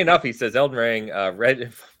 Funny enough, he says Elden Ring,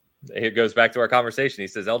 Red. It goes back to our conversation. He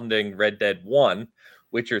says Elden Ring, Red Dead 1,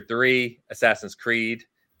 Witcher 3, Assassin's Creed.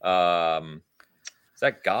 Is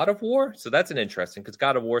that God of War? So that's an interesting, because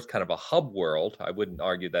God of War is kind of a hub world. I wouldn't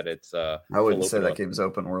argue that it's I wouldn't say that game's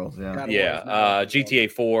open world.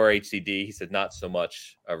 GTA 4 HCD, he said not so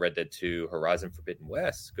much. Red Dead 2, Horizon Forbidden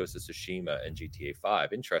West, Ghost of Tsushima, and GTA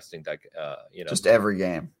 5. Interesting that just every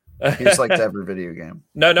game. He just liked every video game.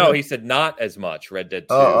 No, he said not as much. Red Dead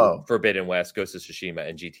 2, Forbidden West, Ghost of Tsushima,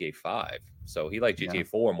 and GTA 5. So he liked GTA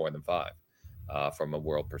 4 more than 5 from a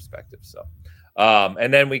world perspective. So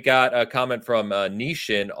and then we got a comment from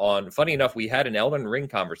Nishin on, funny enough, we had an Elden Ring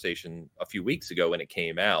conversation a few weeks ago when it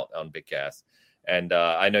came out on BigCast. And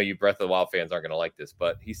I know you Breath of the Wild fans aren't going to like this,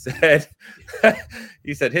 but he said,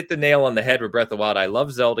 hit the nail on the head with Breath of the Wild. I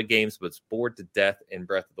love Zelda games, but it's bored to death in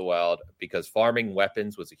Breath of the Wild because farming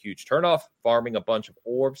weapons was a huge turnoff. Farming a bunch of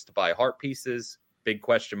orbs to buy heart pieces, big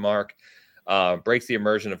question mark. Breaks the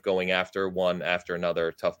immersion of going after one after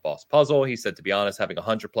another tough boss puzzle. He said, to be honest, having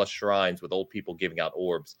 100+ shrines with old people giving out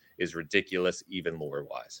orbs is ridiculous, even lore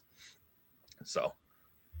wise. So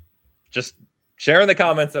just sharing the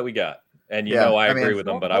comments that we got. And I agree with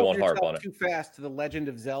them, but I won't harp on it. Too fast to the Legend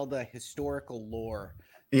of Zelda historical lore.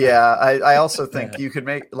 Yeah, I also think you could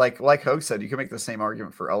make like Hogue said, you could make the same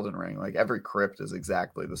argument for Elden Ring. Like every crypt is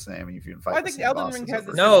exactly the same. If you can fight, I think Elden Ring has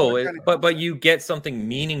but you get something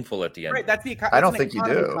meaningful at the end. Right, that's the. I don't think you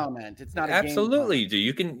do. Comment. It's not absolutely you do.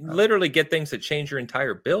 You can literally get things that change your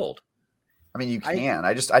entire build. I mean, you can.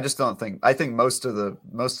 I just don't think. I think most of the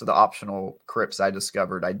optional crypts I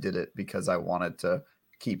discovered, I did it because I wanted to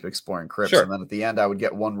keep exploring crypts, sure. And then at the end I would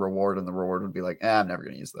get one reward, and the reward would be like, I'm never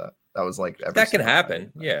going to use that. That was like that can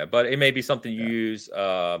happen, but it may be something you use,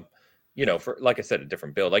 for, like I said, a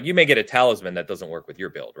different build. Like you may get a talisman that doesn't work with your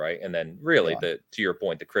build, right? And then really, to your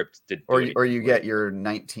point, the crypt did, or you get your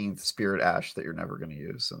 19th Spirit Ash that you're never going to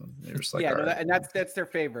use, and you're just like, and that's their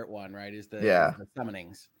favorite one, right? Is the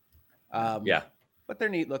summonings, but they're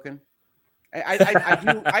neat looking.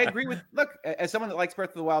 I agree with, look, as someone that likes Breath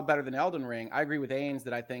of the Wild better than Elden Ring, I agree with Ains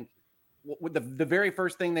that I think with the very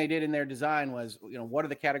first thing they did in their design was, what are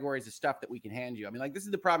the categories of stuff that we can hand you? I mean, like, this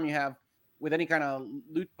is the problem you have with any kind of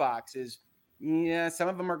loot box is, some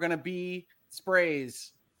of them are going to be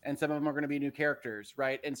sprays and some of them are going to be new characters,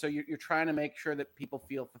 right? And so you're trying to make sure that people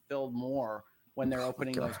feel fulfilled more when they're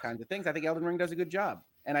opening those kinds of things. I think Elden Ring does a good job,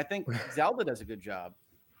 and I think Zelda does a good job,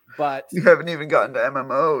 but you haven't even gotten to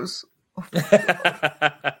MMOs.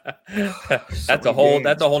 That's a whole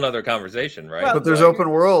nother conversation, right? But there's open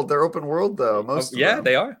world. They're open world though. Most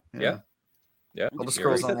they are. Yeah. Elder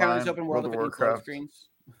Scrolls Online, open world of Warcraft.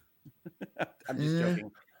 I'm just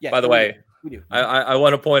joking. Yeah. By the way, we do. I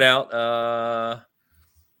want to point out.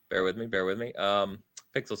 Bear with me. Pixel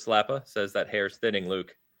Slappa says that hair's thinning,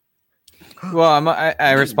 Luke. Well,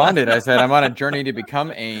 I responded. I said I'm on a journey to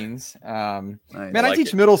become Ains. Man, I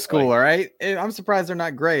teach middle school. All right, I'm surprised they're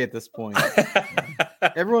not gray at this point.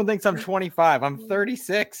 Everyone thinks I'm 25. I'm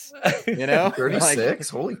 36. 36.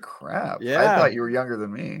 Holy crap! Yeah, I thought you were younger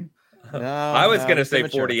than me. No, I was gonna say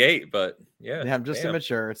immature. 48, but I'm just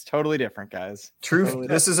immature. It's totally different, guys. Truth. Totally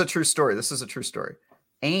this is a true story.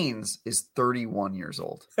 Ains is 31 years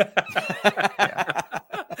old.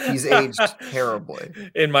 He's aged terribly.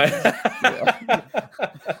 In my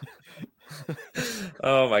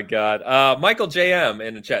Oh my God. Michael JM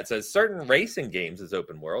in the chat says certain racing games is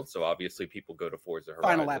open world, so obviously people go to Forza Horizon.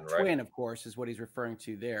 Final Lap right? Twin, of course, is what he's referring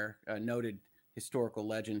to there. A noted historical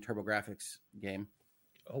legend TurboGrafx game.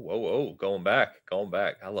 Oh, whoa. Going back. I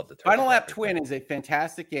love the Final Lap Twin is a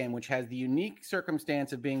fantastic game, which has the unique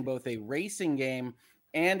circumstance of being both a racing game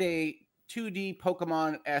and a 2D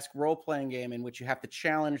Pokemon-esque role-playing game in which you have to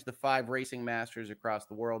challenge the 5 racing masters across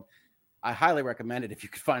the world. I highly recommend it if you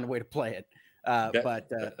could find a way to play it. That's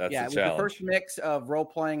it was the first mix of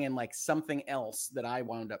role-playing and like something else that I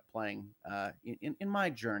wound up playing in my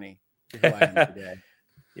journey to who I am today.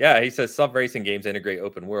 Yeah, he says some racing games integrate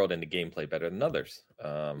open world into gameplay better than others.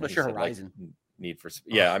 Sure, Horizon.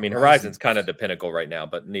 Horizon's kind of the pinnacle right now,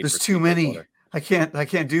 but there's too many. I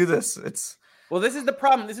can't do this. Well, this is the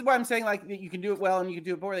problem. This is why I'm saying like you can do it well and you can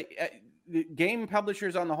do it poorly. The game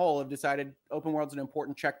publishers on the whole have decided open world's an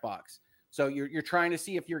important checkbox. So you're trying to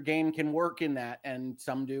see if your game can work in that, and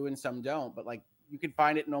some do and some don't. But like you can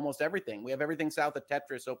find it in almost everything. We have everything south of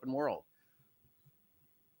Tetris open world.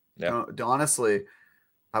 Yeah. Honestly,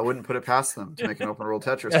 I wouldn't put it past them to make an open world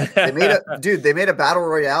Tetris. They made a battle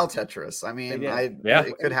royale Tetris. I mean,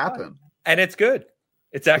 it could happen. And it's good.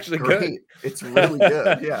 It's actually good. It's really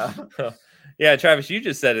good. Yeah. Yeah, Travis, you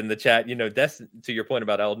just said in the chat, to your point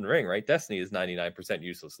about Elden Ring, right? Destiny is 99%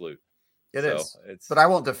 useless loot. It is. But I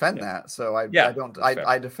won't defend that. So I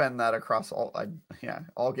defend that across all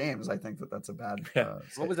games. I think that's a bad.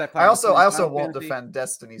 What was that? I also won't defend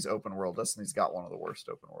Destiny's open world. Destiny's got one of the worst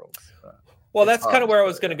open worlds. Well, that's kind of where I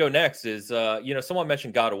was going to go next is, someone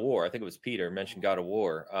mentioned God of War. I think it was Peter mentioned God of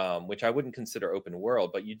War, which I wouldn't consider open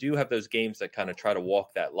world, but you do have those games that kind of try to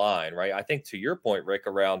walk that line, right? I think to your point, Rick,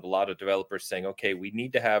 around a lot of developers saying, okay, we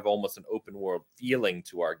need to have almost an open world feeling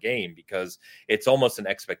to our game because it's almost an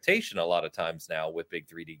expectation a lot of times now with big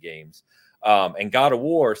 3D games. And God of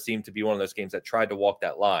War seemed to be one of those games that tried to walk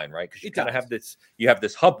that line, right? Because you kind of have this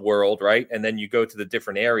hub world, right? And then you go to the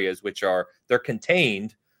different areas, they're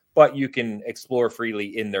contained, but you can explore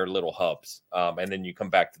freely in their little hubs. And then you come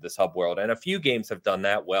back to this hub world. And a few games have done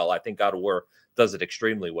that well. I think God of War does it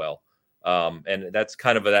extremely well. And that's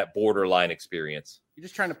kind of that borderline experience. You're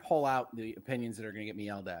just trying to pull out the opinions that are going to get me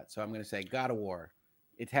yelled at. So I'm going to say God of War.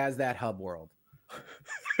 It has that hub world.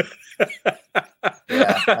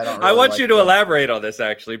 I want you to elaborate on this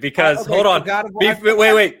actually, because hold on.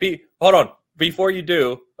 Hold on. Before you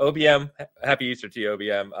do, OBM, happy Easter to you,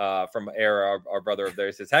 OBM, from Air, our brother of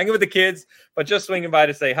theirs, says, hanging with the kids, but just swinging by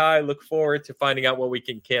to say hi. Look forward to finding out what we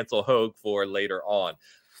can cancel Hogue for later on.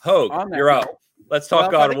 Hogue, you're up. Let's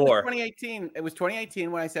talk God of War. It was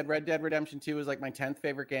 2018 when I said Red Dead Redemption 2 was like my 10th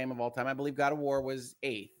favorite game of all time. I believe God of War was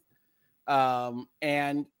 8th.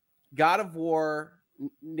 And God of War,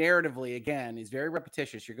 narratively, again, is very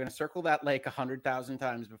repetitious. You're going to circle that lake 100,000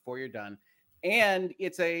 times before you're done. And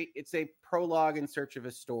it's a prologue in search of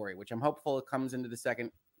a story, which I'm hopeful it comes into the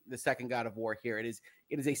second God of War here. It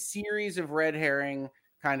is a series of red herring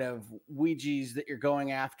kind of Ouijas that you're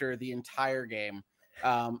going after the entire game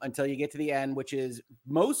until you get to the end, which is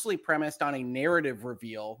mostly premised on a narrative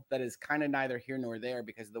reveal that is kind of neither here nor there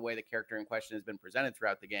because of the way the character in question has been presented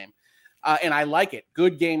throughout the game. And I like it.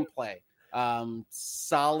 Good gameplay,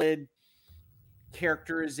 solid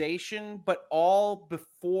characterization, but all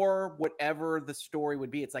before whatever the story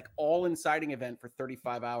would be. It's like all inciting event for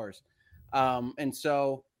 35 hours. And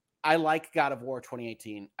so I like God of War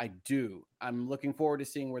 2018. I do. I'm looking forward to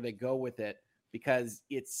seeing where they go with it because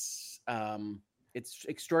it's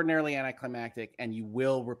extraordinarily anticlimactic and you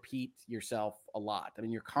will repeat yourself a lot. I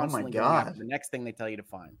mean, you're constantly going after the next thing they tell you to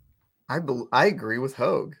find. I agree with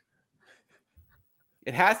Hogue.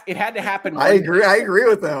 It had to happen. I agree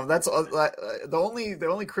with them. That's the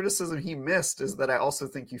only criticism he missed is that I also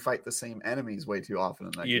think you fight the same enemies way too often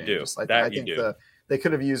in that game. Do. I think they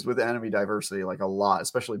could have used with enemy diversity like a lot,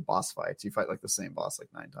 especially boss fights. You fight like the same boss like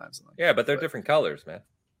 9 times. But they're different colors, man.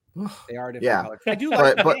 They are different colors. I do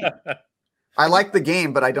like the game. I like the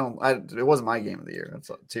game, but it wasn't my game of the year. That's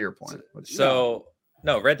to your point.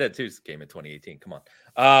 No, Red Dead 2's game in 2018. Come on.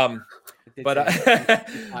 But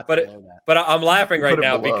I'm laughing right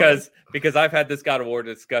now because I've had this God of War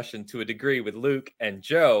discussion to a degree with Luke and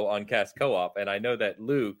Joe on Cast Co-op, and I know that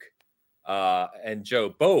Luke and Joe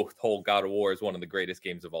both hold God of War as one of the greatest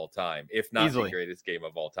games of all time, if not the greatest game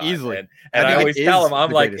of all time. Easily. And I always tell him, I'm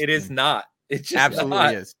like, it is not. It just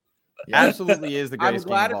absolutely is. Yeah. Absolutely is the greatest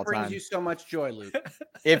game of all time. I'm glad it brings you so much joy, Luke.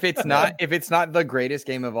 If it's not the greatest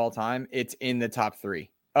game of all time, it's in the top 3.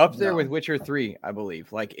 Up there with Witcher 3, I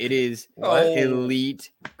believe. Like it is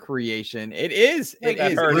elite creation. It is. It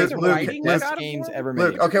is. It's the best games ever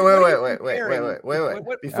made. Okay, wait.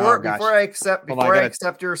 Before I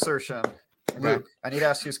accept your assertion, Luke, I need to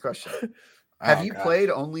ask you this question. Have you played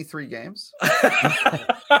only 3 games?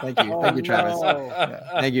 Thank you, Travis. No.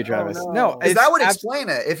 Yeah. Thank you, Travis. Oh, No, Because that would explain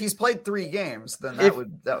it. If he's played 3 games, then that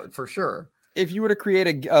would for sure. If you were to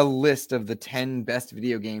create a list of the 10 best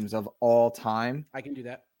video games of all time, I can do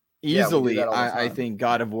that. Easily, do that all the I time. think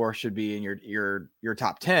God of War should be in your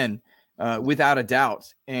top 10, without a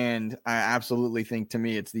doubt. And I absolutely think, to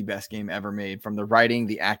me, it's the best game ever made, from the writing,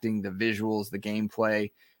 the acting, the visuals, the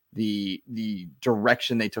gameplay, the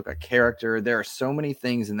direction they took a character. There are so many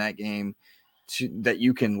things in that game that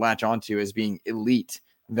you can latch onto as being elite,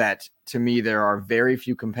 that to me, there are very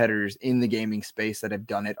few competitors in the gaming space that have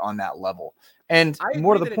done it on that level. And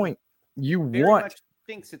more to the point, Much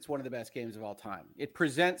thinks it's one of the best games of all time. It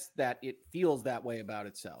presents that, it feels that way about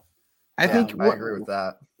itself. I think I agree with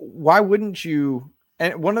that. Why wouldn't you?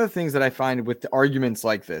 And one of the things that I find with the arguments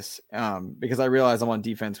like this, because I realize I'm on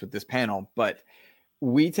defense with this panel, but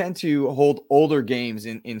we tend to hold older games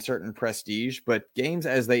in certain prestige, but games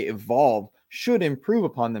as they evolve should improve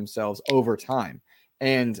upon themselves over time.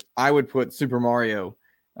 And I would put Super Mario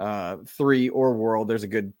 3 or World, there's a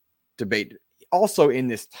good debate, also in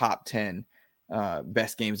this top 10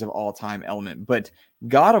 best games of all time element. But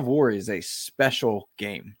God of War is a special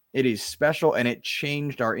game. It is special, and it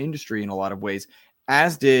changed our industry in a lot of ways,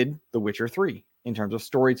 as did The Witcher 3 in terms of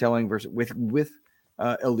storytelling versus with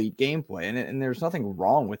elite gameplay. And there's nothing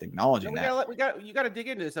wrong with acknowledging that. You got to dig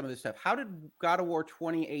into some of this stuff. How did God of War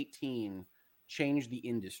 2018 change the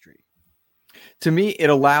industry? To me, it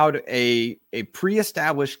allowed a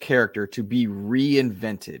pre-established character to be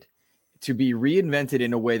reinvented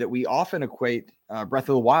in a way that we often equate Breath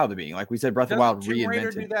of the Wild to being. Like we said, Breath of the Wild Tomb Raider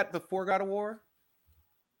reinvented. do that before God of War?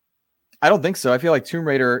 I don't think so. I feel like Tomb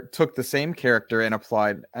Raider took the same character and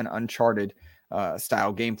applied an Uncharted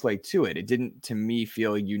style gameplay to it. It didn't, to me,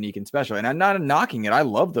 feel unique and special. And I'm not knocking it. I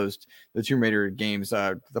love the Tomb Raider games,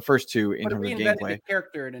 the first 2 in terms of gameplay. The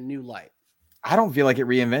character in a new light. I don't feel like it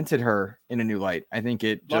reinvented her in a new light. I think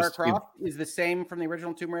it Lara Croft is the same from the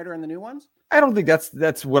original Tomb Raider and the new ones? I don't think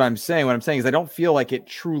that's what I'm saying. What I'm saying is I don't feel like it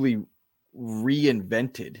truly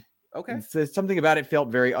reinvented. Okay. It's something about it felt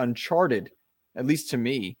very Uncharted, at least to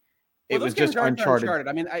me. It was just Uncharted.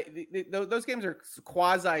 I mean, those games are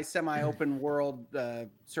quasi semi-open world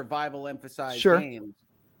survival emphasized games,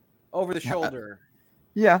 over the shoulder.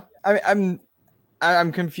 Yeah,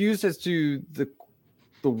 I'm confused as to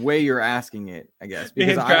the way you're asking it, I guess.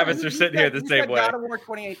 Because me and Travis are sitting here the same way. God of War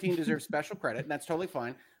 2018 deserves special credit, and that's totally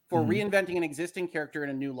fine, for reinventing an existing character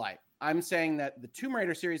in a new light. I'm saying that the Tomb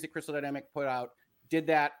Raider series that Crystal Dynamics put out did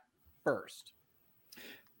that first.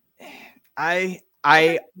 I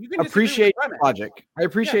appreciate your logic. I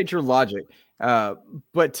appreciate your logic.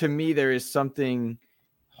 But to me, there is something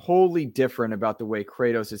wholly different about the way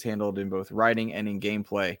Kratos is handled in both writing and in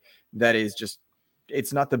gameplay that is just,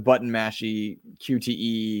 it's not the button mashy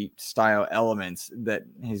QTE style elements that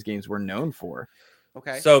his games were known for.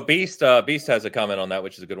 Okay. So Beast has a comment on that,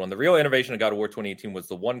 which is a good one. The real innovation of God of War 2018 was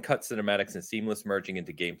the one-cut cinematics and seamless merging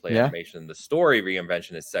into gameplay animation. The story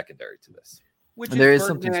reinvention is secondary to this. Which is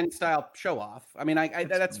Birdman style show off. I mean, I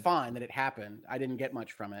that's fine that it happened. I didn't get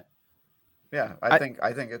much from it. Yeah, I think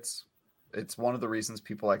it's one of the reasons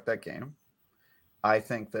people like that game. I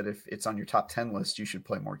think that if it's on your top 10 list, you should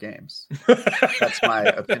play more games. That's my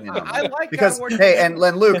opinion on that. I like because God of War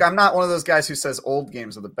and Luke, I'm not one of those guys who says old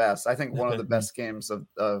games are the best. I think one of the best games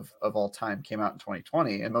of all time came out in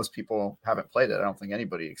 2020, and most people haven't played it. I don't think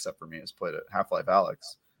anybody except for me has played it. Half-Life Alyx.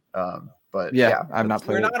 But I'm not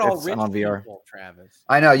playing. We're not all rich on VR. people, Travis.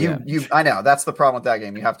 I know you. I know that's the problem with that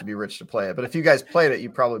game. You have to be rich to play it. But if you guys played it,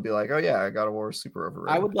 you'd probably be like, "Oh yeah, God of War is super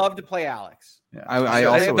overrated." I would love to play Alyx. Yeah. I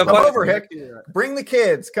also come over, Hick. Bring the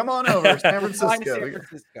kids. Come on over, San Francisco.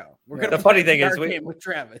 We're gonna. The funny thing is, with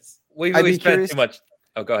Travis. We spent too much.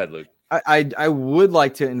 Oh, go ahead, Luke. I would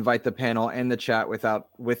like to invite the panel and the chat without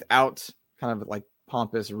kind of like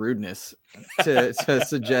pompous rudeness to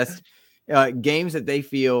suggest games that they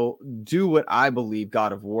feel do what I believe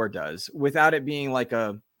God of War does without it being like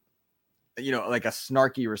a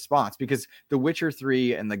snarky response, because The Witcher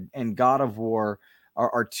 3 and God of War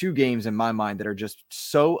are 2 games in my mind that are just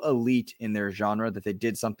so elite in their genre that they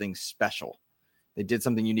did something special. They did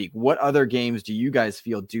something unique. What other games do you guys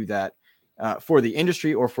feel do that for the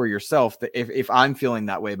industry or for yourself, that if I'm feeling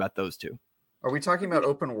that way about those 2? Are we talking about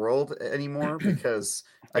open world anymore? Because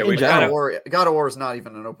Yeah, God of War is not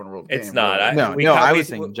even an open world game. It's not. Really. I was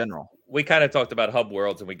saying in general. We kind of talked about hub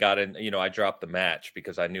worlds, and we got in. I dropped the match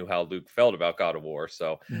because I knew how Luke felt about God of War.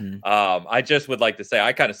 So, I just would like to say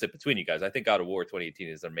I kind of sit between you guys. I think God of War 2018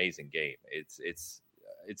 is an amazing game. It's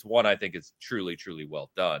one I think is truly, truly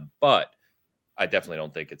well done. But I definitely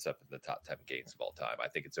don't think it's up in the top 10 games of all time. I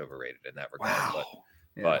think it's overrated in that regard. Wow.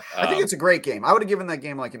 But I think it's a great game. I would have given that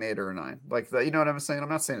game like an 8 or a 9. Like you know what I'm saying? I'm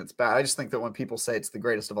not saying it's bad. I just think that when people say it's the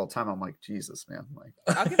greatest of all time, I'm like, Jesus, man. Like,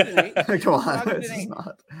 I'll give it an 8. come on, it's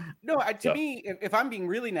not. No, to me, if I'm being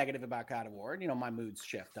really negative about God of War, my moods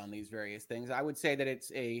shift on these various things. I would say that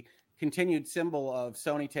it's a continued symbol of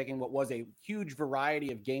Sony taking what was a huge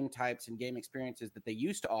variety of game types and game experiences that they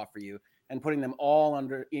used to offer you and putting them all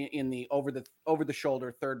under in the over the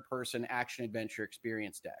shoulder third person action adventure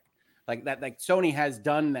experience deck. Like that, like Sony has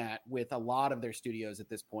done that with a lot of their studios at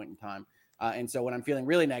this point in time. And so when I'm feeling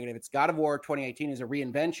really negative, it's God of War 2018 is a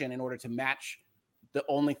reinvention in order to match the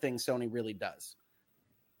only thing Sony really does.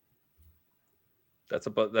 That's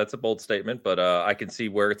a bold statement, but I can see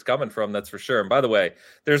where it's coming from. That's for sure. And by the way,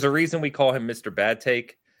 there's a reason we call him Mr. Bad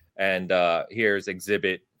Take. And here's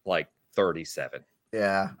exhibit like 37.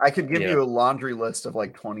 Yeah, I could give you a laundry list of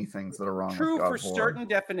like 20 things that are wrong. True with God for of War. certain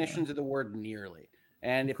definitions of the word nearly.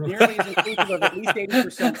 And if nearly is inclusive of at least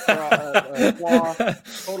 80% flaw,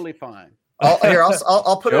 totally fine.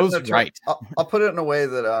 I'll put Joe's it in right. I'll put it in a way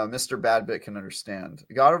that Mr. Badbit can understand.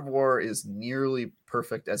 God of War is nearly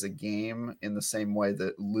perfect as a game in the same way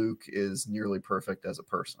that Luke is nearly perfect as a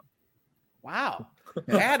person. Wow.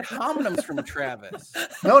 Ad hominems from Travis.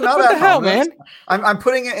 No, not What the ad hell, hominems. man? I'm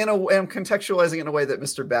putting it I'm contextualizing it in a way that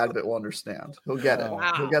Mr. Badbit will understand. He'll get it.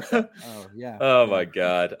 Wow. He'll get that. Oh yeah. Oh my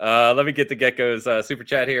God. Let me get the Gecko's super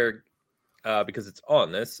chat here because it's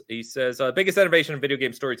on this. He says, biggest innovation in video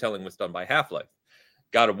game storytelling was done by Half-Life.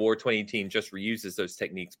 God of War 2018 just reuses those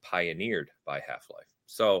techniques pioneered by Half-Life.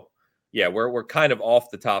 So yeah, we're kind of off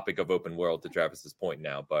the topic of open world to Travis's point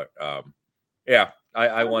now, but yeah,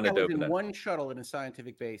 I wanted to open that. One shuttle in a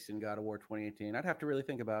scientific base in God of War 2018. I'd have to really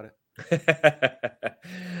think about it.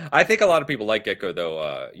 I think a lot of people like Gecko,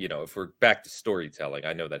 though. If we're back to storytelling,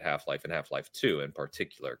 I know that Half-Life and Half-Life 2 in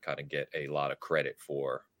particular kind of get a lot of credit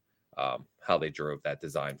for how they drove that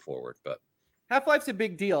design forward. But Half-Life's a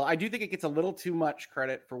big deal. I do think it gets a little too much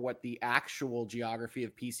credit for what the actual geography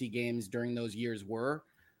of PC games during those years were.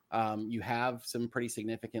 You have some pretty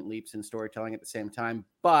significant leaps in storytelling at the same time,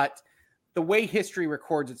 but the way history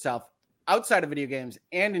records itself outside of video games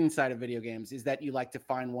and inside of video games is that you like to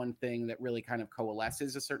find one thing that really kind of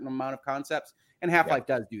coalesces a certain amount of concepts, and Half-Life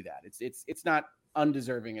does do that. It's not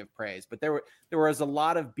undeserving of praise, but there was a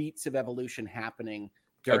lot of beats of evolution happening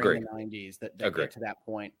during the 90s that get to that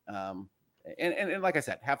point. And like I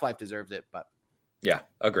said, Half-Life deserves it, but yeah,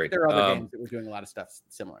 agreed. There are other games that were doing a lot of stuff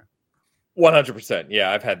similar. 100%.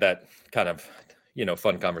 Yeah, I've had that kind of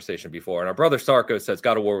fun conversation before. And our brother Sarko says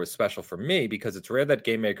God of War was special for me because it's rare that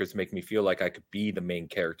game makers make me feel like I could be the main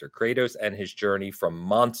character. Kratos and his journey from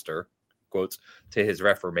monster, quotes, to his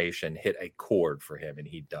reformation hit a chord for him, and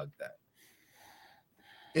he dug that.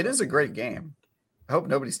 It is a great game. I hope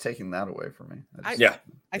nobody's taking that away from me. I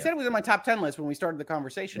said it was in my top 10 list when we started the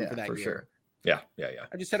conversation for that year. Sure. Yeah.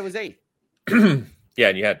 I just said it was 8. Yeah,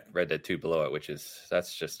 and you had Red Dead 2 below it,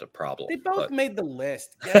 that's just a problem. They both made the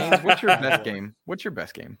list. Yeah. What's your best game? What's your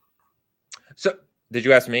best game? So, did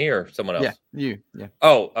you ask me or someone else? Yeah, you. Yeah.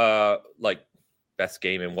 Oh, like best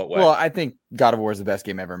game in what way? Well, I think God of War is the best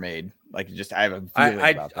game ever made. Like, I have a feeling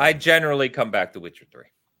about that. I generally come back to Witcher 3.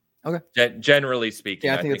 Okay. Generally speaking,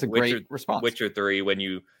 yeah, I think it's a great response. Witcher 3, when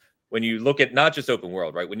you look at not just open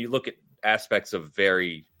world, right? When you look at aspects of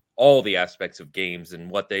all the aspects of games and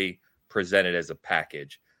what they presented as a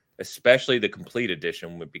package, especially the complete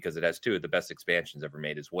edition, because it has 2 of the best expansions ever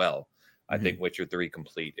made as well. I think Witcher 3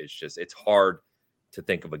 complete is it's hard to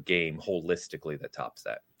think of a game holistically that tops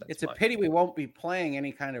that. It's a pity we won't be playing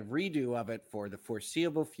any kind of redo of it for the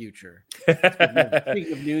foreseeable future.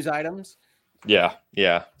 Speaking of news items. Yeah.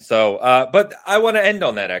 So, but I want to end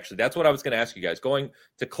on that, actually. That's what I was going to ask you guys. Going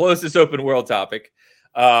to close this open world topic,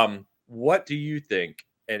 what do you think,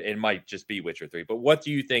 and it might just be Witcher 3, but what do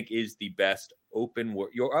you think is the best open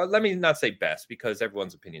world? Let me not say best, because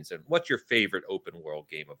everyone's opinion is. What's your favorite open world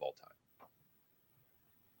game of all time?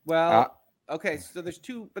 Well, okay, so there's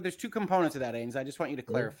two components of that, Ains. I just want you to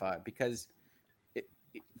clarify, because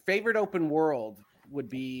favorite open world would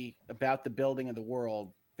be about the building of the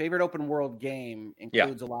world. Favorite open world game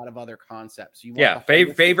includes a lot of other concepts.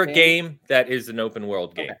 Favorite game that is an open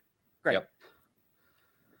world game. Okay. Great. Yep.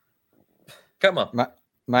 Come on.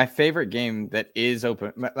 My favorite game that is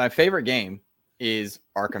open. My favorite game is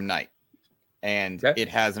Arkham Knight, and it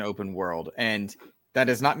has an open world, and that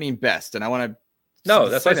does not mean best. And I want to. No,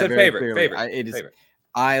 that's why I said favorite. Favorite.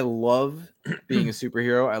 I love being a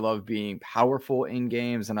superhero. I love being powerful in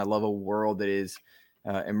games, and I love a world that is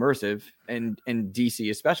immersive. And DC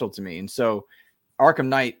is special to me, and so Arkham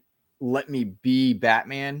Knight let me be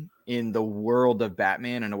Batman in the world of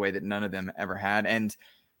Batman in a way that none of them ever had. And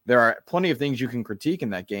there are plenty of things you can critique in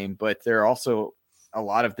that game, but there are also a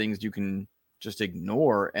lot of things you can just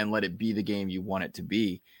ignore and let it be the game you want it to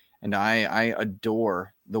be. And I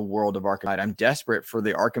adore the world of Arkham Knight. I'm desperate for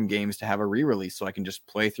the Arkham games to have a re-release so I can just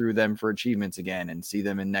play through them for achievements again and see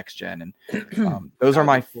them in next gen. And those are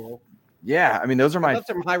my cool. Yeah, I mean, those are my. I love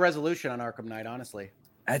some high resolution on Arkham Knight, honestly.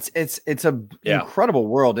 It's a incredible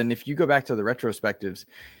world, and if you go back to the retrospectives,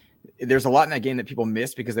 there's a lot in that game that people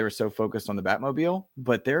missed because they were so focused on the Batmobile.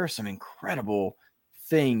 But there are some incredible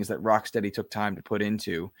things that Rocksteady took time to put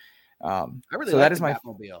into. I really so like that is the my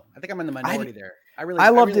Batmobile. I think I'm in the minority there. I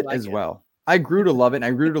loved really it like as well. I grew to love it, and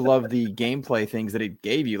I grew to love the gameplay things that it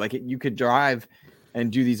gave you. Like you could drive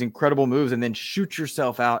and do these incredible moves and then shoot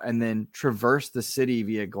yourself out and then traverse the city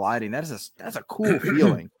via gliding. That's a cool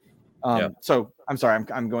feeling. So I'm sorry,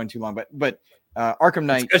 I'm going too long, but Arkham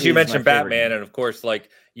Knight, because you mentioned Batman, and of course, like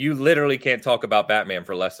you literally can't talk about Batman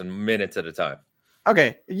for less than minutes at a time.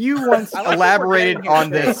 Okay, you once elaborated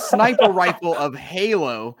on the sniper rifle of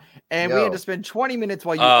Halo, and we had to spend 20 minutes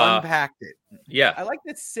while you unpacked it. Yeah, I like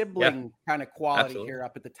this sibling kind of quality here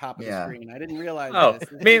up at the top of the screen. I didn't realize.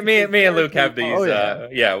 Me and Luke have these.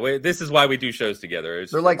 This is why we do shows together.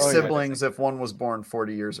 They're like siblings if one was born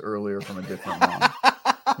 40 years earlier from a different mom.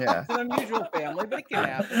 Yeah, it's an unusual family, but it can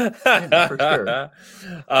happen. For sure.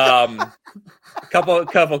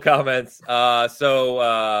 Couple comments. So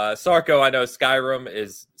Sarko, I know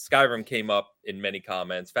Skyrim came up in many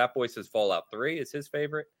comments. Fatboy says Fallout 3 is his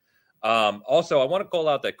favorite. Also, I want to call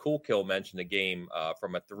out that Cool Kill mentioned a game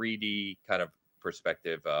from a 3D kind of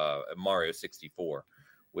perspective, Mario 64,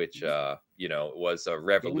 which was a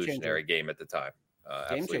revolutionary game at the time.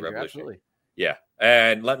 Absolutely revolutionary. Absolutely. Yeah,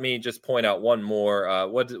 and let me just point out one more.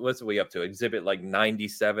 What's we up to? Exhibit like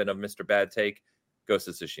 97 of Mr. Bad Take, Ghost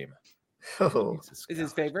of Tsushima. Oh, is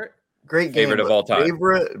his favorite? Great game, favorite of all time.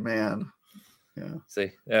 Favorite, man. Yeah.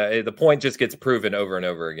 See, the point just gets proven over and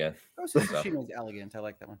over again. Ghost of Tsushima is elegant. I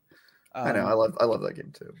like that one. I know. I love that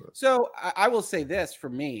game too. But. So I will say this for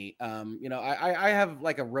me. I have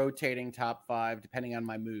like a rotating top 5 depending on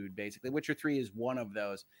my mood. Basically, Witcher 3 is one of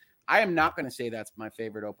those. I am not going to say that's my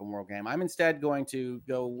favorite open world game. I'm instead going to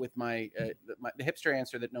go with the hipster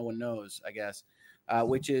answer that no one knows, I guess,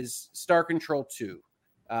 which is Star Control 2,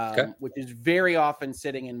 which is very often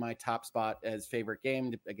sitting in my top spot as favorite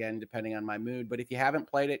game, again, depending on my mood. But if you haven't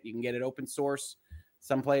played it, you can get it open source,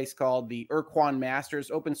 someplace called the Urquan Masters,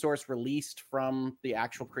 open source, released from the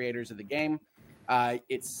actual creators of the game.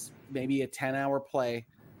 It's maybe a 10-hour play.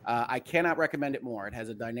 I cannot recommend it more. It has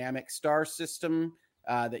a dynamic star system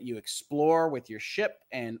that you explore with your ship,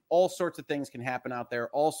 and all sorts of things can happen out there,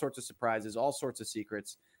 all sorts of surprises, all sorts of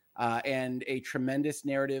secrets, and a tremendous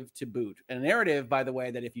narrative to boot. And a narrative, by the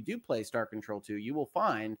way, that if you do play Star Control 2, you will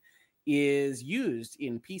find is used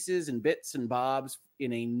in pieces and bits and bobs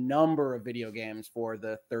in a number of video games for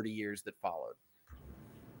the 30 years that followed.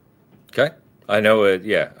 Okay. I know it.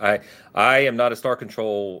 Yeah. I am not a Star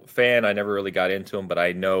Control fan. I never really got into them, but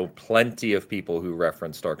I know plenty of people who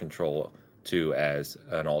reference Star Control 2 as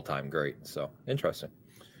an all-time great. So interesting.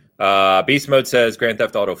 Beast Mode says Grand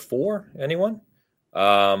Theft Auto 4. Anyone?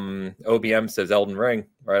 OBM says Elden Ring,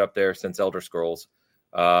 right up there since Elder Scrolls.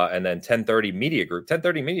 And then 1030 Media Group.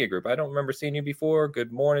 1030 Media Group. I don't remember seeing you before.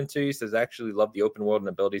 Good morning to you. Says actually love the open world and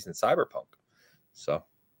abilities in Cyberpunk. So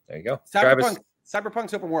there you go.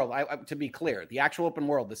 Cyberpunk's open world. To be clear, the actual open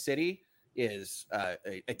world, the city is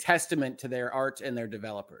a testament to their art and their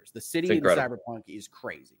developers. The city in Cyberpunk is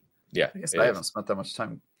crazy. Yeah, I guess I haven't spent that much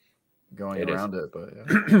time going around it, but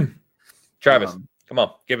yeah. Travis, come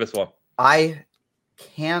on, give us one. I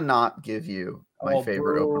cannot give you my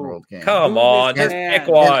favorite open world game. Come on, just pick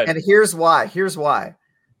one. And here's why. There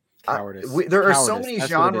are so many That's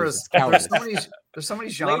genres. There's so many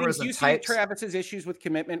genres. Ladies, do you see Travis's issues with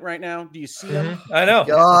commitment right now? Do you see them? I know.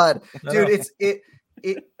 God, dude,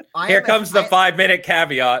 Here comes the 5-minute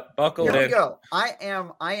caveat. Buckle in. Here we go. I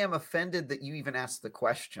am offended that you even asked the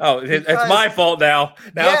question. Oh, it's my fault now.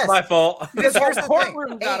 It's my fault. Because here's the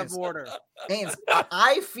courtroom's out of order. Haynes,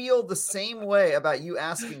 I feel the same way about you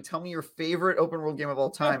asking, tell me your favorite open world game of all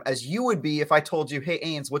time, as you would be if I told you, hey,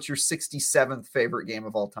 Haynes, what's your 67th favorite game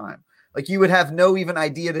of all time? Like you would have no even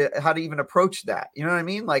idea how to even approach that. You know what I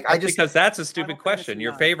mean? Like because that's a stupid question.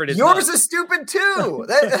 Your favorite is yours is stupid too.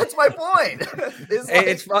 That's my point.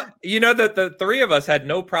 It's fun. You know that the three of us had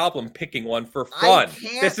no problem picking one for fun.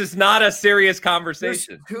 This is not a serious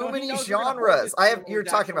conversation. There's too many genres. You're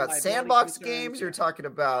talking about sandbox games. You're talking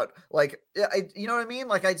about you know what I mean?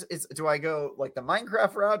 Like do I go like the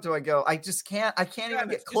Minecraft route? Do I go? I just can't. I can't even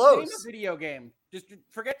get close. Name a video game. Just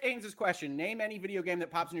forget Ains's question. Name any video game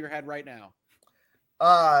that pops in your head right now.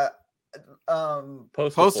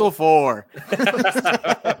 Postal 4.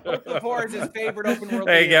 Postal 4 is his favorite open world.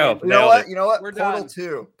 There you go. You know what? You know what? We're Portal done.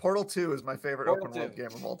 2. Portal 2 is my favorite Portal open world 2.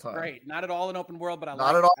 game of all time. Great. Not at all an open world, but I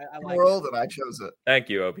Not like at all I open like world, and I chose it. Thank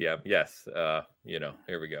you, OPM. Yes.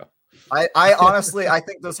 Here we go. I honestly, I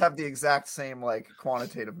think those have the exact same like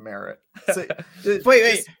quantitative merit. So,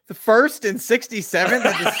 Wait. The first and 67 are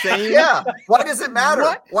the same? Yeah. Why does it matter?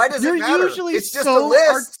 What? Why does You're it matter? usually It's just so a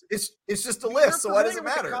list. It's just a list. So why does it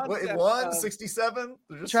familiar with the matter? What, concept 1, of- 67?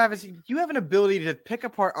 Travis, you have an ability to pick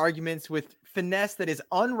apart arguments with finesse that is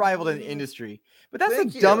unrivaled in the industry. But that's Thank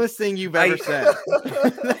the you. dumbest thing you've ever said.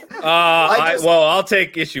 Well, I'll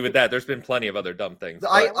take issue with that. There's been plenty of other dumb things.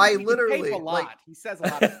 I but- He literally pays a lot. like. He says a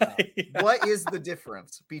lot of stuff. What is the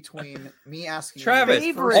difference between me asking Travis,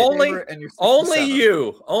 your first only- favorite and your Only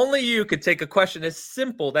 67? only you could take a question as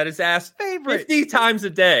simple that is asked Favorite. 50 times a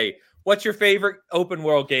day. What's your favorite open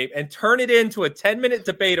world game? And turn it into a 10-minute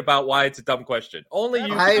debate about why it's a dumb question. Only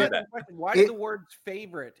you I- can do that. Why do the words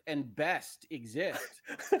favorite and best exist?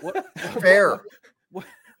 Fair.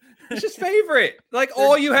 It's just favorite. Like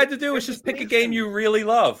all you had to do was just pick a game you really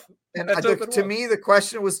love. And That's open to world. me, the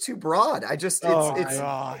question was too broad. I just, it's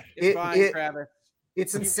God. It's fine, Travis.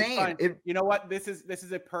 it's It's insane. fine. It, You know what? This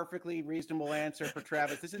is a perfectly reasonable answer for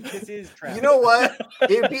Travis. This is Travis. you know what?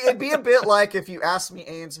 It'd be a bit like if you asked me,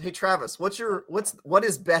 Ains, hey Travis, what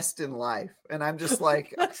is best in life? And I'm just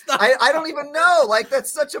like, I don't even know. Like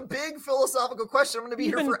that's such a big philosophical question. I'm going to be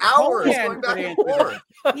Even here for hours Conan going back could and answer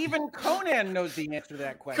forth. Even Conan knows the answer to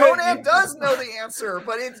that question. Conan does know the answer,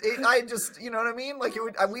 but I just, you know what I mean? Like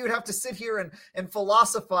we would have to sit here and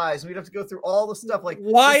philosophize. We'd have to go through all the stuff. Like,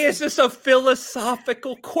 Why is this a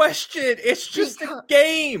philosophical question? It's just a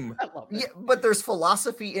game. I love it. Yeah, but there's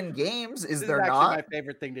philosophy in games, is This there is actually not? my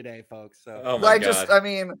favorite thing today, folks. So Oh my I god. just, I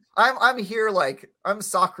mean, I'm here like I'm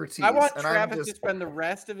Socrates, I want and Travis I'm to just. spend the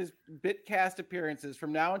rest of his Bitcast appearances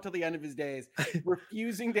from now until the end of his days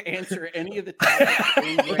refusing to answer any of the topics.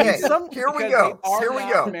 being Okay, raised here we because go. they are Here we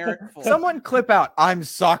not go. meritful. Someone clip out, I'm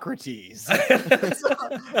Socrates.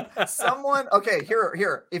 Someone, okay,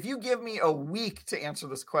 here. If you give me a week to answer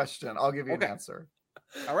this question, I'll give you an Okay. answer.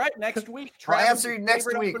 All right, next week. I'll Travis' answer you next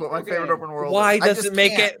favorite week open what my world favorite game. open world Why is. I does just it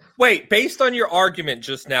make can't. it? Wait, based on your argument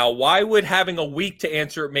just now, why would having a week to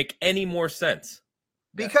answer it make any more sense?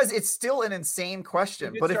 Because it's still an insane question.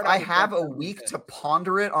 You did But if start out I with have a something week you to said.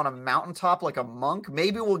 ponder it on a mountaintop like a monk,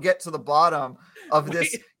 maybe we'll get to the bottom of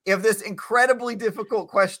this incredibly difficult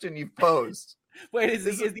question you've posed. Wait, is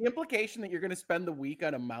This the implication that you're going to spend the week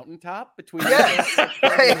on a mountaintop between? Yes,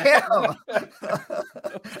 I am.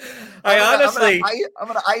 I'm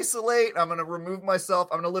going to isolate. I'm going to remove myself.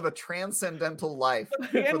 I'm going to live a transcendental life.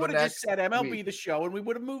 Dan for would the have just next said MLB week. the show, and we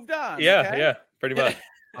would have moved on. Yeah, okay? yeah, pretty much.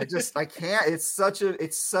 I can't. It's such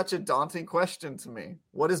a daunting question to me.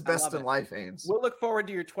 What is best love in it. life, Ains? We'll look forward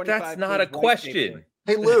to your 25. That's not a page white question. paper.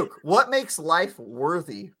 Hey, Luke, what makes life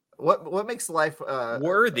worthy? What makes life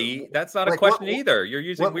Worthy. That's not a like, question what- either. You're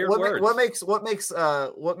using weird words. What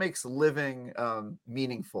makes living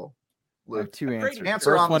meaningful? I have Luke, two Great answers.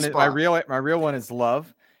 answer First on the one, spot. my real one is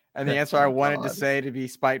love, and the answer I Oh, wanted to God. say to be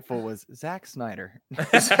spiteful was Zack Snyder.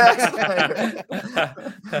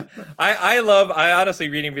 I honestly,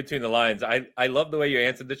 reading between the lines, I love the way you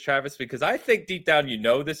answered this, Travis, because I think deep down you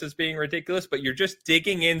know this is being ridiculous, but you're just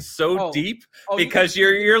digging in so Oh. deep Oh, you because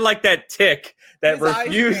you're like that tick that His eyes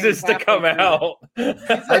refuses changed to come halfway through.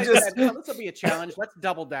 out. I just- said, "Oh, this will be a challenge. Let's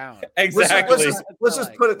double down. Exactly. let's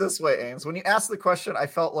just put it this way, Ames. When you asked the question, I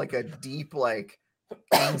felt like a deep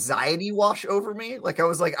anxiety wash over me. Like I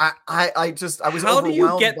was like I was How do you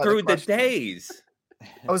overwhelmed get by through the question. days?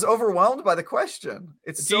 I was overwhelmed by the question.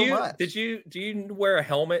 It's so much. Do you wear a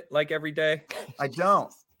helmet like every day? I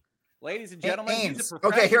don't. Ladies and gentlemen, he's Ames. a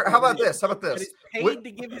Okay, here. How about professional this? How about that this? is paid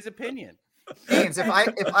to give his opinion. Ames, if I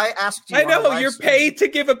asked you, I on a know live you're stream- paid to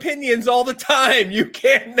give opinions all the time. You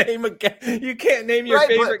can't name your Right,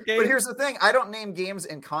 favorite game. But here's the thing: I don't name games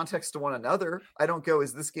in context to one another. I don't go,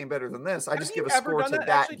 "Is this game better than this?" I Have just you give a ever score done to that?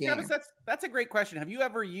 that Actually, game. Travis, that's a great question. Have you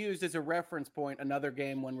ever used as a reference point another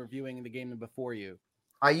game when reviewing the game before you?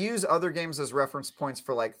 I use other games as reference points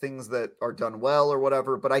for like things that are done well or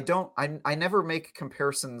whatever, but I don't. I never make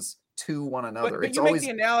comparisons to one another. But It's you always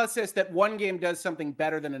make the analysis that one game does something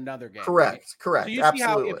better than another game. right? correct. Correct. So you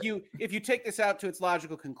Absolutely. see how if you take this out to its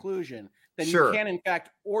logical conclusion, then Sure. you can in fact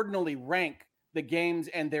ordinally rank the games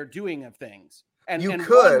and their doing of things. And You and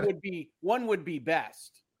could. one would be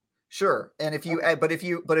best. Sure. And if you, but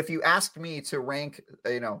if you asked me to rank,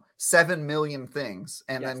 7 million things,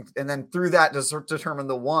 and Yes. then through that determine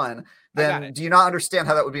the one, then do you not understand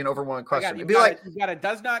how that would be an overwhelming question? It'd be like, you got it.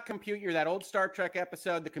 Does not compute. You're that old Star Trek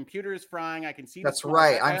episode. The computer is frying. I can see. That's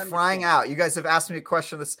right. I'm frying out. You guys have asked me a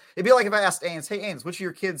question. It'd be like if I asked Ains, hey, Ains, which of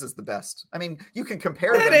your kids is the best? I mean, you can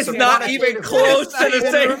compare them. That is not even close to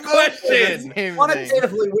the same question.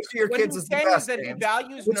 Quantitatively, which of your kids is the best? He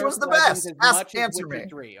values which Nerf was the best? Answer me.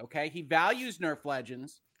 3, okay? He values Nerf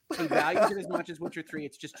Legends. He values it as much as Witcher 3.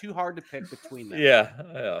 It's just too hard to pick between them. Yeah.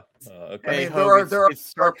 Okay. I mean, there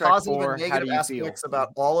are positive and negative aspects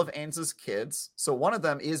about all of Ains's kids. So one of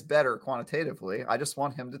them is better quantitatively. I just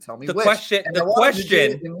want him to tell me the which. question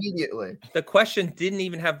Immediately. The question didn't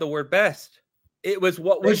even have the word best. It was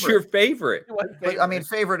what was your favorite? But I mean,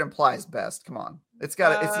 favorite implies best. Come on, it's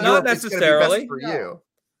got it's not necessarily for you.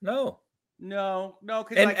 No.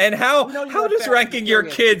 And how does ranking your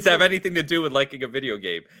kids have anything to do with liking a video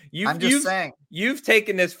game? I'm just saying you've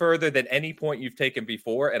taken this further than any point you've taken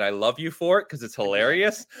before, and I love you for it because it's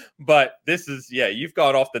hilarious. But this is you've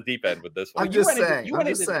gone off the deep end with this one. I'm just saying. You went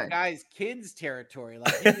into the guy's kids territory.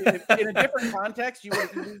 Like in a different context,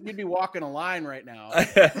 you'd be walking a line right now.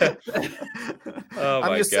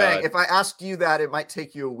 I'm just saying, if I asked you that, it might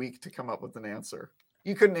take you a week to come up with an answer.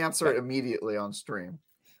 You couldn't answer it immediately on stream.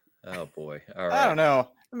 Oh boy! All right. I don't know.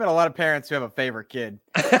 I met a lot of parents who have a favorite kid.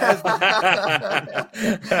 They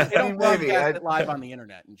don't broadcast it live on the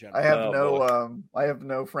internet in general. I have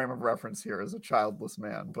no frame of reference here as a childless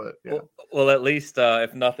man, but yeah. Well, at least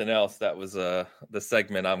if nothing else, that was the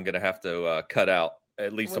segment I'm gonna have to cut out.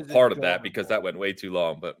 At least a part of that because that went way too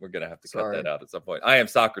long, but we're gonna have to cut that out at some point. I Am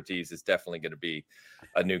Socrates is definitely gonna be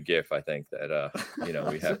a new GIF. I think that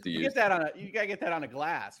we have to use. You gotta get that on a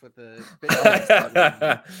glass with the.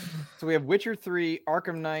 So we have Witcher 3,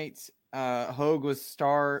 Arkham Knight. Hogue was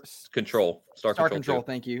Star Control.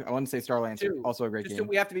 Thank you. I want to say Star Lancer. 2. Also a great game. So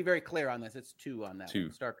we have to be very clear on this. It's 2 on that. 2.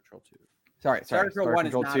 One. Star Control 2. Sorry. Star Control 1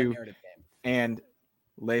 is not 2 a narrative game. And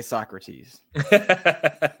Les Socrates.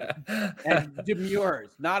 And demurs,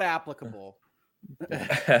 not applicable.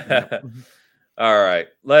 All right.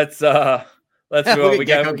 Let's move on. We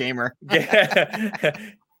got Gamer.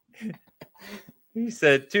 He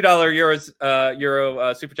said $2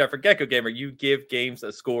 Euro super chat for Gecko Gamer. You give games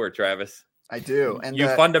a score, Travis. I do, and you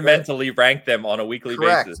fundamentally rank them on a weekly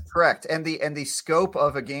basis. Correct. And the scope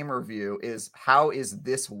of a game review is how is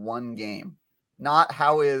this one game, not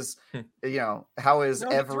how is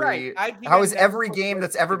every game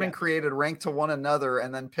that's ever been created ranked to one another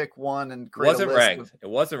and then pick one and create. It wasn't ranked. It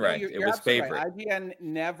was favorite. Right. IGN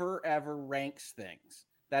never ever ranks things.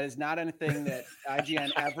 That is not anything that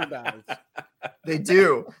IGN ever does. They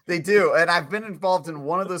do. And I've been involved in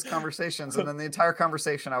one of those conversations, and then the entire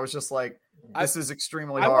conversation, I was just like, this is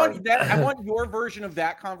extremely hard. I want your version of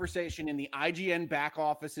that conversation in the IGN back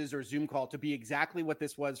offices or Zoom call to be exactly what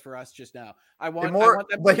this was for us just now.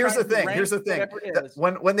 But here's the thing.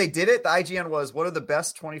 When they did it, the IGN was, what are the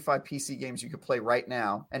best 25 PC games you could play right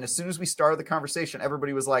now? And as soon as we started the conversation,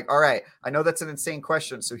 everybody was like, all right, I know that's an insane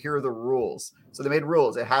question, so here are the rules. So they made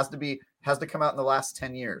rules. It has to come out in the last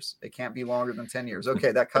 10 years. It can't be longer than 10 years.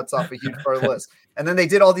 Okay, that cuts off a huge part of the list. And then they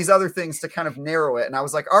did all these other things to kind of narrow it. And I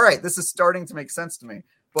was like, all right, this is starting to make sense to me.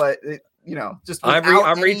 But, just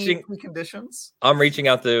without any preconditions. I'm reaching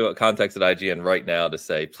out to Context at IGN right now to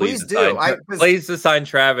say, please assign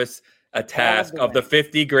Travis a task of the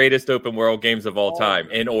 50 greatest open world games of all time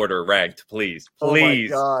in order, ranked, please. Oh my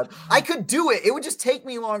God. I could do it. It would just take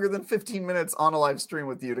me longer than 15 minutes on a live stream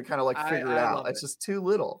with you to kind of figure it out. It's just too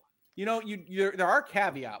little. There are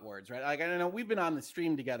caveat words, right? Like, I know we've been on the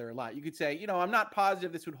stream together a lot. You could say, I'm not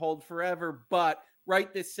positive this would hold forever, but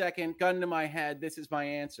right this second, gun to my head, this is my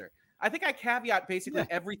answer. I think I caveat basically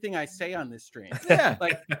everything I say on this stream. Yeah.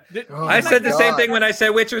 I said the same thing when I said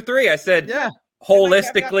Witcher 3. I said,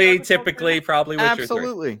 holistically, typically, probably Witcher 3.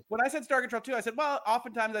 Absolutely. When I said Star Control 2, I said, well,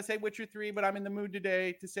 oftentimes I say Witcher 3, but I'm in the mood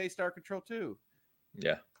today to say Star Control 2.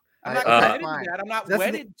 Yeah. I'm not committed to that. I'm not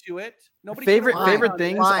wedded to it. Nobody favorite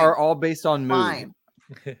things are all based on mood.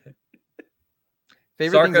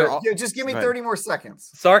 Just give me 30 more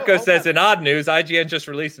seconds. Sarko says, in odd news, IGN just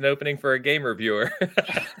released an opening for a game reviewer.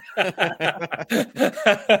 Here's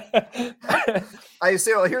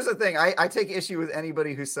the thing. I take issue with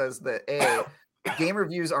anybody who says that game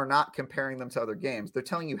reviews are not comparing them to other games. They're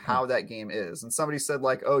telling you how that game is. And somebody said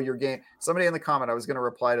your game, somebody in the comment, I was going to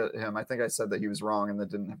reply to him. I think I said that he was wrong and that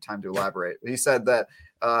didn't have time to elaborate. He said that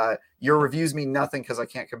your reviews mean nothing because I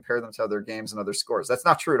can't compare them to other games and other scores. That's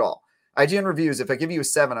not true at all. IGN reviews, if I give you a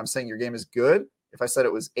 7, I'm saying your game is good. If I said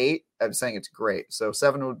it was 8, I'm saying it's great. So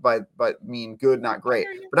 7 would by mean good, not great.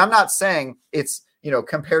 But I'm not saying it's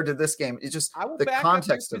compared to this game, it's just I will the back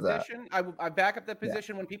context up of that. position. I back up that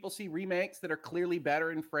position when people see remakes that are clearly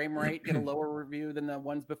better in frame rate, get a lower review than the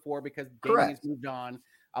ones before because gaming has moved on.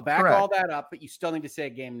 I'll back all that up, but you still need to say a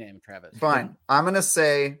game name, Travis. Fine. I'm going to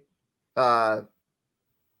say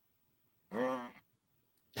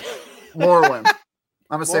Morrowind.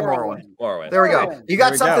 I'm going to say Morrowind. There we go. You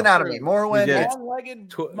got something out of me. Morrowind.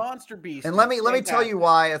 Long-legged monster beast. And let me tell you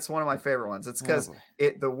why it's one of my favorite ones. It's because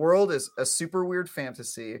the world is a super weird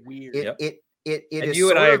fantasy. It is. You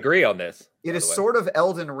and I agree on this. It is sort of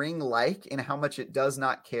Elden Ring-like in how much it does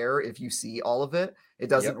not care if you see all of it. It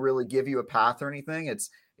doesn't really give you a path or anything. It's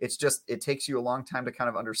just it takes you a long time to kind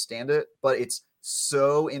of understand it, but it's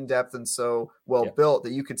so in depth and so well built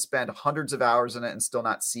that you could spend hundreds of hours in it and still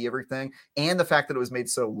not see everything. And the fact that it was made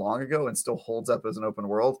so long ago and still holds up as an open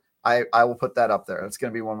world, I will put that up there. That's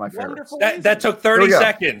going to be one of my favorites. That took 30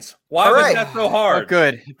 seconds. Why was that so hard? It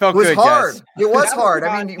felt good. It was hard. Guys. It was hard.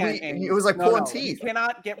 I mean, it was like pulling teeth. You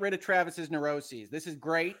cannot get rid of Travis's neuroses. This is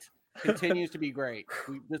great. Continues to be great.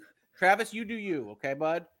 Travis, you do you, okay,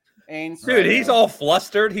 bud? Dude, he's all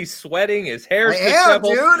flustered. He's sweating. His hair's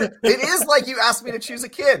dude. It is like you asked me to choose a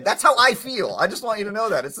kid. That's how I feel. I just want you to know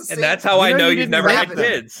that it's the same. And that's how I know you've never had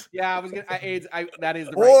kids. Yeah, I was gonna. That is.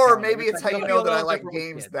 Or maybe it's how you know that I like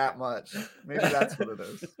games that much. Maybe that's what it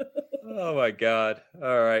is. Oh my god!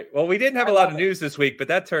 All right. Well, we didn't have a lot of news this week, but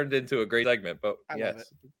that turned into a great segment. But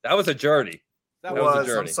yes, that was a journey. That was a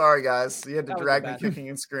journey. I'm sorry, guys. You had to drag me kicking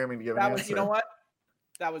and screaming to give an answer. You know what?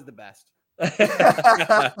 That was the best.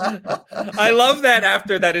 I love that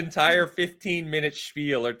after that entire 15-minute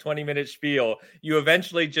spiel or 20-minute spiel, you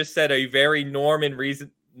eventually just said a very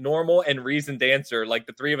normal and reasoned answer, like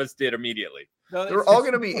the three of us did immediately. They're all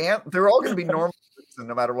going to be normal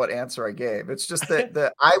no matter what answer I gave. It's just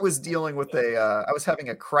that I was dealing with I was having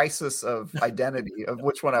a crisis of identity of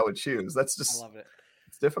which one I would choose. That's just, I love it.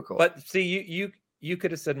 It's difficult. But see, you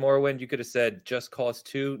could have said Morrowind. You could have said Just Cause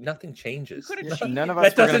 2. Nothing changes. None of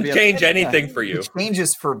us. That doesn't change anything for you. It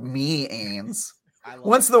changes for me, Ains.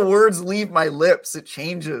 Once the words leave my lips, it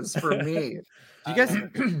changes for me.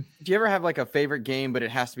 Do you ever have like a favorite game, but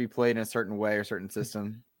it has to be played in a certain way or certain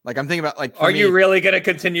system? Like I'm thinking about like. Are you really going to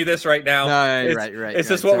continue this right now? No, you're right. Is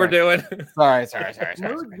this what we're doing? Sorry.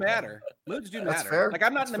 Moods matter. Moods do matter. Fair. Like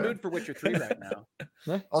I'm not in the mood for Witcher 3 right now.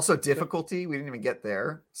 Also, difficulty. We didn't even get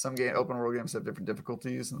there. Some open world games have different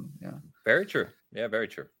difficulties, and very true. Yeah, very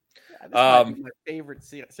true. This might be my favorite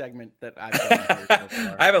segment that I've done so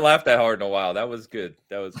far. I haven't laughed that hard in a while. That was good.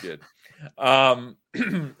 All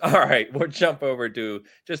right, we'll jump over to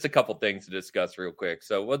just a couple things to discuss real quick.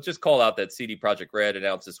 So we'll just call out that CD Projekt Red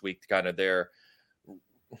announced this week kind of their,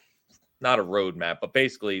 not a roadmap, but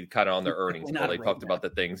basically kind of on their earnings call. They talked about the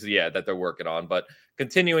things, that they're working on, but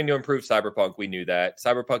continuing to improve Cyberpunk. We knew that.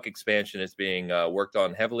 Cyberpunk expansion is being worked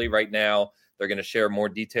on heavily right now. They're going to share more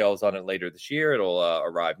details on it later this year. It'll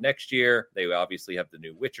arrive next year. They obviously have the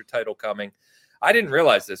new Witcher title coming. I didn't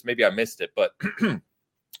realize this. Maybe I missed it, but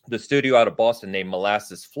the studio out of Boston named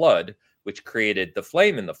Molasses Flood, which created The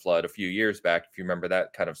Flame in the Flood a few years back, if you remember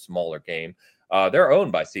that kind of smaller game, they're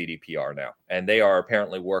owned by CDPR now, and they are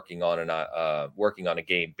apparently working on a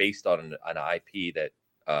game based on an IP that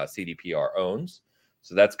CDPR owns.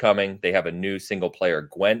 So that's coming. They have a new single-player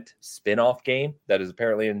Gwent spin-off game that is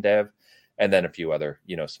apparently in dev, and then a few other,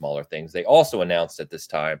 smaller things. They also announced at this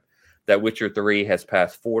time that Witcher 3 has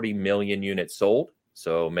passed 40 million units sold,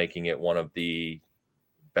 so making it one of the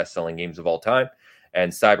best-selling games of all time.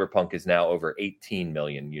 And Cyberpunk is now over 18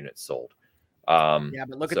 million units sold. But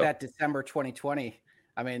look at that December 2020.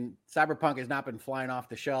 I mean, Cyberpunk has not been flying off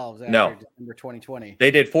the shelves after December 2020. They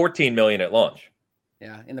did 14 million at launch.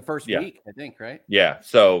 Yeah, in the first week, I think, right? Yeah.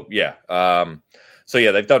 So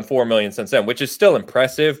they've done 4 million since then, which is still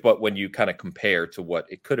impressive. But when you kind of compare to what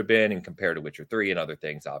it could have been and compare to Witcher 3 and other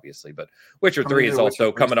things, obviously, but Witcher 3 is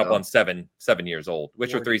also coming up on seven years old.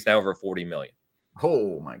 Witcher 3 is now over 40 million.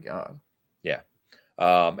 Oh my God. Yeah.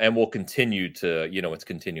 And we'll continue to, it's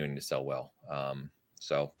continuing to sell well.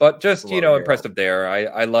 But just, impressive there.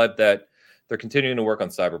 I love that they're continuing to work on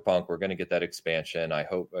Cyberpunk. We're going to get that expansion. I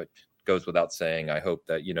hope it goes without saying. I hope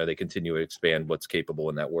that, they continue to expand what's capable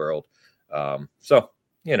in that world.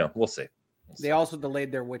 We'll see. They also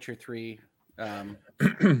delayed their Witcher 3. I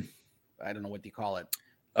don't know what they call it.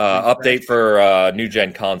 Update for new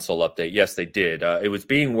gen console update. Yes, they did. It was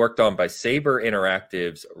being worked on by Saber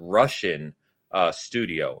Interactive's Russian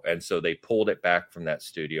studio, and so they pulled it back from that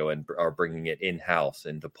studio and are bringing it in-house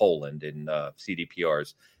into Poland in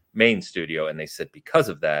CDPR's main studio, and they said because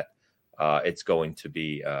of that it's going to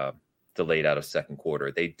be delayed out of second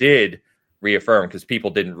quarter. They did reaffirmed because people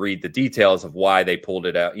didn't read the details of why they pulled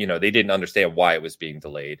it out. They didn't understand why it was being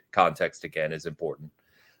delayed. Context again is important.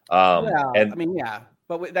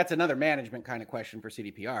 But that's another management kind of question for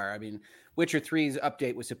CDPR. I mean, Witcher 3's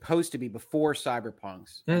update was supposed to be before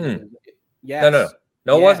Cyberpunk's. Yes.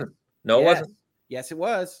 No, it wasn't. No, it wasn't. Yes, it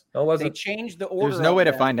was. No, it wasn't. They changed the order. There's no way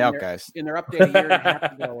to find out, guys. In their update a year and a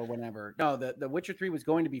half ago or whenever. No, the Witcher 3 was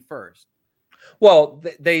going to be first. Well,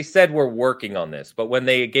 they said we're working on this, but when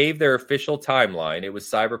they gave their official timeline, it was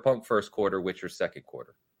Cyberpunk first quarter, Witcher second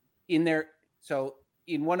quarter.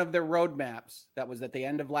 In one of their roadmaps, that was at the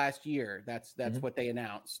end of last year. That's what they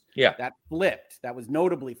announced. Yeah, that flipped. That was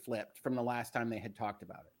notably flipped from the last time they had talked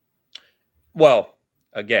about it. Well,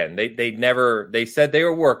 again, they said they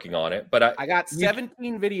were working on it, but I got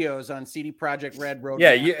 17 videos on CD Projekt Red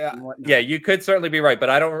roadmap. Yeah, you could certainly be right, but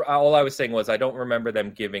all I was saying was I don't remember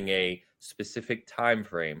them giving a specific time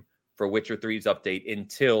frame for Witcher 3's update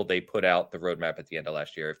until they put out the roadmap at the end of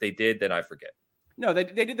last year. If they did, then I forget. No, they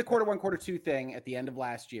did the quarter 1, quarter 2 thing at the end of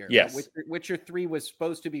last year. Yes. Witcher 3 was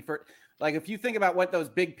supposed to be for, like, if you think about what those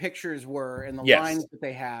big pictures were and the lines that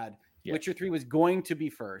they had, Witcher 3 was going to be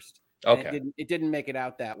first. Okay. It didn't make it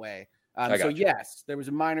out that way. Yes, there was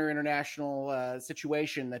a minor international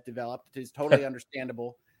situation that developed. It is totally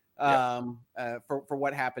understandable for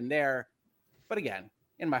what happened there. But again,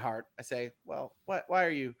 in my heart, I say, well, why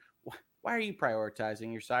are you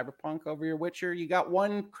prioritizing your Cyberpunk over your Witcher? You got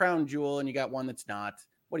one crown jewel and you got one that's not.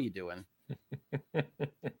 What are you doing?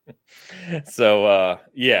 So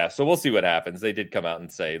we'll see what happens. They did come out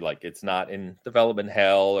and say like it's not in development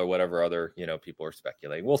hell or whatever other people are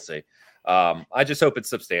speculating. We'll see. I just hope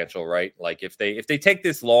it's substantial, right? Like if they take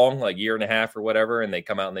this long, like year and a half or whatever, and they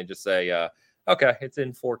come out and they just say, okay, it's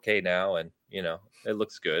in 4K now, and it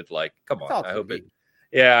looks good. Like, come on, I hope it.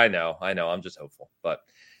 Yeah, I know. I'm just hopeful, but.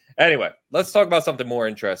 Anyway, let's talk about something more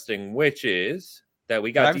interesting, which is that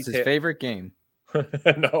we got Travis's favorite game.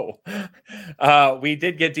 No, we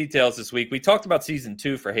did get details this week. We talked about season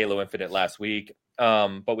 2 for Halo Infinite last week,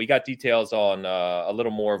 but we got details on a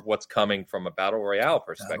little more of what's coming from a Battle Royale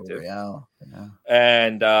perspective. Battle Royale, yeah.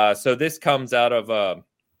 And so this comes out of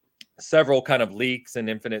several kind of leaks and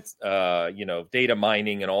Infinite, data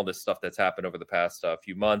mining and all this stuff that's happened over the past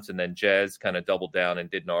few months. And then Jez kind of doubled down and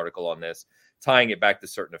did an article on this, tying it back to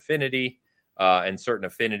Certain Affinity, and Certain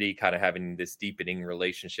Affinity kind of having this deepening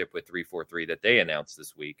relationship with 343 that they announced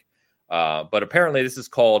this week. But apparently this is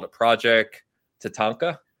called Project Tatanka.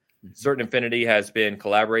 Mm-hmm. Certain Affinity has been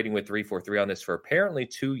collaborating with 343 on this for apparently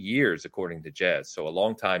 2 years, according to Jez. So a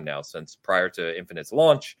long time now, since prior to Infinite's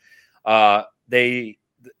launch.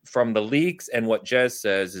 From the leaks and what Jez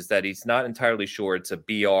says is that he's not entirely sure it's a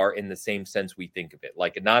BR in the same sense we think of it,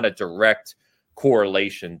 like not a direct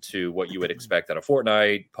correlation to what you would expect out of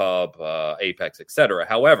Fortnite, PUB, Apex, etc.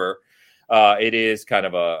 However, it is kind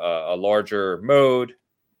of a larger mode,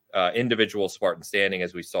 individual Spartan standing,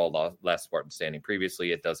 as we saw last Spartan standing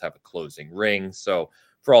previously. It does have a closing ring, so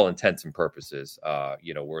for all intents and purposes,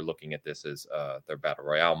 we're looking at this as their Battle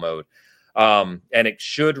Royale mode. And it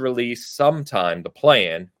should release sometime. The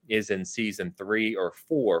plan is in season 3 or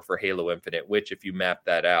 4 for Halo Infinite, which, if you map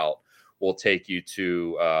that out, will take you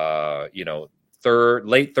to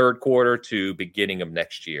late third quarter to beginning of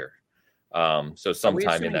next year. So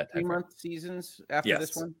sometime in that 3-month seasons after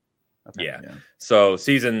this one. Okay. Yeah. So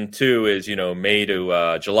season 2 is May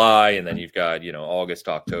to July, and then you've got August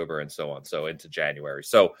to October and so on, so into January.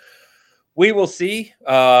 So we will see.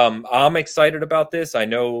 I'm excited about this. I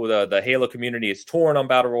know the Halo community is torn on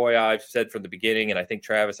Battle Royale. I've said from the beginning, and I think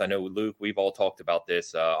Travis, I know Luke, we've all talked about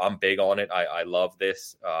this. I'm big on it. I love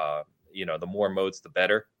this. The more modes, the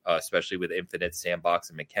better, especially with Infinite sandbox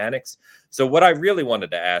and mechanics. So what I really wanted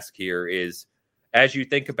to ask here is, as you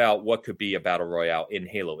think about what could be a Battle Royale in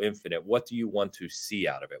Halo Infinite, what do you want to see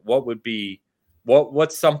out of it? What would be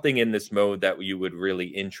what's something in this mode that you would really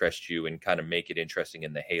interest you and kind of make it interesting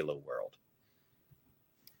in the Halo world?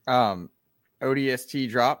 ODST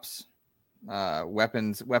drops,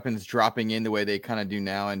 weapons dropping in the way they kind of do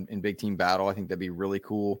now in Big Team Battle. I think that'd be really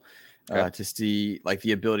cool to see, like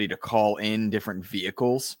the ability to call in different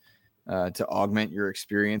vehicles to augment your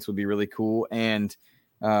experience would be really cool. And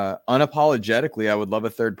unapologetically, I would love a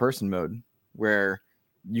third person mode where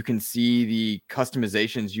you can see the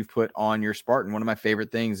customizations you've put on your Spartan. One of my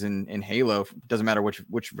favorite things in Halo, doesn't matter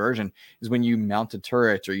which version, is when you mount a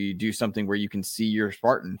turret or you do something where you can see your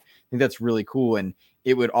Spartan. I think that's really cool, and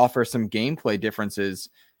it would offer some gameplay differences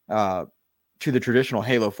to the traditional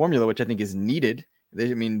Halo formula, which I think is needed.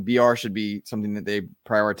 BR should be something that they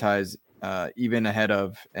prioritize even ahead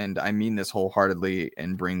of, and I mean this wholeheartedly,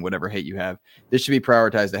 and bring whatever hate you have. This should be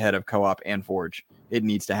prioritized ahead of co-op and Forge. It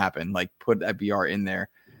needs to happen. Like, put that BR in there.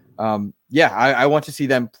 I want to see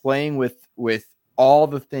them playing with all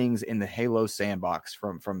the things in the Halo sandbox,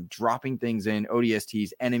 from dropping things in,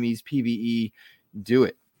 ODSTs, enemies, PvE. Do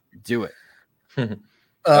it.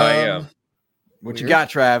 Yeah. What you got,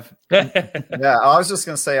 Trav? Yeah, I was just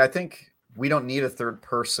gonna say, I think we don't need a third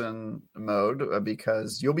person mode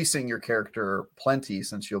because you'll be seeing your character plenty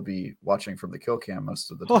since you'll be watching from the kill cam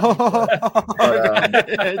most of the time.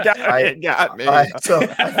 Got me. So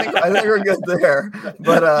I think we're good there.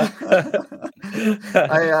 But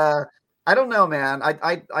I don't know, man.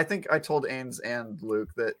 I think I told Ains and Luke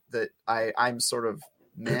that I'm sort of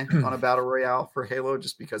meh on a battle royale for Halo,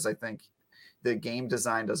 just because I think the game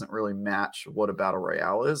design doesn't really match what a battle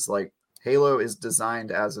royale is. Like, Halo is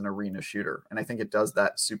designed as an arena shooter, and I think it does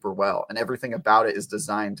that super well. And everything about it is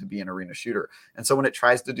designed to be an arena shooter. And so when it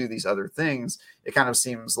tries to do these other things, it kind of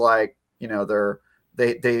seems like, you know, the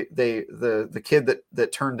kid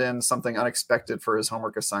that turned in something unexpected for his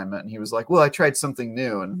homework assignment, and he was like, well, I tried something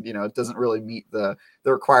new, and, you know, it doesn't really meet the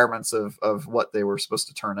requirements of what they were supposed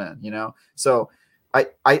to turn in, you know? So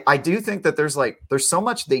I do think that there's so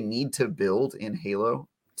much they need to build in Halo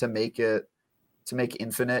to make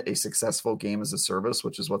Infinite a successful game as a service,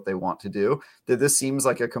 which is what they want to do, that this seems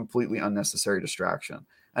like a completely unnecessary distraction.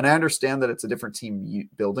 And I understand that it's a different team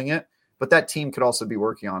building it, but that team could also be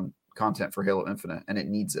working on content for Halo Infinite, and it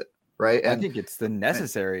needs it, right? And I think it's the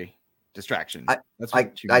necessary distraction. I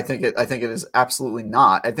think it is absolutely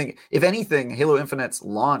not. I think, if anything, Halo Infinite's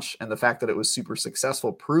launch and the fact that it was super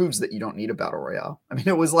successful proves that you don't need a battle royale. I mean,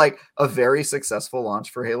 it was like a very successful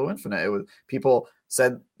launch for Halo Infinite. It was, people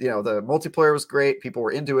said, you know, the multiplayer was great. People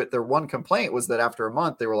were into it. Their one complaint was that after a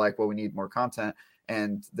month, they were like, well, we need more content.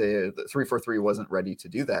 And the 343 wasn't ready to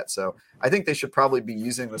do that. So I think they should probably be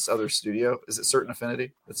using this other studio. Is it Certain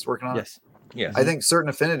Affinity that's working on it? Yes. I think Certain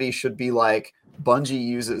Affinity should be like Bungie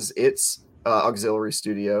uses its auxiliary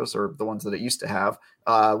studios, or the ones that it used to have,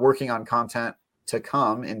 working on content to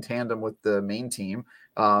come in tandem with the main team.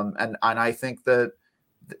 And I think that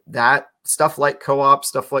stuff like co-op,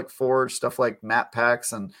 stuff like Forge, stuff like map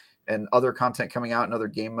packs, and other content coming out and other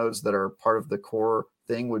game modes that are part of the core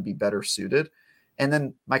thing would be better suited. And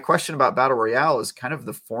then my question about Battle Royale is kind of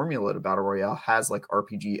the formula to Battle Royale has like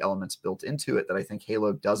RPG elements built into it that I think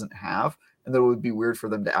Halo doesn't have, and that it would be weird for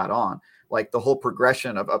them to add on. Like, the whole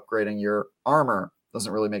progression of upgrading your armor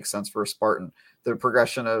doesn't really make sense for a Spartan. The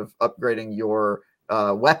progression of upgrading your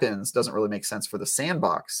weapons doesn't really make sense for the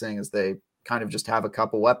sandbox, seeing as they kind of just have a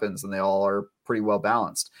couple weapons and they all are pretty well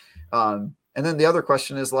balanced. And then the other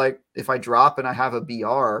question is, like, if I drop and I have a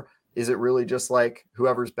BR, is it really just like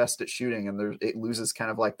whoever's best at shooting, and it loses kind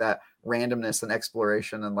of like that randomness and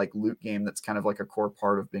exploration and like loot game that's kind of like a core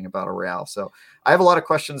part of being a battle royale. So I have a lot of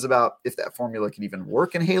questions about if that formula can even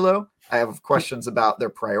work in Halo. I have questions about their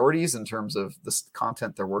priorities in terms of the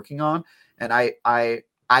content they're working on. And when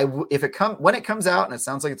it comes out, and it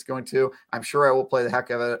sounds like it's going to, I'm sure I will play the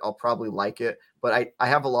heck of it. I'll probably like it, but I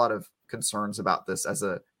have a lot of concerns about this as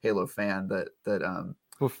a Halo fan that I don't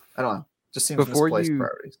know, just seems misplaced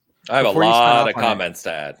priorities. I have a lot of comments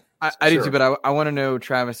to add. I do too, but I want to know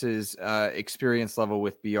Travis's experience level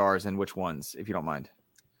with BRs, and which ones, if you don't mind.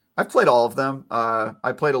 I've played all of them.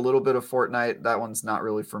 I played a little bit of Fortnite. That one's not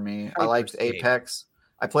really for me. I liked Apex.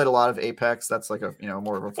 I played a lot of Apex. That's like a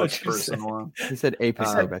more of a first person one. He said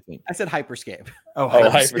Apex, I think. I said Hyperscape. Oh,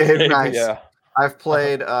 Hyperscape, nice. Yeah. I've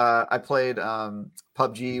played. I played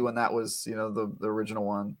PUBG when that was the original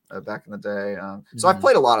one back in the day. So I've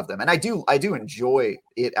played a lot of them, and I do enjoy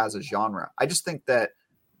it as a genre. I just think that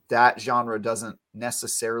genre doesn't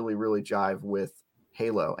necessarily really jive with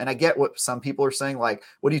Halo. And I get what some people are saying, like,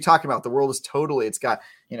 what are you talking about? The world is totally, it's got,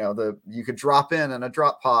 you could drop in and a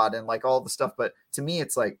drop pod and like all the stuff. But to me,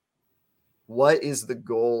 it's like, what is the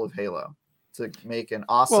goal of Halo? To make an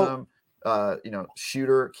awesome,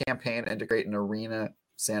 shooter campaign, integrate an arena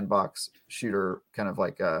sandbox shooter, kind of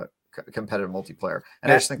like a competitive multiplayer.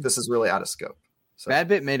 And I just think this is really out of scope. So.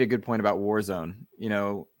 Badbit made a good point about Warzone,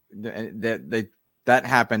 that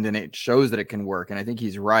happened, and it shows that it can work. And I think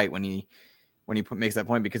he's right when he makes that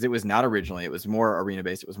point, because it was not originally, it was more arena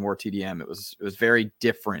based. It was more TDM. It was very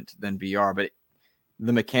different than BR, but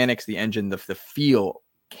the mechanics, the engine, the feel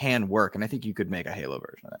can work. And I think you could make a Halo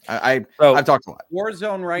version of that. I've talked a lot.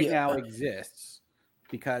 Warzone now exists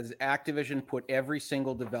because Activision put every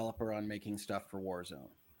single developer on making stuff for Warzone.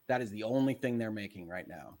 That is the only thing they're making right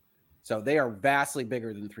now. So they are vastly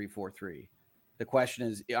bigger than 343. The question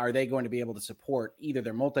is, are they going to be able to support either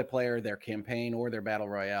their multiplayer, their campaign, or their battle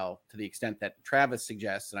royale to the extent that Travis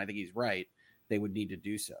suggests, and I think he's right, they would need to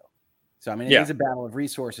do so. So, I mean, it is a battle of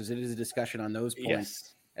resources. It is a discussion on those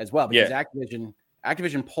points as well, because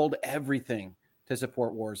Activision pulled everything to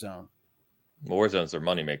support Warzone. Warzone's their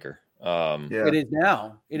moneymaker. It is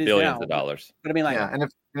now. It is billions of dollars. But I mean, like,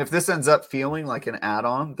 and if this ends up feeling like an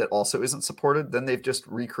add-on that also isn't supported, then they've just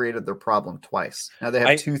recreated their problem twice. Now they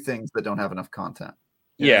have two things that don't have enough content.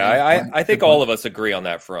 I think all of us agree on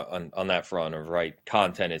that front. On that front of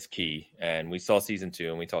content is key, and we saw season 2,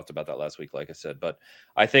 and we talked about that last week, like I said. But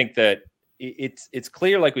I think that it's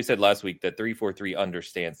clear, like we said last week, that 343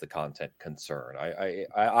 understands the content concern.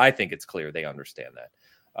 I think it's clear they understand that.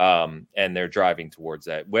 And they're driving towards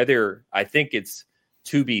that. Whether I think it's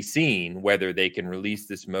to be seen whether they can release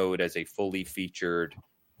this mode as a fully featured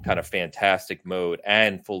kind of fantastic mode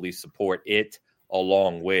and fully support it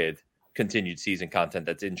along with continued season content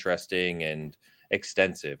that's interesting and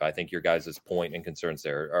extensive. I think your guys' point and concerns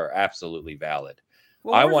there are absolutely valid.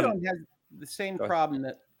 Well, Warzone has the same problem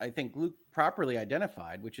that I think Luke properly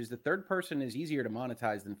identified, which is the third person is easier to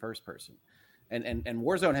monetize than first person. And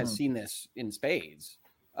Warzone has seen this in spades.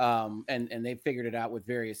 And they've figured it out with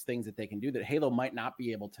various things that they can do that Halo might not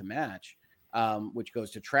be able to match, which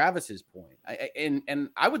goes to Travis's point. And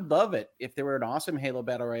I would love it if there were an awesome Halo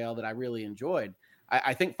Battle Royale that I really enjoyed.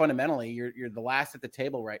 I think fundamentally you're the last at the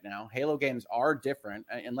table right now. Halo games are different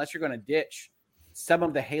unless you're going to ditch some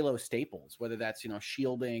of the Halo staples, whether that's,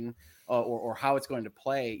 shielding or how it's going to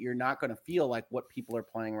play. You're not going to feel like what people are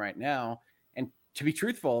playing right now. And to be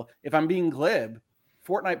truthful, if I'm being glib,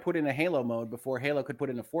 Fortnite put in a Halo mode before Halo could put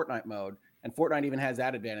in a Fortnite mode, and Fortnite even has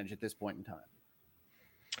that advantage at this point in time.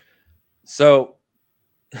 So,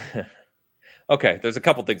 okay, there's a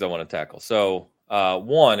couple things I want to tackle. So,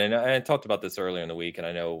 one, and I talked about this earlier in the week, and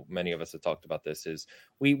I know many of us have talked about this, is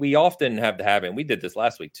we often have the habit, and we did this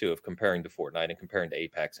last week too, of comparing to Fortnite and comparing to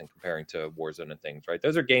Apex and comparing to Warzone and things, right?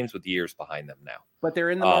 Those are games with years behind them now. But they're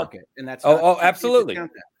in the market, and that's absolutely.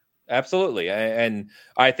 Absolutely. And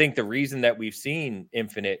I think the reason that we've seen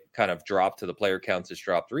Infinite kind of drop to the player counts has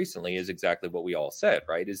dropped recently is exactly what we all said,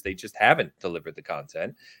 right? Is they just haven't delivered the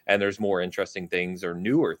content, and there's more interesting things or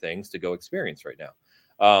newer things to go experience right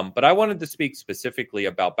now. But I wanted to speak specifically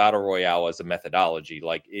about Battle Royale as a methodology.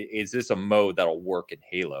 Like, is this a mode that'll work in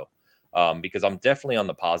Halo? Because I'm definitely on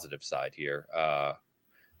the positive side here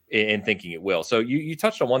in thinking it will. So you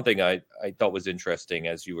touched on one thing I thought was interesting,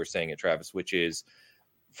 as you were saying it, Travis, which is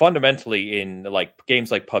fundamentally in like games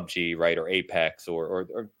like PUBG, right, or Apex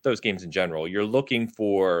or those games in general, you're looking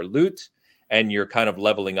for loot and you're kind of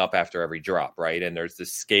leveling up after every drop, right? And there's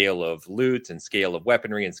this scale of loot and scale of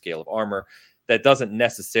weaponry and scale of armor that doesn't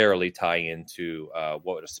necessarily tie into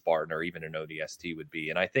what a Spartan or even an ODST would be.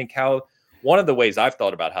 And I think one of the ways I've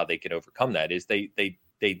thought about how they could overcome that is they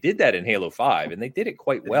did that in Halo 5, and they did it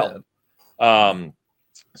quite well.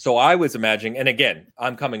 So I was imagining, and again,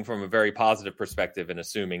 I'm coming from a very positive perspective and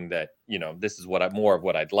assuming that, this is more of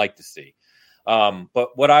what I'd like to see. But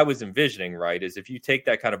what I was envisioning, right, is if you take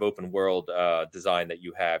that kind of open world design that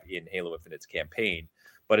you have in Halo Infinite's campaign,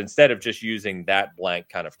 but instead of just using that blank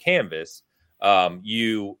kind of canvas,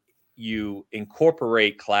 you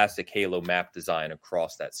incorporate classic Halo map design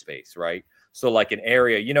across that space, right? So like an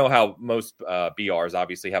area, how most BRs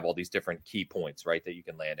obviously have all these different key points, right, that you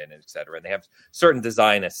can land in, et cetera. And they have certain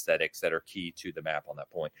design aesthetics that are key to the map on that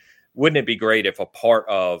point. Wouldn't it be great if a part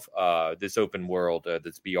of this open world,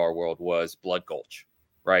 this BR world, was Blood Gulch,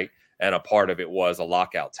 right? And a part of it was a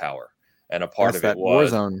lockout tower. And a part of it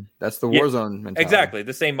was Warzone. That's the Warzone mentality. Exactly.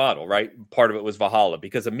 The same model, right? Part of it was Valhalla,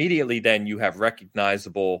 because immediately then you have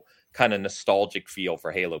recognizable kind of nostalgic feel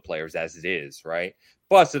for Halo players as it is, right?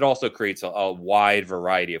 Plus, it also creates a wide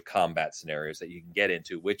variety of combat scenarios that you can get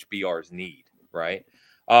into, which BRs need, right?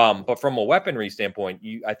 But from a weaponry standpoint,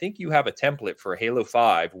 I think you have a template for Halo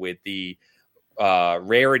 5 with the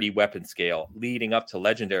rarity weapon scale leading up to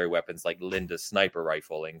legendary weapons like Linda's sniper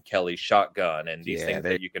rifle and Kelly's shotgun and these things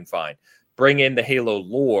that you can find. Bring in the Halo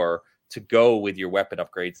lore to go with your weapon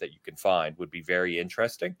upgrades that you can find would be very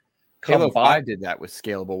interesting. Halo 5 did that with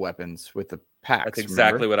scalable weapons with the packs. That's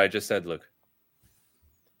exactly what I just said, Luke.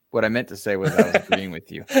 What I meant to say was I was agreeing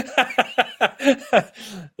with you.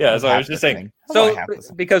 Yeah, so I was just saying. So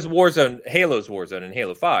because Halo's Warzone and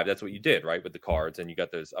Halo 5, that's what you did, right? With the cards, and you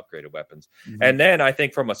got those upgraded weapons. Mm-hmm. And then I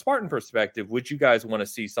think from a Spartan perspective, would you guys want to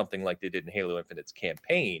see something like they did in Halo Infinite's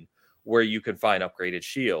campaign, where you can find upgraded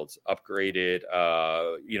shields, upgraded,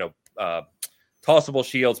 tossable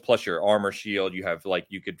shields plus your armor shield. You have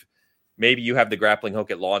you could maybe you have the grappling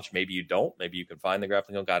hook at launch, maybe you don't. Maybe you can find the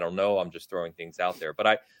grappling hook. I don't know. I'm just throwing things out there.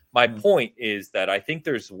 But my point is that I think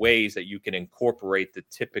there's ways that you can incorporate the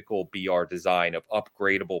typical BR design of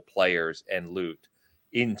upgradable players and loot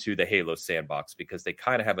into the Halo sandbox, because they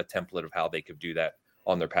kind of have a template of how they could do that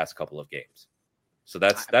on their past couple of games. So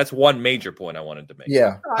that's one major point I wanted to make.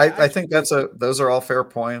 Yeah, I think those are all fair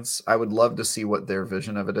points. I would love to see what their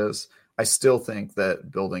vision of it is. I still think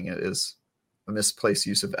that building it is a misplaced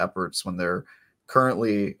use of efforts when they're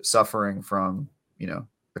currently suffering from,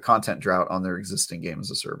 a content drought on their existing game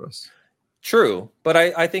as a service. True, but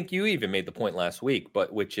I think you even made the point last week,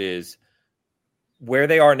 which is where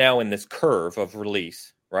they are now in this curve of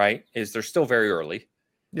release, right? Is they're still very early.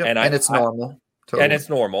 Yep. And it's normal. Totally. And it's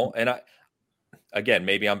normal. And again,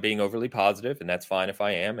 maybe I'm being overly positive, and that's fine if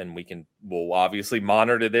I am. And we'll obviously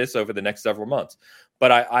monitor this over the next several months.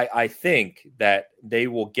 But I think that they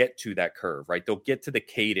will get to that curve, right? They'll get to the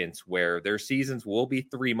cadence where their seasons will be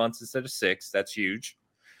 3 months instead of 6. That's huge.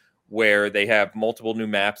 Where they have multiple new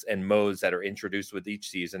maps and modes that are introduced with each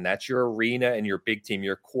season. That's your arena and your big team,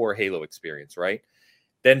 your core Halo experience, right?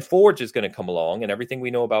 Then Forge is going to come along, and everything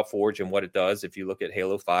we know about Forge and what it does, if you look at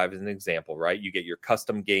Halo 5 as an example, right? You get your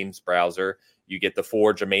custom games browser. You get the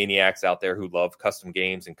Forge maniacs out there who love custom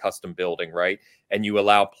games and custom building, right? And you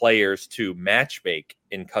allow players to matchmake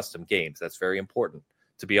in custom games. That's very important,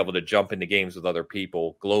 to be able to jump into games with other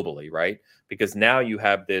people globally, right? Because now you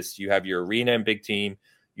have your arena and big team.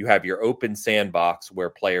 You have your open sandbox where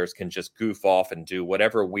players can just goof off and do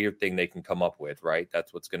whatever weird thing they can come up with, right?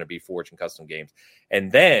 That's what's going to be Forge and custom games. And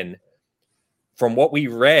then from what we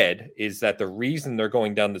read is that the reason they're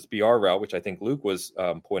going down this BR route, which I think Luke was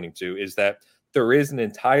pointing to, is that there is an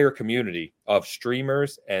entire community of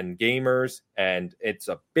streamers and gamers, and it's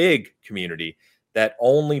a big community that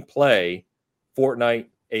only play Fortnite,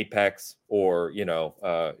 Apex, or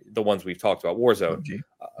the ones we've talked about,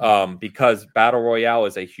 Warzone, because Battle Royale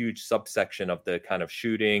is a huge subsection of the kind of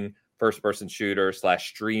shooting, first-person shooter /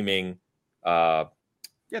 streaming. They're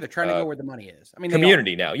trying to go where the money is. I mean,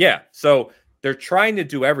 community now, yeah. So they're trying to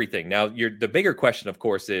do everything now. The bigger question, of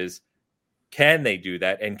course, is can they do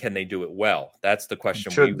that, and can they do it well? That's the question.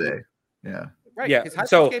 Should they? Yeah, right. Yeah.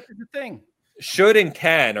 So is the thing. Should and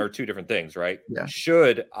can are two different things, right? Yeah.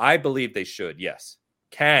 Should, I believe they should. Yes.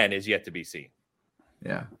 Can is yet to be seen.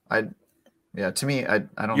 Yeah. To me, I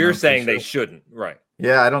don't. You're saying they shouldn't, right?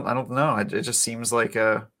 Yeah, I don't know. It just seems like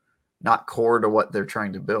not core to what they're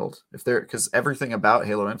trying to build. Because everything about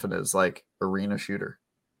Halo Infinite is like arena shooter,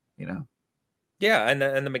 Yeah, and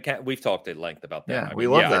the mechanic, we've talked at length about that. Yeah, we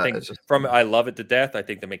love that. I think I love it to death. I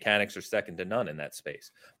think the mechanics are second to none in that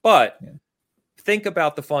space. But think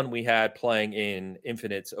about the fun we had playing in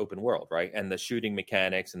Infinite's open world, right? And the shooting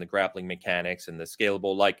mechanics and the grappling mechanics and the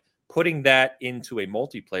scalable, like putting that into a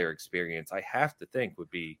multiplayer experience, I have to think would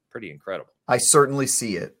be pretty incredible. I certainly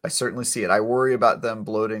see it. I worry about them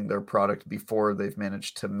bloating their product before they've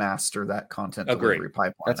managed to master that content delivery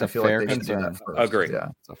pipeline. That's a fair concern. Agree. Yeah,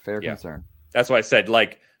 it's a fair concern. That's why I said,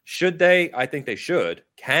 should they? I think they should.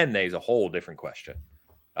 Can they is a whole different question.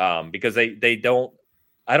 Because they don't.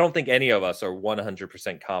 I don't think any of us are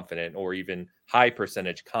 100% confident, or even high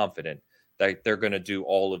percentage confident, that they're going to do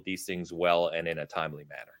all of these things well and in a timely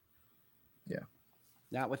manner. Yeah.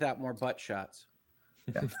 Not without more butt shots.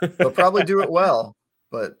 Yeah. They'll probably do it well,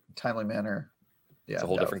 but timely manner. Yeah. It's a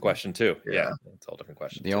whole different question too. Yeah. It's a whole different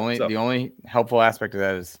question. The only helpful aspect of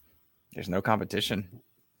that is there's no competition.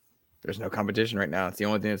 There's no competition right now. It's the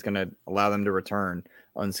only thing that's going to allow them to return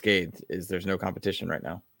unscathed is there's no competition right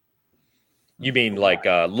now. You mean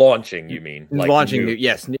launching? You mean launching?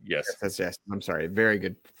 Yes. Yes. I'm sorry. Very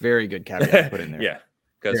good caveat to put in there. Yeah,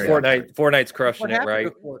 because Fortnite's crushing it, right?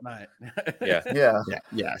 Fortnite?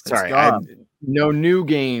 Yeah. Sorry, no new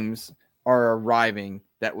games are arriving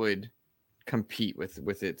that would compete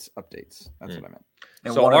with its updates. That's what I meant.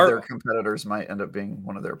 And so one of their competitors might end up being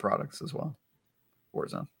one of their products as well,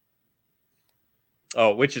 Warzone.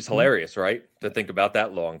 Oh, which is hilarious, right? To think about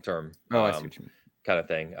that long term. I see what you mean. Kind of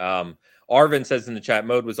thing. Arvin says in the chat,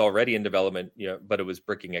 mode was already in development, but it was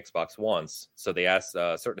bricking Xbox Ones. So they asked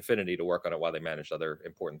Certain Affinity to work on it while they managed other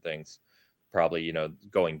important things. Probably,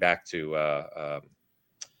 going back to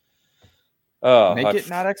make it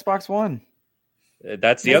not Xbox One.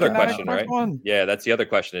 That's the other question, right? Yeah, that's the other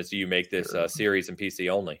question: is do you make this series and PC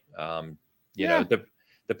only?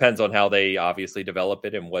 Depends on how they obviously develop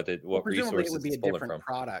it and what resources it would be a it's pulling different from.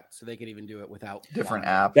 product, so they could even do it without different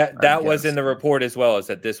app. That was in the report as well, is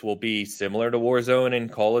that this will be similar to Warzone and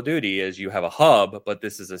Call of Duty, as you have a hub, but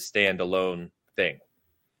this is a standalone thing.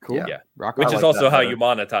 Cool. Yeah. Which is also how you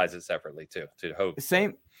monetize it separately too. To hope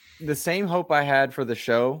the same hope I had for the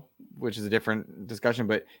show which is a different discussion.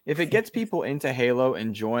 But if it gets people into Halo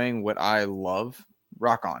enjoying what I love,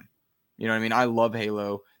 rock on. You know what I mean? I love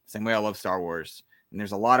Halo the same way I love Star Wars. And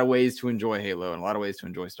there's a lot of ways to enjoy Halo and a lot of ways to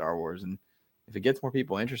enjoy Star Wars. And if it gets more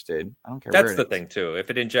people interested, I don't care. That's the thing too. If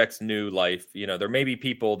it injects new life, there may be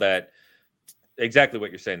people that exactly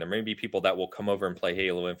what you're saying. There may be people that will come over and play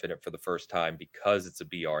Halo Infinite for the first time because it's a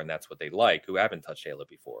BR and that's what they like, who haven't touched Halo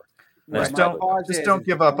before. Just don't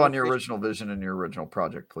give up on your original vision and your original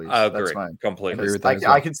project, please. I agree. That's fine. Completely.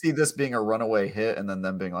 I can see this being a runaway hit and then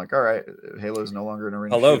them being like, all right, Halo's no longer an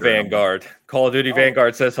arena. Hello, Vanguard. Call of Duty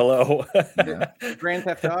Vanguard says hello. Grand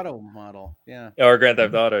Theft Auto model. Yeah. Or Grand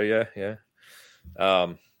Theft Auto. Yeah.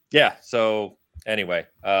 Yeah. So anyway,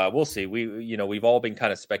 we'll see. We've all been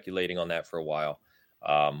kind of speculating on that for a while.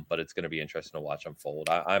 But it's going to be interesting to watch unfold.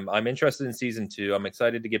 I'm interested in season 2. I'm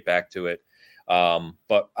excited to get back to it.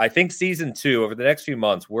 But I think season 2, over the next few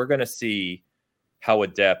months, we're going to see how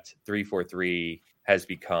adept 343 has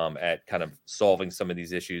become at kind of solving some of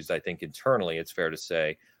these issues. I think internally, it's fair to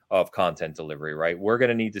say, of content delivery, right? We're going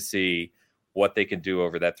to need to see what they can do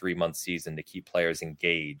over that 3-month season to keep players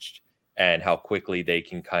engaged and how quickly they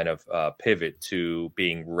can kind of pivot to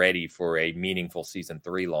being ready for a meaningful season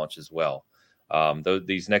 3 launch as well.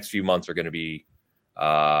 These next few months are going to be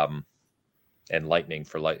enlightening,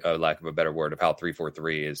 for lack of a better word, of how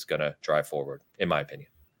 343 is going to drive forward, in my opinion.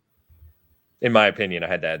 I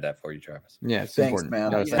had to add that for you, Travis. Yeah, it's thanks,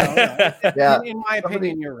 important. man. Yeah. In my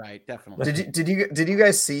opinion, you're right. Definitely. Did you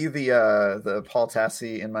guys see the Paul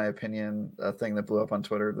Tassi, in my opinion, thing that blew up on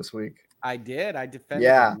Twitter this week? I did. I defended.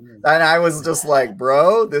 Yeah, him. and I was just like,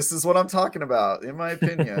 bro, this is what I'm talking about. In my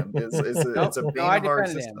opinion, it's a beam of our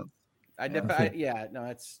existence.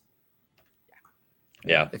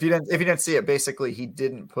 Yeah. If you didn't see it, basically he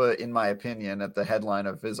didn't put "in my opinion" at the headline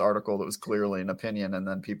of his article that was clearly an opinion, and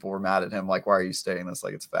then people were mad at him like, "Why are you stating this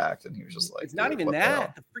like it's fact?" And he was just like, "It's not even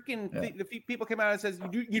that." The freaking the people came out and says,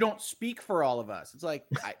 "You don't speak for all of us." It's like,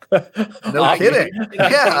 no kidding.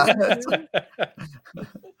 Yeah.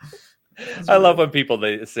 I love when people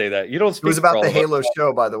they say that. You don't speak. It was about the Halo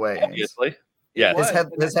show, by the way. Obviously. Yeah,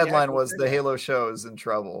 his headline was "The Halo show is in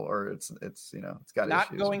trouble," or it's got not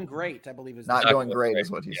issues. Going great. I believe is not going great is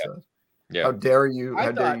what he said. Yeah. How dare you?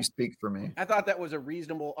 Dare you speak for me? I thought that was a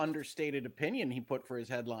reasonable, understated opinion he put for his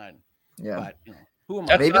headline. Yeah, but who am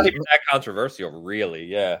I? Maybe not even that controversial, really.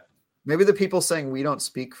 Yeah, maybe the people saying you don't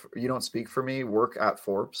speak for me work at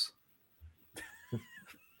Forbes.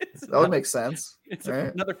 That would make sense. It's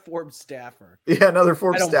another Forbes staffer. Yeah, another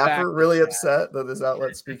Forbes staffer really upset that his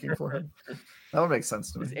outlet's speaking for him. That would make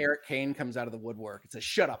sense to me. As Eric Kane comes out of the woodwork, it says,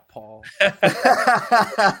 "Shut up, Paul." I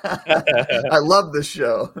love this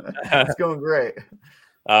show. It's going great.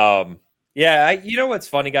 Yeah, you know what's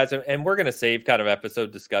funny, guys, and we're gonna save kind of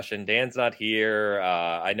episode discussion. Dan's not here.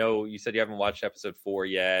 I know you said you haven't watched episode 4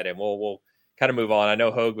 yet, and we'll kind of move on. I know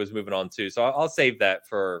Hogue was moving on too, so I'll save that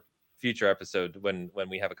for future episode when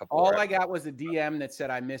we have a couple. All I got was a DM that said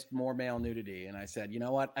I missed more male nudity, and I said, you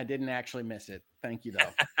know what, I didn't actually miss it. Thank you though.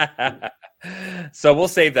 So we'll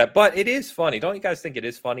save that. But it is funny, don't you guys think it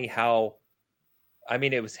is funny how? I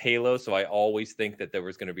mean, it was Halo, so I always think that there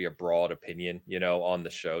was going to be a broad opinion, on the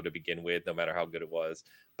show to begin with, no matter how good it was.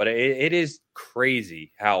 But it is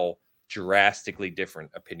crazy how drastically different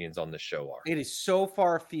opinions on the show are. It is so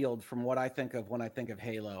far afield from what I think of when I think of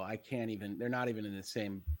Halo. I can't even. They're not even in the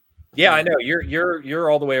same. Yeah, I know you're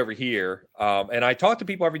all the way over here, and I talk to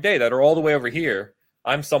people every day that are all the way over here.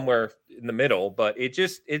 I'm somewhere in the middle, but it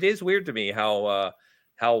is weird to me how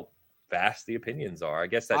vast the opinions are. I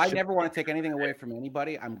guess I never want to take anything away from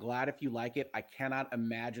anybody. I'm glad if you like it. I cannot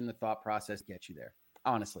imagine the thought process gets you there.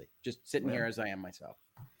 Honestly, just sitting here as I am myself.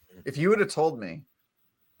 If you would have told me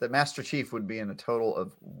that Master Chief would be in a total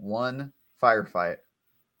of 1 firefight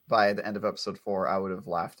by the end of episode 4, I would have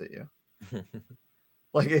laughed at you.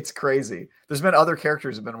 Like, it's crazy. There's been other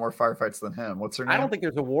characters who've been more firefights than him. What's her name? I don't think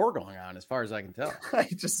there's a war going on, as far as I can tell.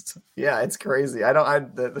 It's crazy.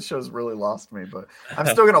 The show's really lost me, but I'm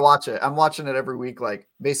still gonna watch it. I'm watching it every week. Like,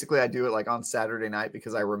 basically, I do it like on Saturday night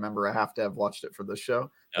because I remember I have to have watched it for this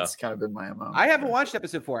show. It's kind of been my MO. I haven't watched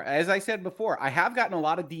episode 4. As I said before, I have gotten a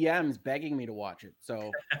lot of DMs begging me to watch it.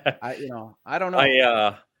 So, I don't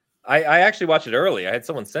know. I actually watched it early. I had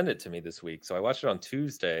someone send it to me this week, so I watched it on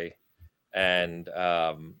Tuesday. And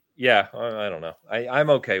I don't know. I'm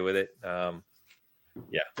okay with it.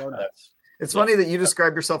 It's funny that you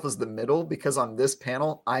describe yourself as the middle because on this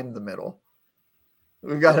panel, I'm the middle.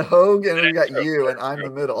 We've got Hogue and we've got you, and I'm the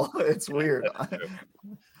middle. It's weird.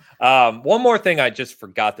 One more thing I just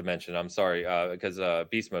forgot to mention. I'm sorry, because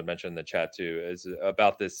Beast Mode mentioned in the chat too, is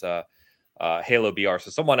about this Halo BR. So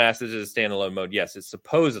someone asked, is it a standalone mode? Yes, it's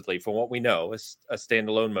supposedly, from what we know, is a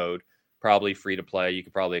standalone mode, probably free to play. You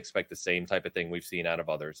could probably expect the same type of thing we've seen out of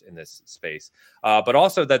others in this space. But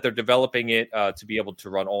also that they're developing it to be able to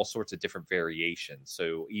run all sorts of different variations.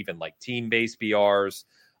 So even like team-based BRs,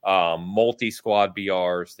 multi-squad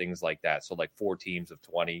BRs, things like that. So like 4 teams of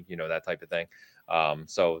 20, that type of thing.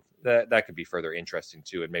 So that could be further interesting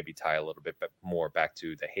too, and maybe tie a little bit more back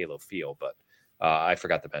to the Halo feel. But I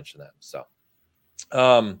forgot to mention that. So,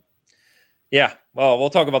 yeah, well,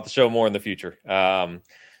 we'll talk about the show more in the future.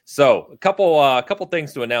 So a couple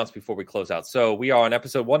things to announce before we close out. So we are on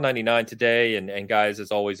episode 199 today. And guys,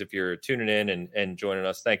 as always, if you're tuning in and joining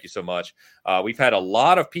us, thank you so much. We've had a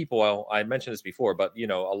lot of people, well, I mentioned this before, but a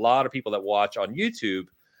lot of people that watch on YouTube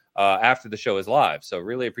after the show is live. So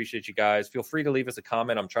really appreciate you guys. Feel free to leave us a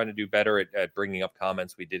comment. I'm trying to do better at bringing up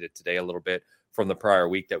comments. We did it today a little bit from the prior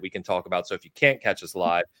week that we can talk about. So if you can't catch us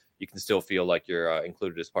live, you can still feel like you're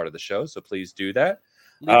included as part of the show. So please do that.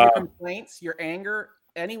 Leave your complaints, your anger,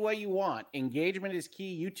 any way you want. Engagement is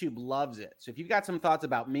key. YouTube loves it. So if you've got some thoughts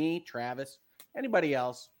about me, Travis, anybody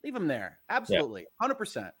else, leave them there. Absolutely.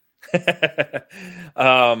 100%.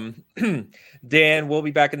 Dan, we'll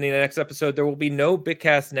be back in the next episode. There will be no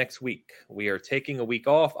Bitcast next week. We are taking a week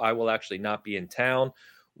off. I will actually not be in town.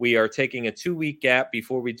 We are taking a 2-week gap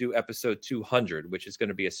before we do episode 200, which is going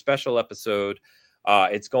to be a special episode.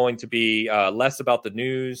 It's going to be less about the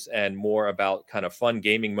news and more about kind of fun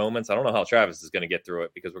gaming moments. I don't know how Travis is going to get through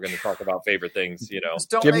it because we're going to talk about favorite things,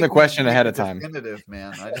 Give him the question ahead of time. Definitive,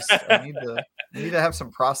 man. I need to have some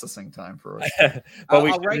processing time for it. I'll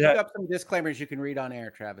write you up some disclaimers you can read on air,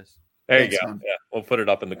 Travis. There you go. Yeah, we'll put it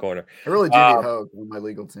up in the corner. I really do need Hogue on my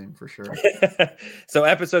legal team for sure. So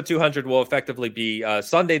episode 200 will effectively be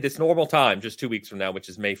Sunday, this normal time, just 2 weeks from now, which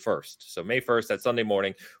is May 1st. So May 1st, that Sunday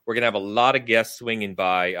morning, we're going to have a lot of guests swinging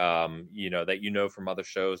by, that from other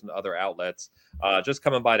shows and other outlets, just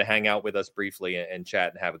coming by to hang out with us briefly and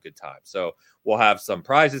chat and have a good time. So we'll have some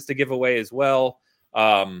prizes to give away as well.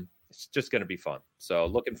 It's just going to be fun. So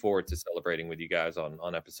looking forward to celebrating with you guys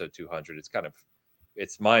on episode 200.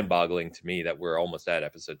 It's mind-boggling to me that we're almost at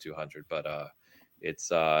episode 200, but it's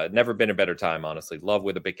never been a better time, honestly. Love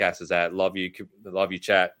where the Bitcast is at. Love you,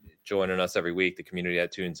 chat, joining us every week. The community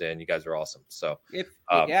that tunes in, you guys are awesome. So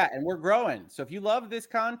and we're growing. So if you love this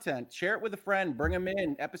content, share it with a friend, bring them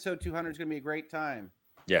in. Episode 200 is going to be a great time.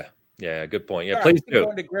 Yeah, good point. Yeah, please do.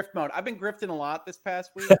 Going to grift mode. I've been grifting a lot this past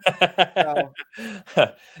week.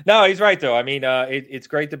 No, he's right though. I mean, it's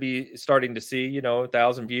great to be starting to see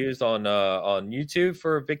 1,000 views on YouTube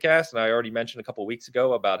for Bitcast, and I already mentioned a couple of weeks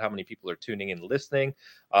ago about how many people are tuning in and listening.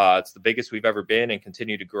 It's the biggest we've ever been, and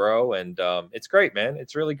continue to grow. And it's great, man.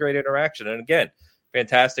 It's really great interaction. And again,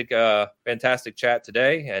 fantastic chat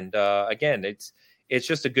today. And again, it's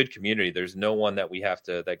just a good community. There's no one that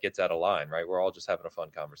that gets out of line, right? We're all just having a fun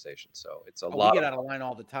conversation. So it's we get out of line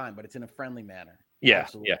all the time, but it's in a friendly manner. Yeah.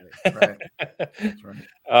 Absolutely. Yeah. Right. That's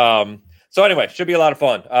right. So anyway, should be a lot of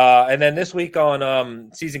fun. And then this week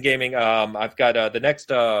on Season Gaming, I've got the next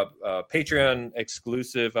Patreon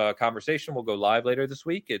exclusive conversation will go live later this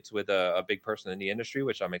week. It's with a big person in the industry,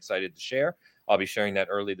 which I'm excited to share. I'll be sharing that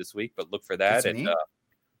early this week, but look for that.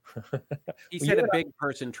 He said a big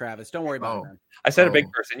person, Travis. Don't worry about it. Man. I said a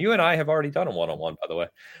big person. You and I have already done a one-on-one, by the way.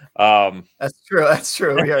 That's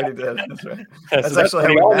true. We already did. That's right. That's so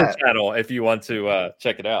actually on the channel if you want to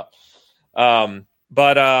check it out.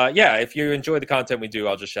 But if you enjoy the content we do,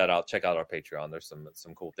 I'll just check out our Patreon. There's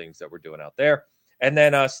some cool things that we're doing out there. And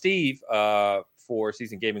then Steve for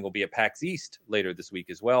Season Gaming will be at PAX East later this week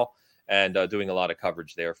as well. And doing a lot of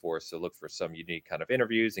coverage there for us. So look for some unique kind of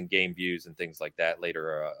interviews and game views and things like that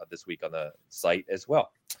later this week on the site as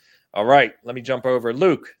well. All right, let me jump over.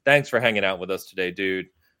 Luke, thanks for hanging out with us today, dude.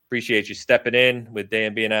 Appreciate you stepping in with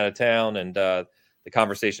Dan being out of town. And the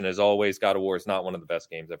conversation, as always, God of War is not one of the best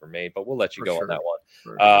games ever made, but we'll let you go on that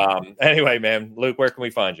one. Anyway, man, Luke, where can we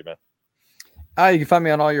find you, man? You can find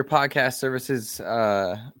me on all your podcast services.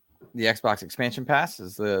 The Xbox Expansion Pass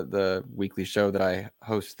is the weekly show that I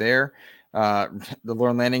host there. The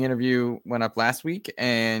Lorne Landing interview went up last week,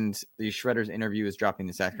 and the Shredders interview is dropping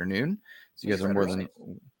this afternoon. So you guys are more than...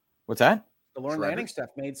 What's that? The Lorne Landing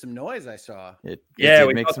stuff made some noise, I saw. We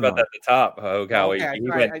talked about that at the top.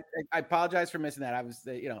 I apologize for missing that. I was,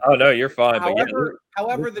 Oh, no, you're fine.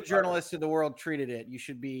 However the journalists of the world treated it, you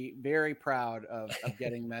should be very proud of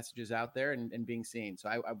getting messages out there and being seen. So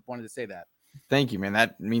I wanted to say that. Thank you, man.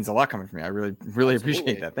 That means a lot coming from me. I really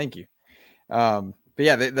appreciate that. Thank you. But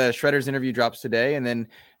yeah, the Shredders interview drops today, and then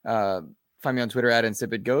find me on Twitter at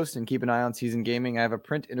Insipid Ghost, and keep an eye on Season Gaming. I have a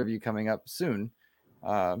print interview coming up soon.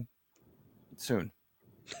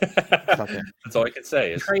 Okay. That's all I can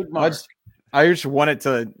say. Is Trademark. I just want it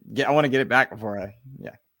to get. I want to get it back before I.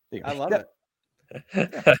 Yeah. I love it.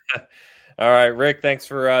 All right, Rick. Thanks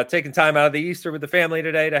for taking time out of the Easter with the family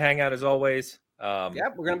today to hang out as always.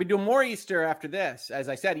 Yep, we're going to be doing more Easter after this. As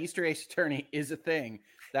I said, Easter Ace Attorney is a thing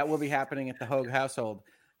that will be happening at the Hogue household.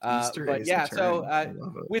 But yeah, so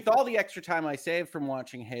with all the extra time I saved from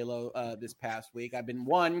watching Halo this past week, I've been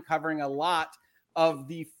covering a lot of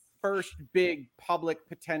the first big public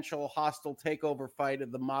potential hostile takeover fight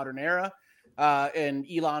of the modern era, and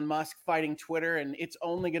Elon Musk fighting Twitter, and it's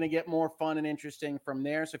only going to get more fun and interesting from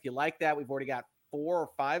there. So if you like that, we've already got 4 or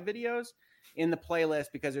 5 videos in the playlist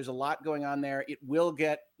because there's a lot going on there. It will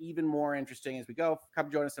get even more interesting as we go.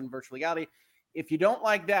 Come join us on Virtual Legality. If you don't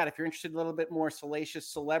like that, if you're interested in a little bit more salacious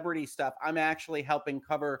celebrity stuff, I'm actually helping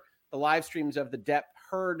cover the live streams of the Depp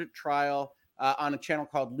Heard trial on a channel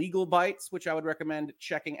called Legal Bites, which I would recommend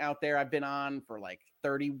checking out there. I've been on for like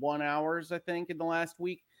 31 hours, I think, in the last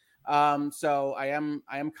week. So I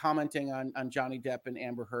am commenting on Johnny Depp and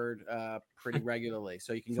Amber Heard pretty regularly.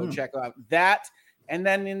 So you can go check out that. And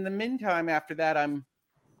then in the meantime, after that, I'm,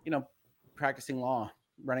 practicing law,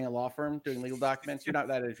 running a law firm, doing legal documents. You're not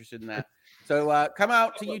that interested in that. So come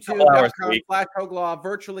out to YouTube.com/HogueLaw,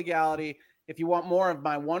 Virtual Legality. If you want more of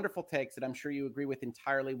my wonderful takes that I'm sure you agree with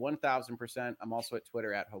entirely, 1000%, I'm also at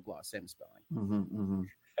Twitter at HogueLaw, same spelling.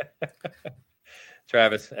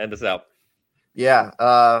 Travis, end us out. Yeah,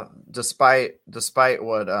 despite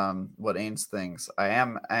what Ains thinks, I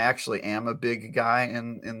actually am a big guy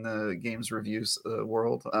in the games reviews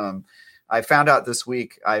world. I found out this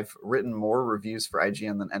week I've written more reviews for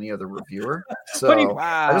IGN than any other reviewer. So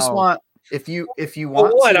I just want if you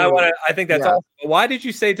want I think that's awesome. Why did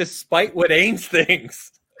you say despite what Ains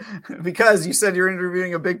thinks? Because you said you're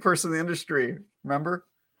interviewing a big person in the industry. Remember?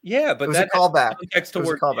 Yeah, but it was a callback. Context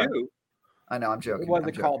towards you. I know, I'm joking. It was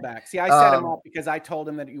a callback. See, I set him up because I told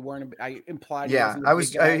him that you weren't. I implied. Yeah, I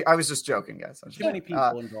was just joking, guys. Too many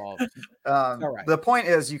people involved. All right. The point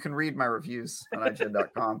is, you can read my reviews on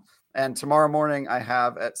IGN.com. And tomorrow morning, I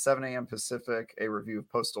have at 7 a.m. Pacific a review of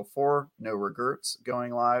Postal 4, No Regrets,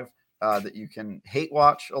 going live that you can hate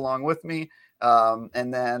watch along with me.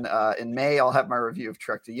 And then in May, I'll have my review of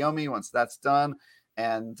Trek to Yomi once that's done.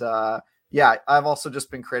 And I've also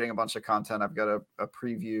just been creating a bunch of content. I've got a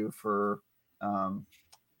preview for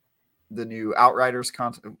the new Outriders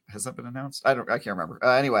content. Has that been announced? I can't remember.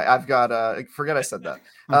 Anyway, I've got forget I said that.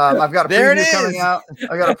 I've got a preview coming out.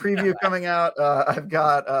 I've got a preview coming out. I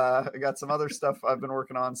got some other stuff I've been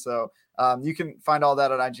working on. So you can find all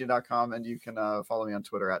that at IGN.com, and you can follow me on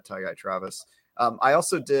Twitter at TieGuyTravis. I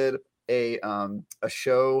also did a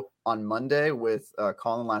show on Monday with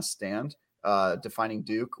Colin Last Stand, Defining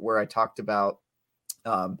Duke, where I talked about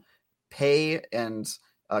pay and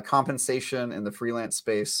compensation in the freelance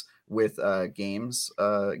space with games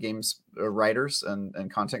writers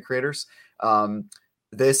and content creators.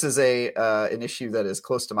 This is an issue that is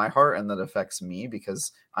close to my heart and that affects me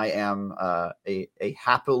because I am a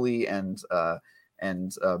happily and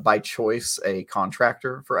by choice a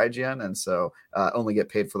contractor for IGN, and so only get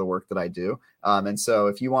paid for the work that I do. And so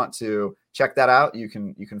if you want to check that out, you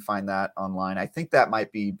can find that online. I think that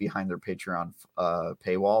might be behind their Patreon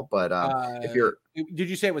paywall, but if you're, did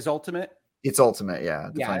you say it was Ultimate? It's Ultimate, yeah.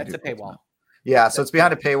 Yeah, it's a paywall. Ultimate. Yeah, so it's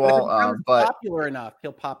behind a paywall, but popular enough,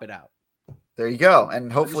 he'll pop it out. There you go,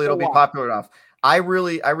 and hopefully it'll be popular enough. I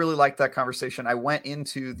really liked that conversation. I went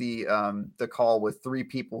into the call with 3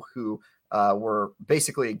 people who were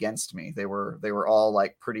basically against me. They were all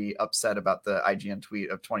like pretty upset about the IGN tweet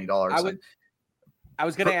of $20. I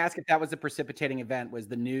was going to ask if that was the precipitating event. Was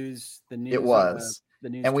the news? It was. The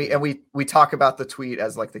news and we talk about the tweet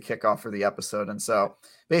as like the kickoff for the episode. And so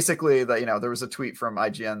basically there was a tweet from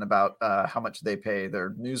IGN about how much they pay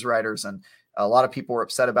their news writers, and a lot of people were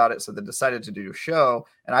upset about it. So they decided to do a show.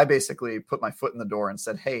 And I basically put my foot in the door and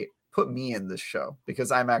said, hey, put me in this show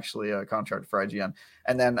because I'm actually a contractor for IGN.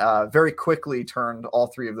 And then very quickly turned all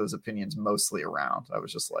 3 of those opinions mostly around. I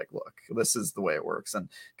was just like, look, this is the way it works. And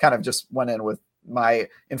kind of just went in with my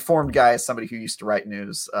informed guy as somebody who used to write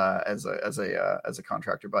news as a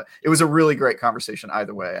contractor. But it was a really great conversation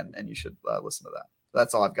either way. And you should listen to that.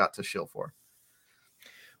 That's all I've got to shill for.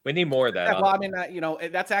 We need more of that. Well, I mean,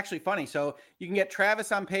 that's actually funny. So you can get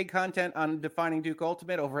Travis on paid content on Defining Duke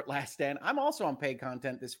Ultimate over at Last Stand. I'm also on paid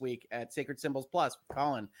content this week at Sacred Symbols Plus with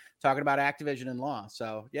Colin, talking about Activision and law.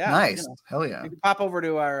 So yeah, nice. Hell yeah. You can pop over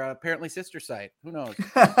to our apparently sister site. Who knows?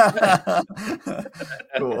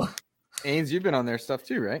 Cool. Ains, you've been on their stuff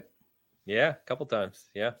too, right? Yeah, a couple times.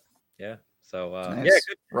 Yeah. So nice. yeah,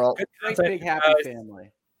 good big happy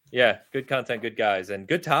family. Yeah, good content, good guys, and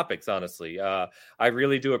good topics. Honestly, I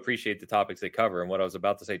really do appreciate the topics they cover. And what I was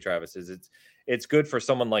about to say, Travis, is it's good for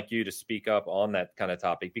someone like you to speak up on that kind of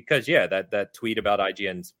topic because, yeah, that tweet about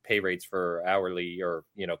IGN's pay rates for hourly or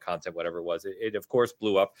content, whatever it was, it of course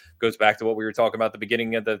blew up. Goes back to what we were talking about at the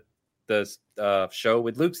beginning of the show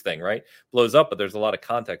with Luke's thing, right? Blows up, but there's a lot of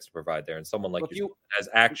context to provide there, and someone like you has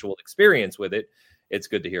actual experience with it. It's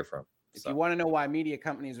good to hear from. If you want to know why media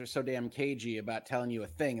companies are so damn cagey about telling you a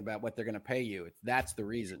thing about what they're going to pay you, that's the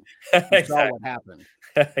reason. That's all what happened.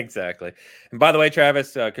 Exactly. And by the way,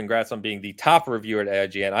 Travis, congrats on being the top reviewer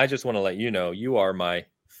at IGN. I just want to let you know you are my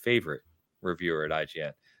favorite reviewer at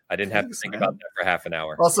IGN. I didn't have to think about that for half an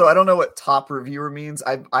hour. Also, I don't know what top reviewer means.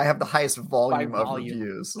 I have the highest volume of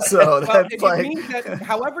reviews. So that's it means that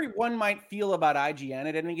however one might feel about IGN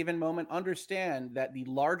at any given moment, understand that the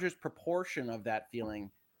largest proportion of that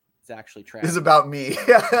feeling is actually Travis. Is about me.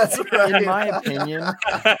 Yeah, that's right.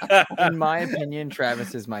 In my opinion,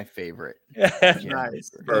 Travis is my favorite.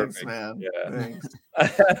 Nice. Thanks, man. Yeah.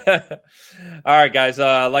 Thanks. All right, guys.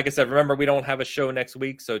 Like I said, remember we don't have a show next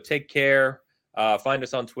week, so take care. Find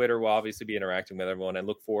us on Twitter. We'll obviously be interacting with everyone and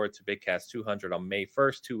look forward to Big Cast 200 on May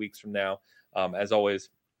 1st, 2 weeks from now. As always,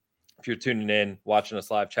 if you're tuning in, watching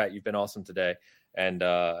us live chat, you've been awesome today. And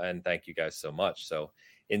thank you guys so much. So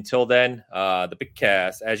until then, the Big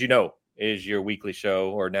Cast, as you know, is your weekly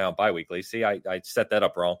show, or now bi-weekly. See, I set that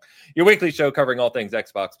up wrong. Your weekly show covering all things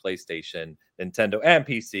Xbox, PlayStation, Nintendo, and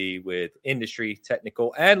PC with industry,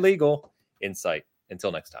 technical, and legal insight.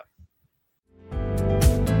 Until next time.